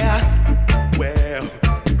 yeah. Well,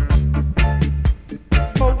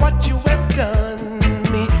 for what you have done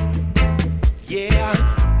me, yeah.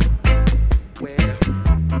 Well,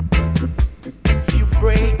 you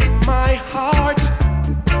break my heart.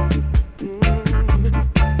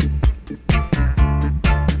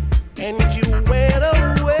 And you went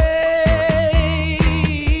away,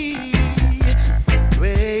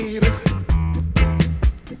 babe.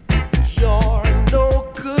 You're no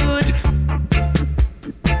good,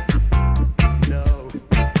 no,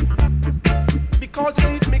 because you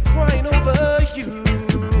leave me crying over you,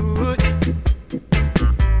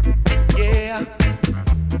 yeah.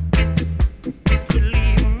 You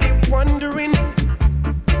leave me wondering.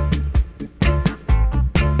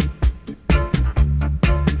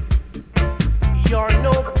 You're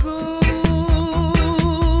no good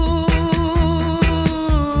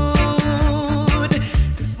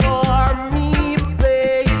for me,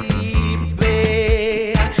 baby.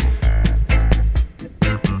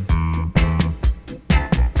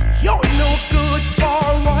 You're no good for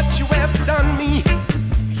what you have done me.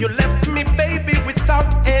 You left me, baby,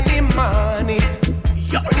 without any money.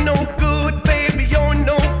 You're no good, baby. You're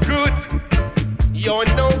no good. You're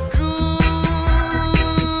no good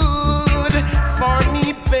for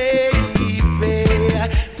me, baby.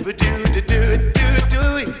 But do it. Do it.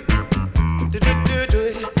 Do it. But do it. But do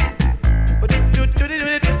it. But do it.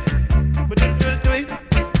 But do it.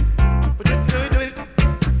 But do it.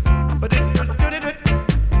 But do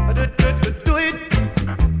it. But do it.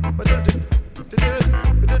 But do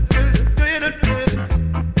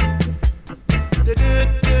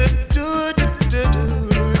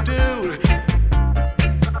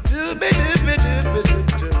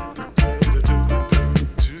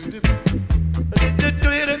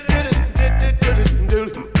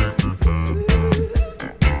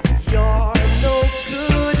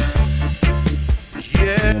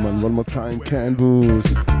Yeah, man, one more time, Can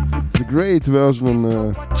Boost. It's a great version on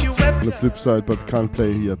the flip side, but can't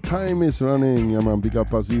play here. Time is running. Yeah, man, big up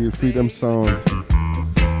Basil, Freedom Sound.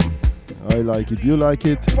 I like it. You like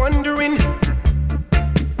it? Wondering.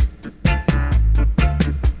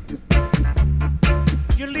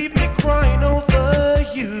 You leave me crying over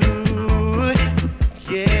you.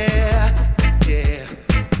 Yeah, yeah.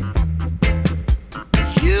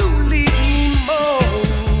 You leave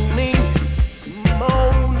me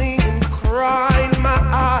moaning and crying my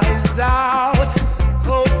eyes out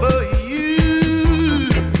over you.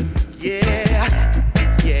 Yeah,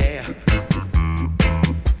 yeah.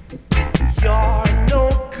 You're no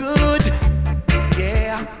good.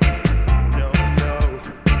 Yeah, no.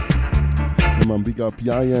 Yeah, man, big up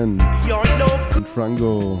Yayan You're no good. and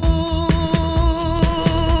Franco.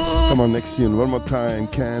 Come on, next tune. One more time,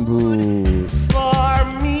 Can Boost. For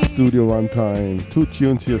me. Studio one time. 2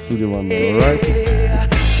 tunes here, Studio one. Alright?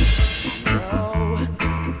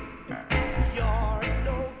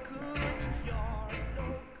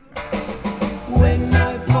 When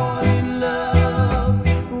I fall in love,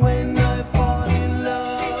 when I fall in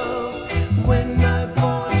love, when I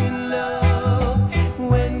fall in love,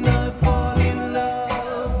 when I fall in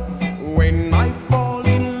love, When I fall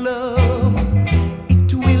in love,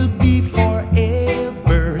 it will be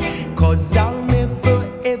forever, 'cause I'll never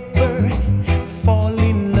ever fall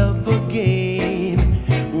in love again.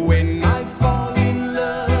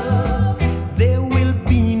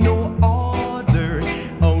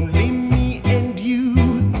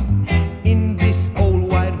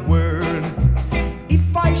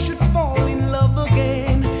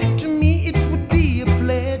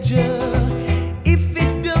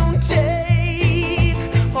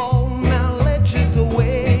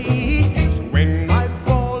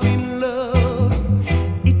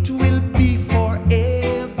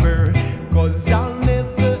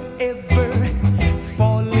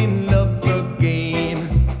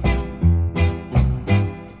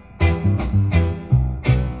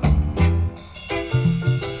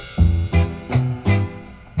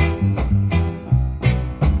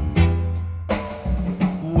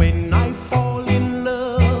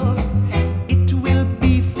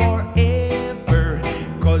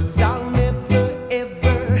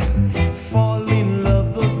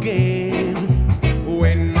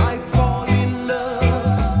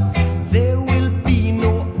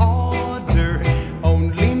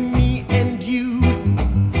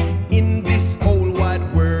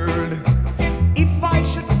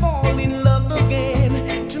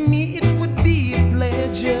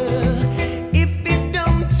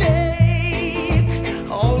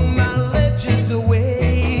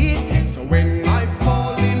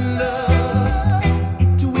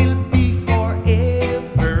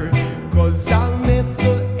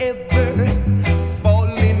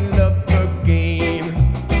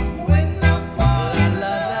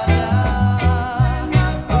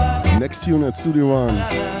 tune at Studio One.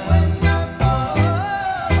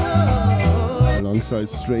 Alongside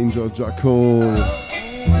Stranger Jacko.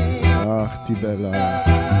 Ach, die Bella.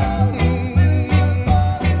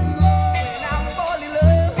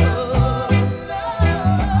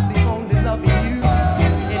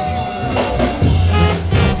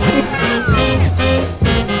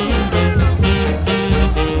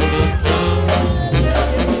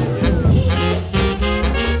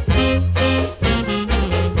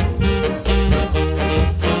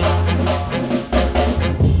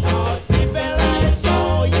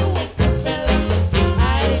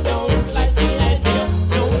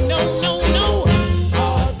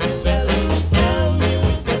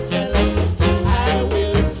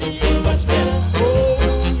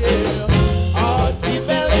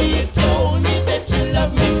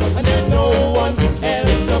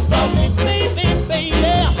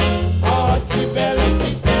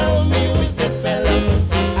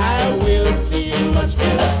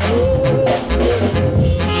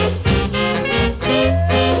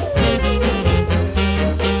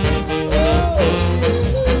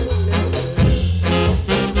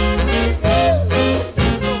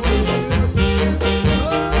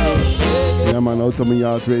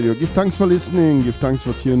 Radio. Give thanks for listening, give thanks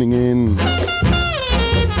for tuning in.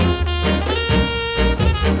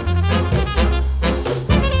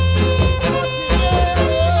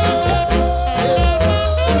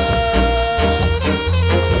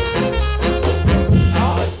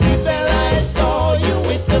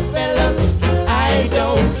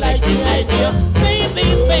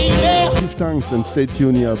 Give thanks and stay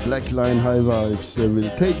tuned here. Black Line High Vibes, they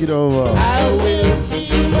will take it over. I will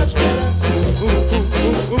feel much better.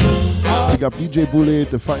 Big up DJ Bullet,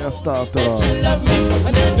 the fire starter.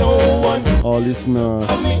 All listeners,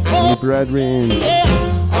 my brethren.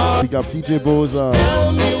 Big up DJ Boza.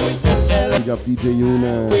 Big up DJ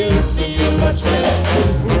Yuna.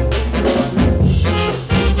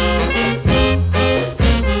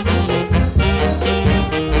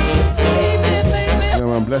 Yeah,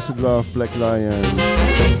 man, blessed love, Black Lion.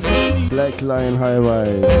 Black Lion High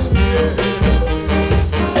Vibes.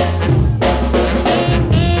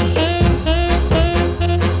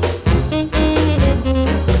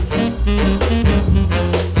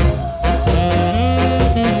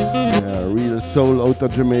 Soul out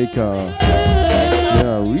of Jamaica.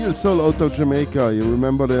 Yeah, real soul out of Jamaica. You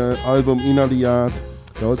remember the album Inna the Yard?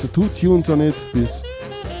 There are also 2 tunes on it with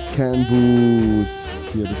Can Booze.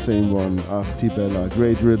 Here the same one. Artibella,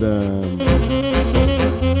 great rhythm.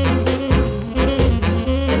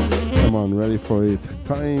 Come on, ready for it.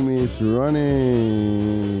 Time is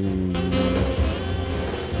running.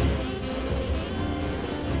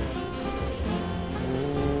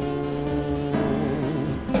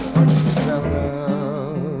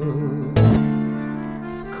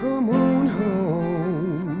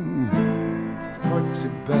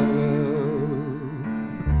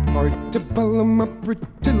 Artibella, my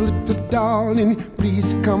pretty little darling,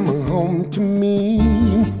 please come home to me.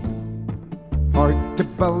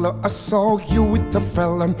 Artibella, I saw you with a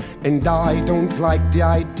fella, and I don't like the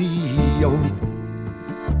idea.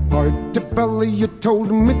 Artibella, you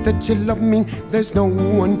told me that you love me, there's no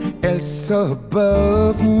one else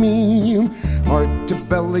above me.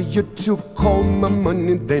 Artibella, you took all my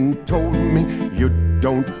money, then told me you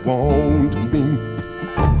don't want me.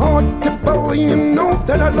 Artibella, you know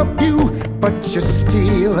that I love you, but you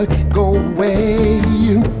still go away.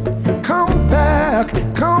 Come back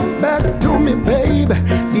to me, baby,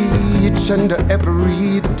 each and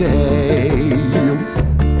every day.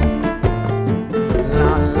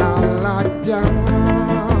 La la la da,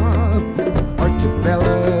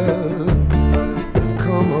 Artibella,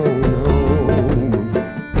 come on home.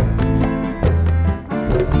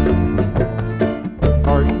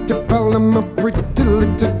 Artibella, my pretty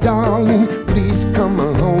little darling, please come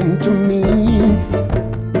home to me.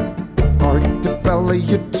 Artibella,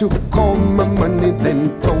 you took all my money,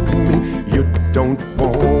 then told me you don't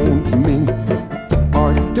want me.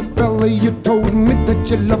 Artibella, you told me that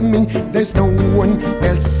you love me, there's no one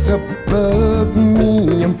else above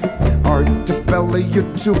me. Artibella, you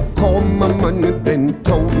took all my money, then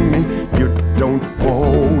told me you don't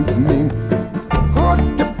want me.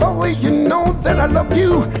 Artibella, you know that I love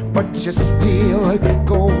you, but you still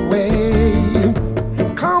go away.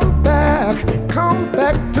 Come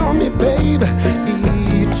back to me, baby,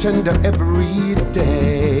 each and every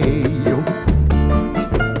day.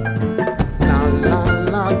 La la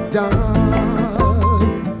la da,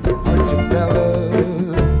 Artibella,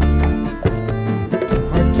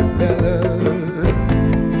 Artibella,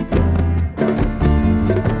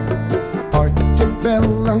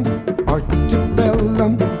 Artibella, Artibella,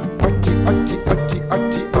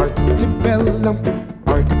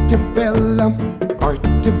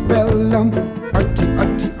 antebellum,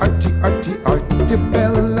 antebellum,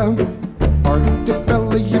 antebellum,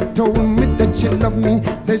 antebellum. You told me that you love me.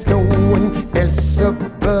 There's no one else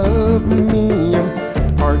above me.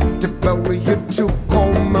 Antebellum, you took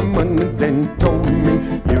all my money, then told me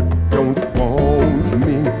you don't want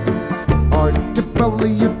me.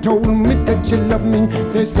 Antebellum, you told me that you love me.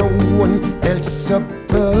 There's no one else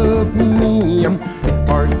above me.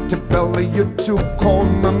 Antebellum, you took all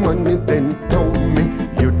my money, then told me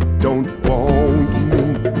you don't want me.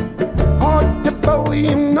 Antebellum,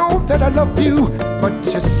 you know that I love you, but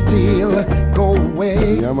you still go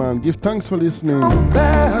away. Yeah, man, give thanks for listening.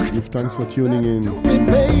 Give thanks for tuning in.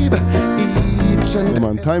 Yeah,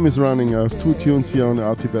 man, time is running. I have 2 tunes here on the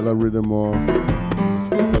Artibella Rhythm, or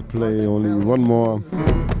I'll play only one more.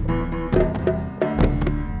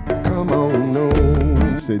 Come on, no.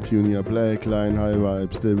 Stay tuned here, Black Line High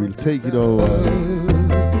Vibes, they will take it over.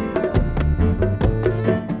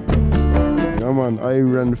 Yeah, man,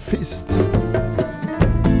 Iron Fist.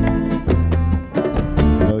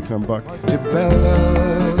 Welcome back.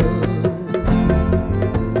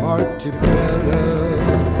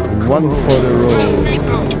 One for the road. We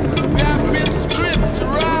have been stripped,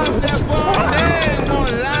 robbed, therefore named no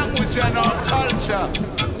language and no culture.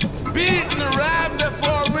 Beaten, robbed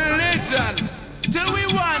for religion. Till we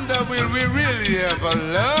wonder, will we really ever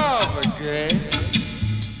love again?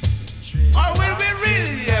 Or will we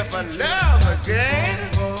really ever love again?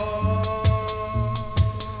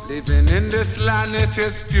 Living in this land, it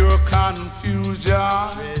is pure confusion.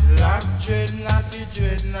 Dread natty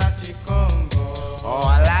Congo. All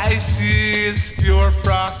I see is pure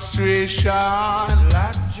frustration.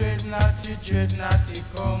 Dread natty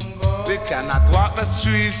Congo. We cannot walk the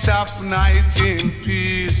streets of night in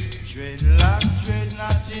peace. Dread natty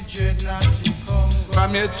Congo.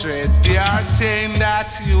 From your dread, they are saying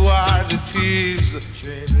that you are the thieves.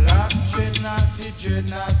 Dread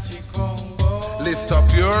natty Congo. Lift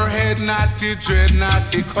up your head, natty Congo. Dread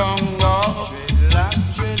natty Congo.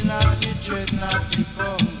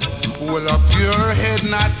 Hold up your head,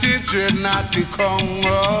 natty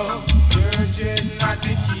Congo. Dread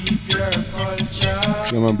natty, keep your culture.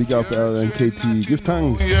 Yeah, man, big up L and KT. Give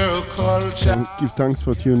thanks. Your culture. And give thanks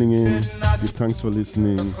for tuning in. Give thanks for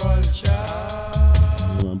listening.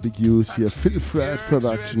 Yeah, man, big use here. Phil Fred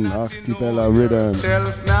Production, Artibella Rhythm.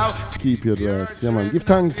 Keep your drugs. Yeah, man, give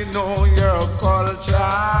thanks. You know your culture.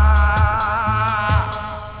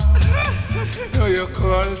 Know your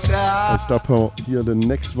culture. I'll stop here the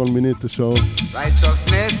next 1 minute to show.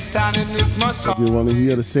 Righteousness standing it must. If you want to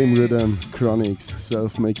hear the same rhythm, Chronics,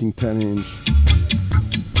 self-making 10-inch.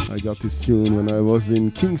 I got this tune when I was in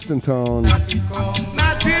Kingston Town.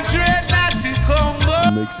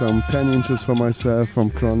 Make some 10 inches for myself from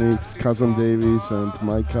Chronics, Cousin Davis and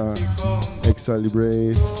Micah, Exile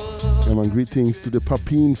Libre. Yeah, man, greetings to the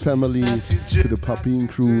Papine family, to the Papine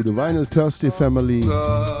crew, the Vinyl Thirsty family,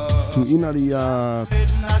 to Inna the Yard.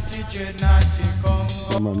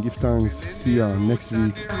 Yeah, man, give thanks. See ya next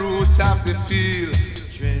week.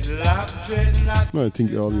 No, I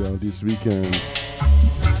think earlier this weekend.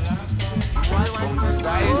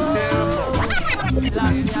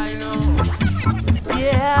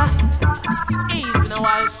 Yeah, easy no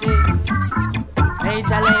I see.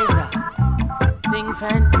 Major laser, thing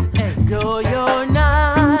fence, hey. Grow your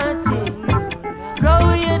naughty,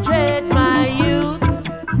 grow your trade, my youth.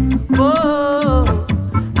 Oh,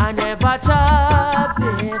 I never chop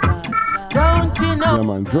it. Don't you know? Yeah,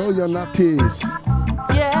 man, grow your natties.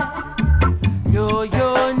 Yeah, grow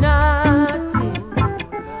your naughty,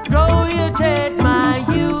 grow your trade, my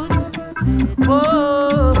youth.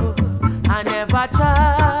 Oh, I never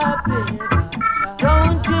chop it.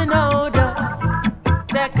 Don't you know that?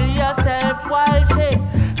 Tackle yourself while shake.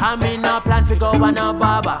 I'm in a plan to go on a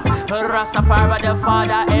barber. Rastafari the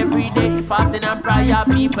father every day. Fasting and prayer,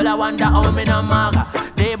 people I wonder how me no maga.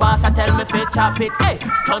 They boss I tell me fi chop it. Hey,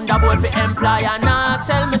 Thunderbolt fi employer. Nah,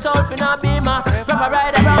 sell me soul fi no beamer. Rough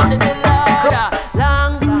ride around the ladder.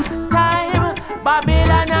 Long time,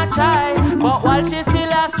 Babylon a try, but while she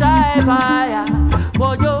still a strive,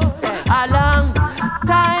 but yo, a long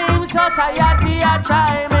time society a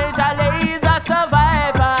try, major laser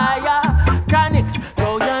survivor, Chronics,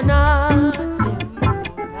 grow your naughty,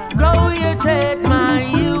 grow your trade, my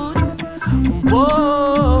youth.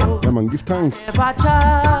 Whoa. Yeah, man, give thanks.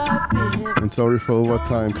 And sorry for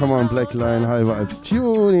overtime. Come on, Black Line High Vibes.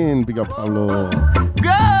 Tune in. Big up, Pablo.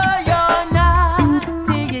 Grow your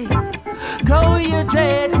naughty, grow your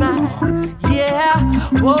trade, man. Yeah,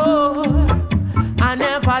 whoa. I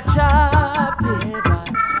never chop it.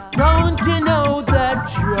 Don't you know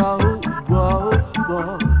that? Whoa,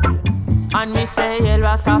 whoa. I And me say, El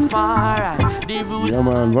Rastafari, the rule. Yeah,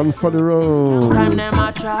 man, run for the road. Time them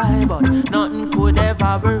a try, but nothing could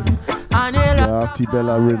ever work. And El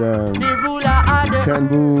Bella Rhythm. the ruler of It's the Ken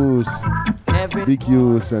Boost. Big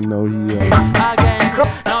use and now here. again.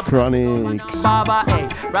 No Chronics. Baba, hey,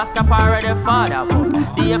 Rastafari the father.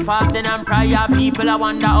 Day fasting and prayer, people I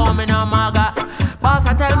wonder how me no maga. Boss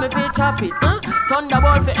I tell me fi chop it,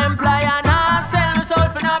 Thunderbolt fi employ and I sell me soul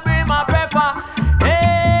fi no bring my prefer.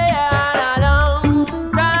 Hey, and a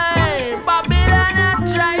long time, Babylon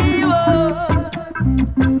a try,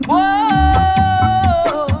 whoa.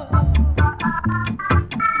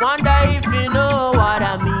 Wonder if you know what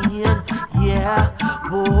I mean, yeah.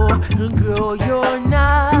 Whoa, grow your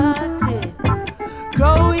naughty,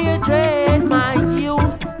 grow your dread, my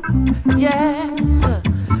youth, yes.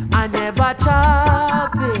 I never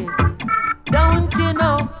chop it, don't you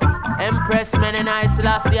know? Empress men and I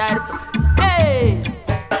still see hey,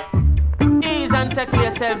 ease and settle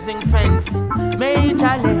yourselves in fence.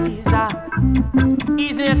 Major laser,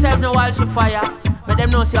 easing yourself no while she fire. But them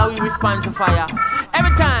know see how we respond to fire.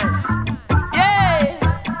 Every time, yeah.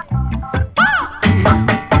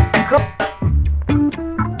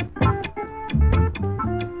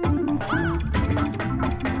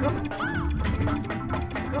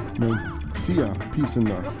 See ya, peace and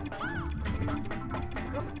love.